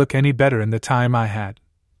going to look any better in the time I had.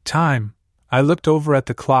 I looked over at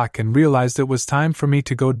the clock and realized it was time for me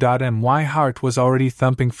to go. My heart was already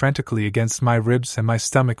thumping frantically against my ribs, and my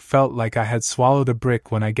stomach felt like I had swallowed a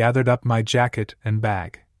brick when I gathered up my jacket and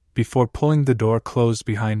bag, before pulling the door closed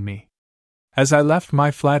behind me. As I left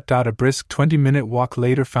my flat, a brisk 20-minute walk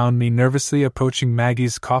later found me nervously approaching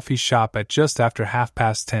Maggie's coffee shop at just after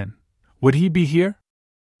 10:30. Would he be here?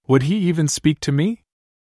 Would he even speak to me?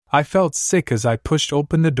 I felt sick as I pushed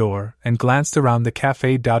open the door and glanced around the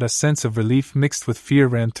cafe. A sense of relief mixed with fear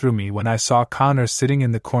ran through me when I saw Connor sitting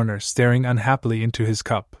in the corner staring unhappily into his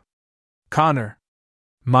cup. Connor!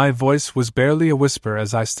 My voice was barely a whisper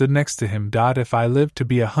as I stood next to him. If I live to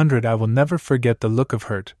be 100, I will never forget the look of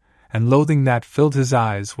hurt and loathing that filled his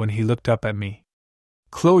eyes when he looked up at me.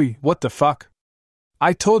 Chloe, what the fuck?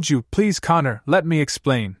 I told you, please Connor, let me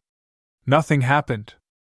explain. Nothing happened.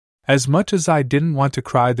 As much as I didn't want to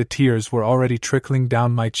cry, the tears were already trickling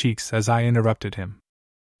down my cheeks as I interrupted him.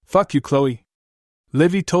 Fuck you, Chloe.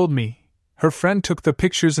 Livy told me. Her friend took the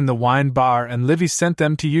pictures in the wine bar and Livy sent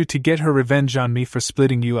them to you to get her revenge on me for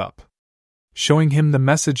splitting you up. Showing him the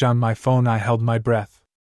message on my phone, I held my breath.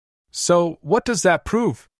 So, what does that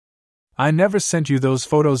prove? I never sent you those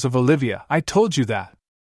photos of Olivia, I told you that.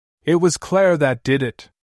 It was Claire that did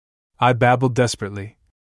it. I babbled desperately.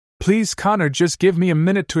 Please Connor, just give me a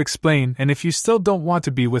minute to explain, and if you still don't want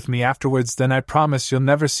to be with me afterwards, then I promise you'll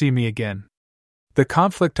never see me again. The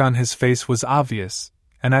conflict on his face was obvious,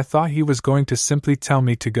 and I thought he was going to simply tell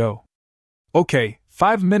me to go. Okay,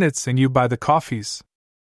 5 minutes and you buy the coffees.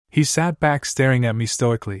 He sat back staring at me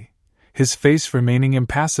stoically, his face remaining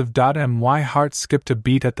impassive. My heart skipped a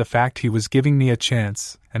beat at the fact he was giving me a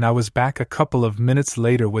chance, and I was back a couple of minutes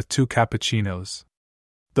later with 2 cappuccinos.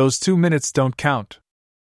 Those 2 minutes don't count.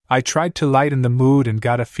 I tried to lighten the mood and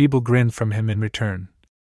got a feeble grin from him in return.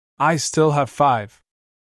 I still have 5.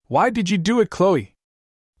 Why did you do it, Chloe?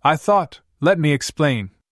 I thought, let me explain.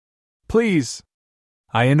 Please.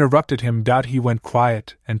 I interrupted him. He went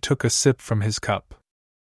quiet and took a sip from his cup.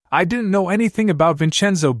 I didn't know anything about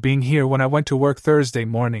Vincenzo being here when I went to work Thursday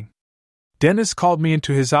morning. Dennis called me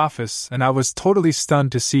into his office and I was totally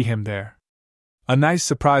stunned to see him there. A nice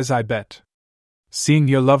surprise, I bet. Seeing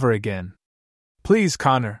your lover again. Please,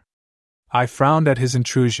 Connor. I frowned at his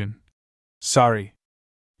intrusion. Sorry.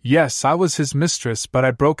 Yes, I was his mistress, but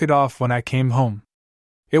I broke it off when I came home.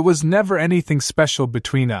 It was never anything special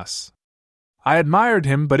between us. I admired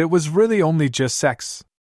him, but it was really only just sex.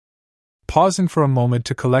 Pausing for a moment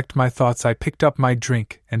to collect my thoughts, I picked up my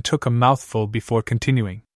drink and took a mouthful before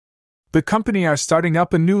continuing. The company are starting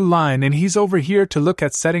up a new line and he's over here to look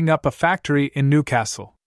at setting up a factory in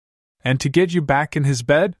Newcastle. And to get you back in his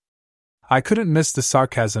bed? I couldn't miss the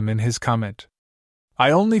sarcasm in his comment.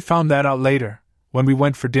 I only found that out later, when we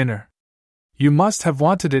went for dinner. You must have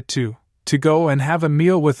wanted it to go and have a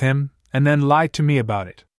meal with him and then lie to me about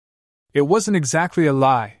it. It wasn't exactly a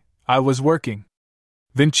lie, I was working.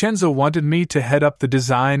 Vincenzo wanted me to head up the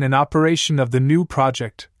design and operation of the new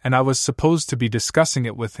project, and I was supposed to be discussing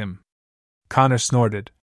it with him. Connor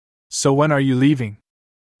snorted. So when are you leaving?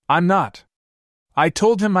 I'm not. I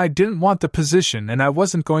told him I didn't want the position and I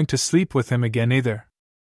wasn't going to sleep with him again either.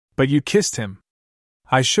 But you kissed him.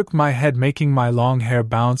 I shook my head, making my long hair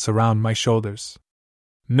bounce around my shoulders.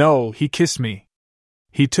 No, he kissed me.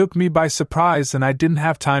 He took me by surprise and I didn't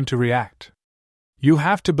have time to react. You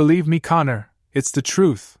have to believe me, Connor. It's the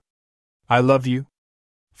truth. I love you.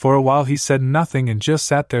 For a while he said nothing and just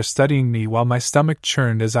sat there studying me while my stomach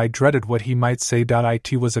churned as I dreaded what he might say.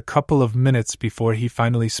 It was a couple of minutes before he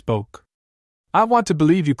finally spoke. I want to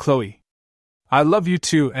believe you, Chloe. I love you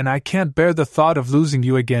too and I can't bear the thought of losing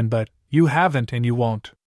you again, but you haven't and you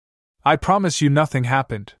won't. I promise you nothing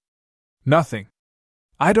happened. Nothing.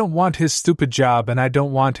 I don't want his stupid job and I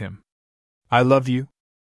don't want him. I love you.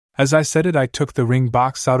 As I said it, I took the ring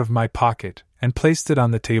box out of my pocket and placed it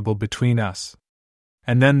on the table between us.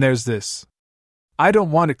 And then there's this. I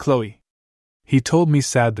don't want it, Chloe. He told me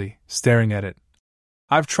sadly, staring at it.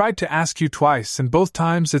 I've tried to ask you twice and both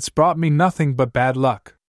times it's brought me nothing but bad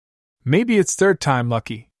luck. Maybe it's third time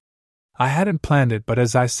lucky. I hadn't planned it, but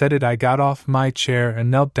as I said it I got off my chair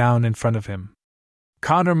and knelt down in front of him.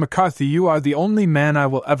 Connor McCarthy, you are the only man I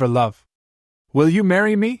will ever love. Will you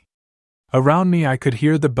marry me? Around me I could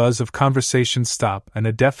hear the buzz of conversation stop and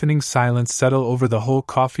a deafening silence settle over the whole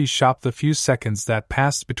coffee shop. The few seconds that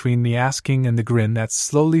passed between me asking and the grin that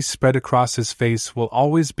slowly spread across his face will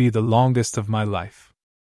always be the longest of my life.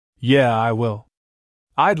 Yeah, I will.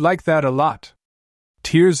 I'd like that a lot.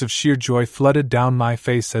 Tears of sheer joy flooded down my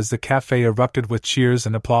face as the cafe erupted with cheers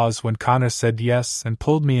and applause when Connor said yes and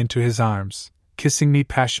pulled me into his arms, kissing me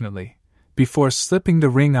passionately. Before slipping the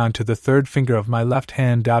ring onto the third finger of my left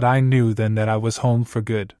hand. I knew then that I was home for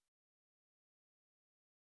good.